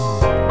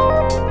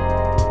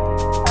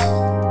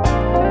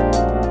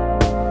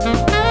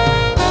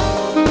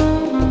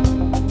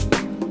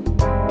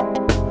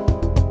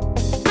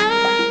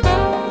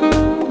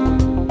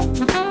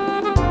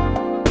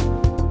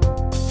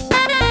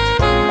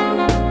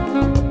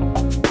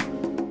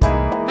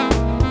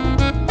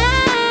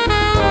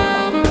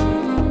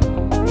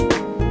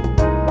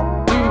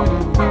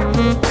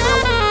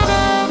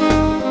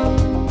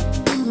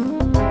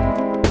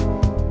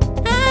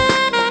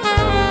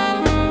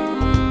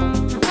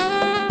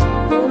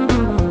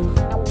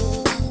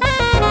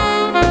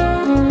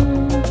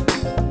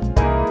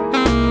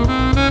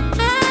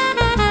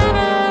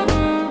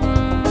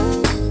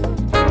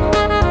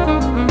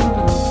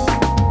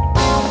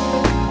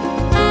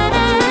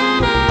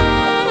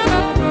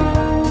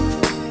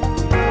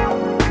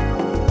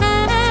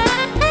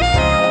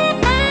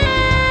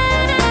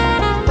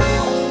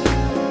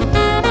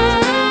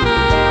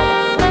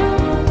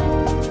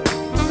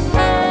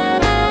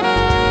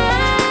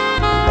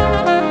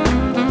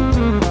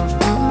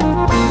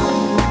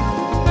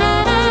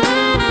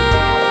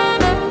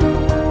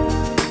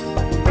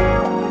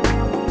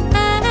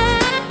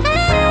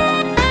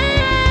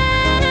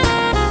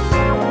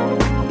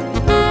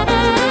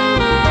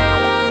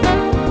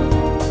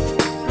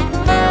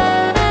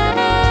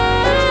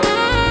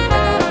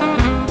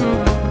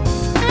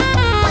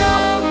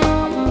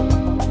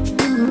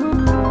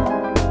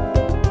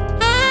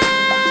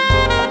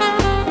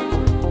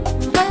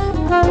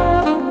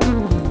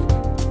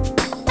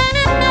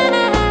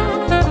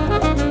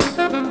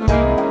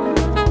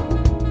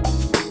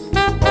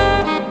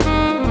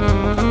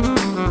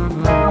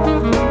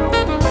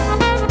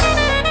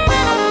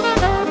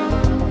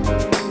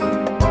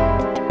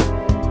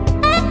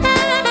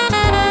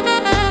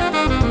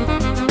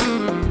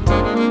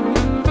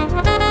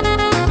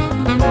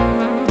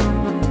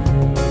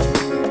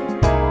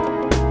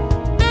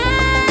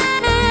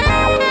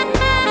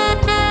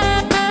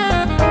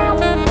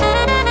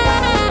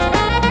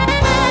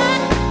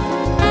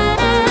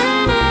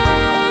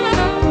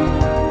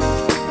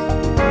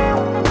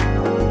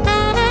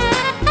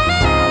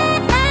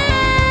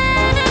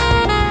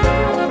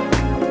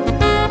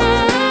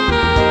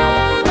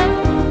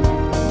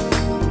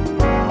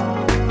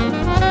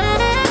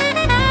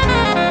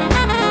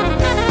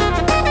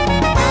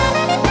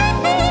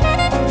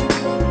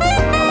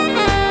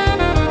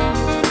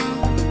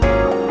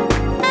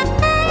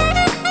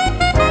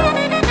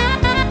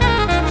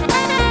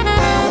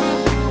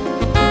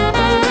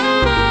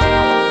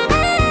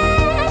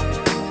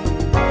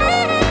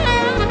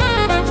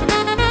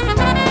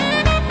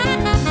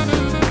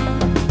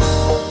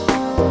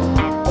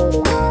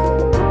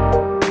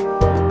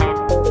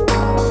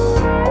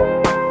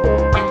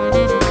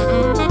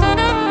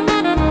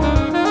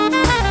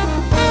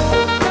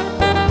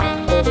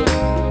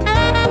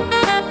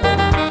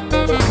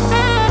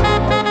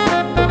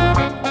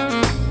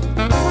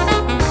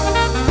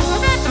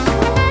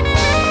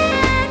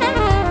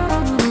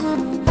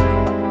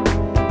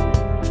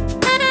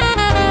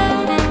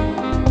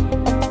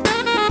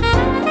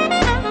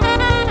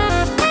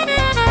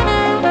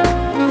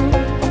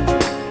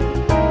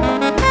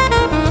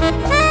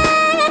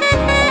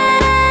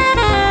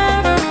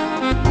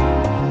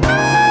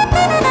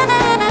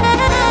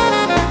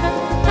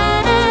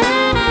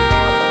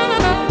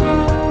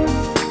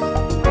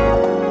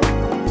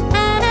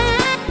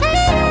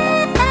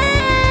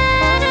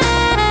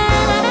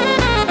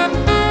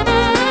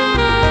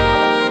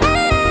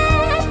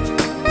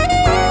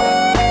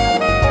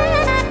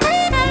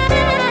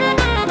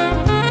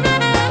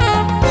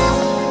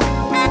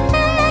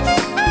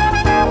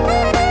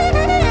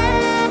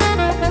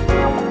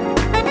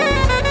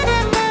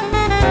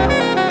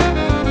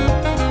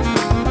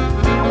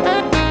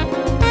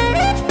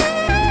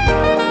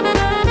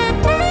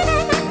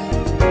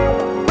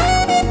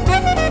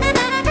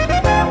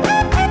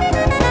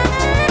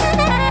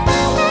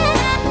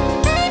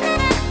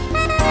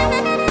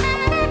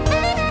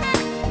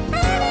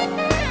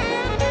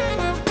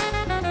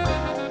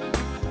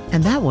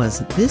 And that was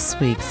this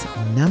week's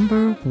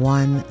number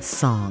 1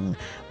 song,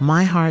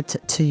 My Heart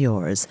to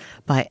Yours,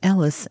 by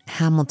Ellis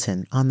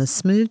Hamilton on the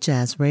Smooth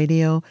Jazz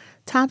Radio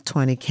Top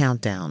 20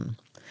 Countdown.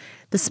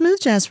 The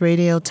Smooth Jazz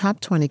Radio Top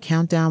 20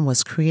 Countdown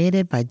was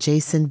created by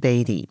Jason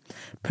Beatty,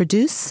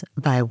 produced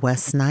by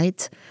Wes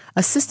Knight,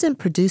 assistant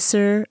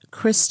producer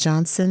Chris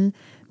Johnson,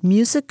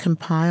 music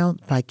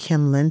compiled by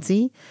Kim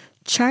Lindsay,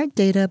 chart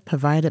data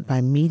provided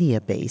by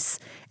Mediabase,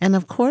 and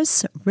of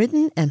course,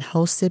 written and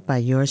hosted by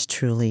yours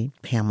truly,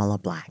 Pamela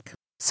Black.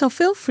 So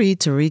feel free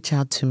to reach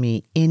out to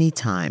me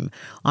anytime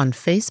on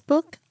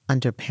Facebook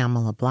under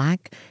Pamela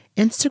Black,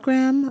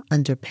 Instagram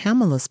under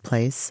Pamela's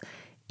Place,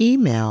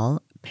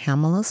 email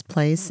Pamela's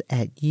Place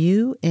at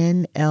unlv.edu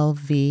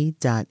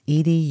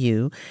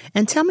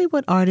and tell me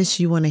what artists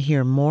you want to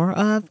hear more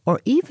of or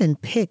even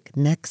pick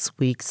next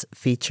week's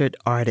featured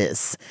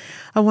artists.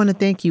 I want to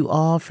thank you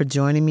all for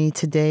joining me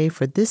today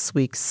for this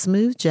week's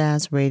Smooth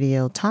Jazz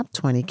Radio Top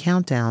 20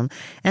 Countdown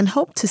and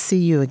hope to see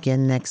you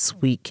again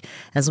next week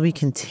as we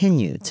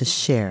continue to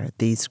share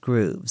these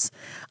grooves.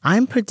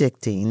 I'm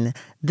predicting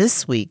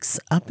this week's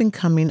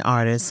up-and-coming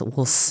artists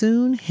will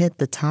soon hit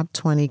the top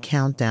 20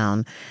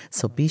 countdown,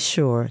 so be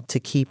sure to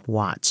keep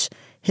watch.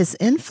 His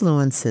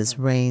influences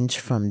range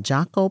from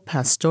Jaco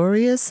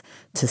Pastorius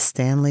to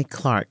Stanley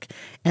Clarke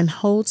and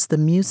holds the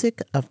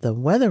music of the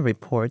Weather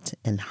Report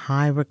in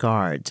high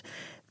regard.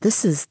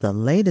 This is the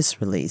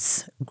latest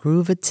release,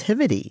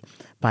 Groovativity,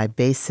 by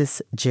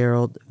bassist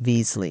Gerald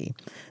Veasley.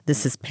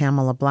 This is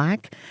Pamela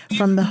Black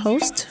from the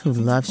host who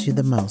loves you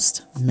the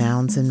most,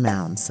 Mounds and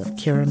Mounds of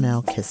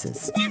Caramel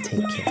Kisses.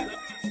 Take care.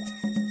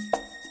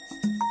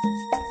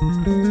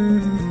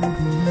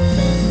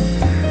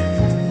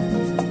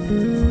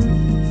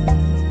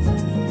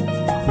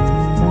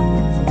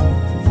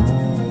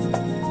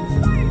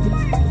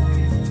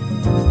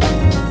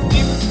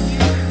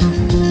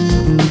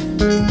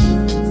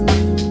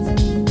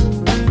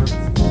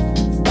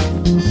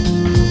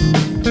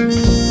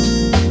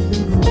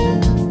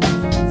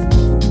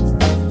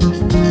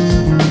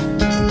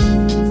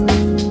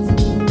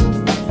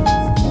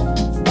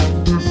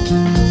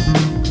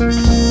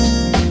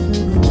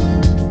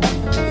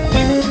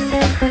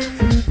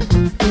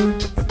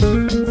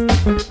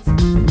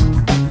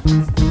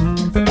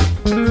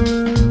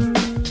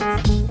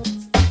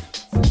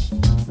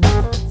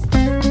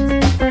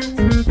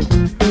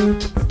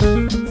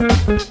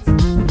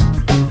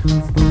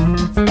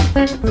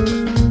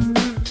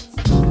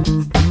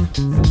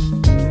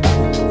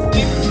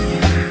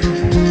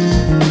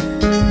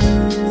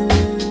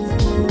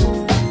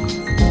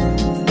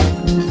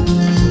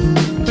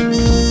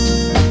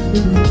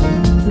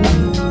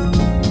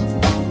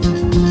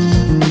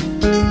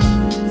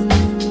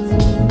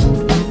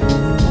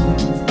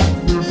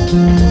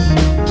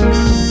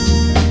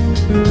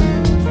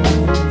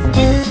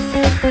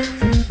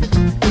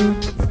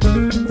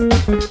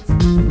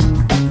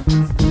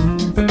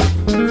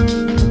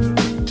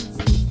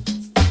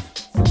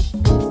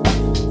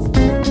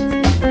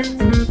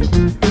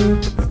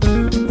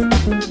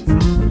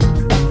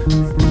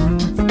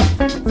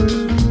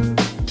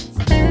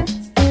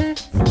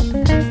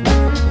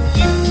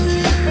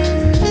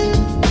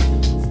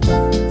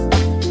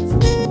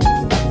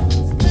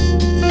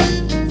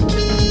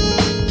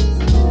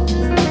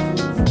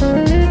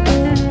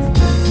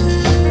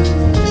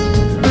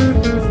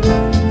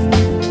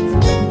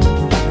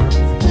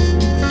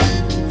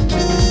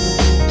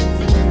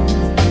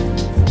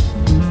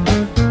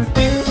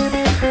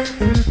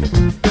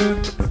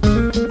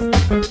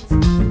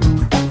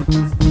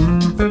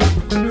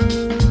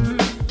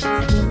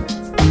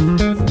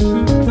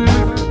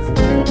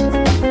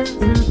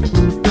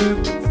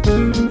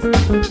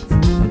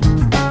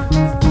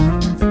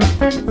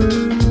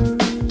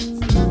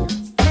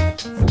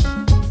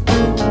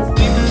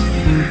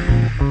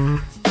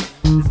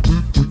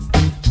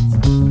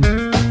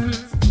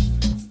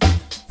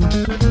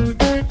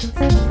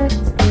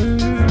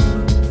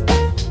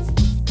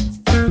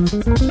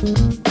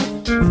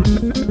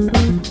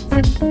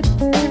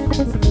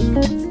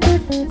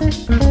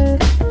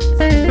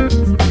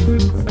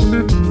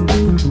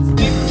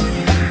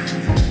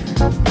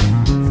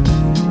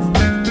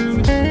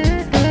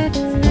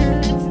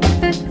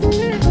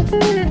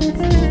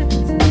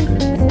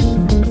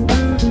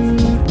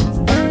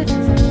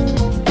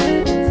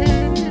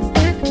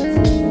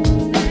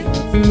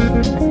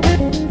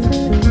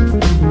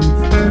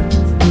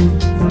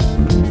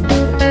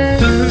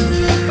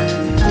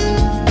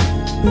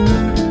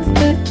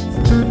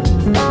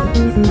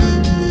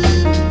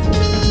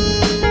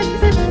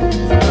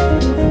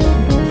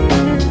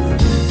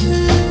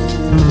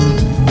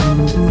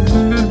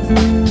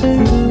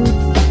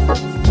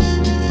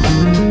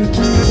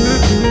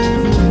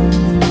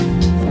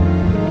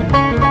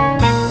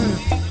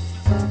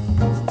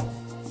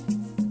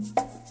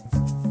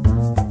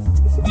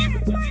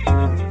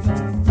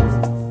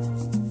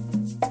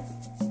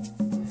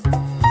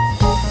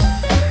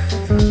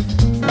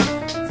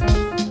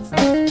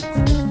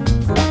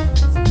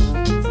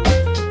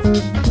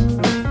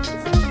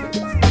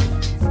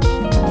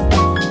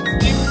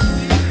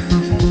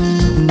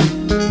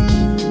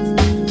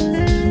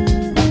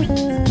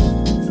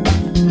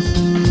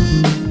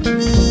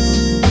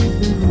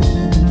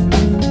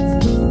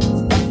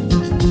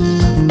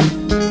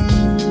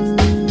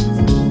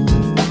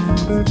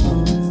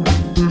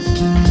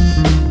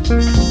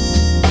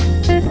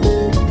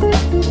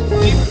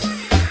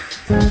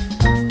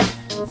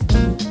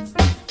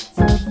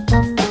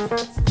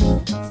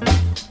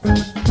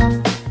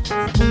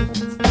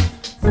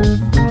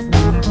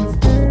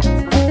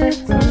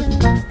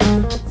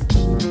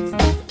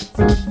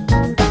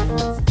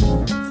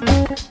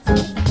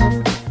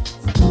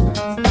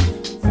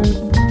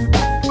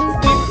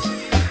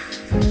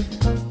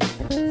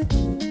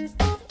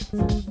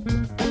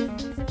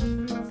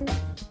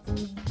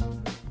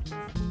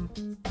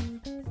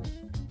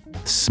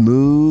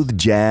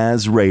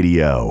 Jazz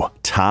Radio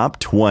Top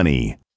 20.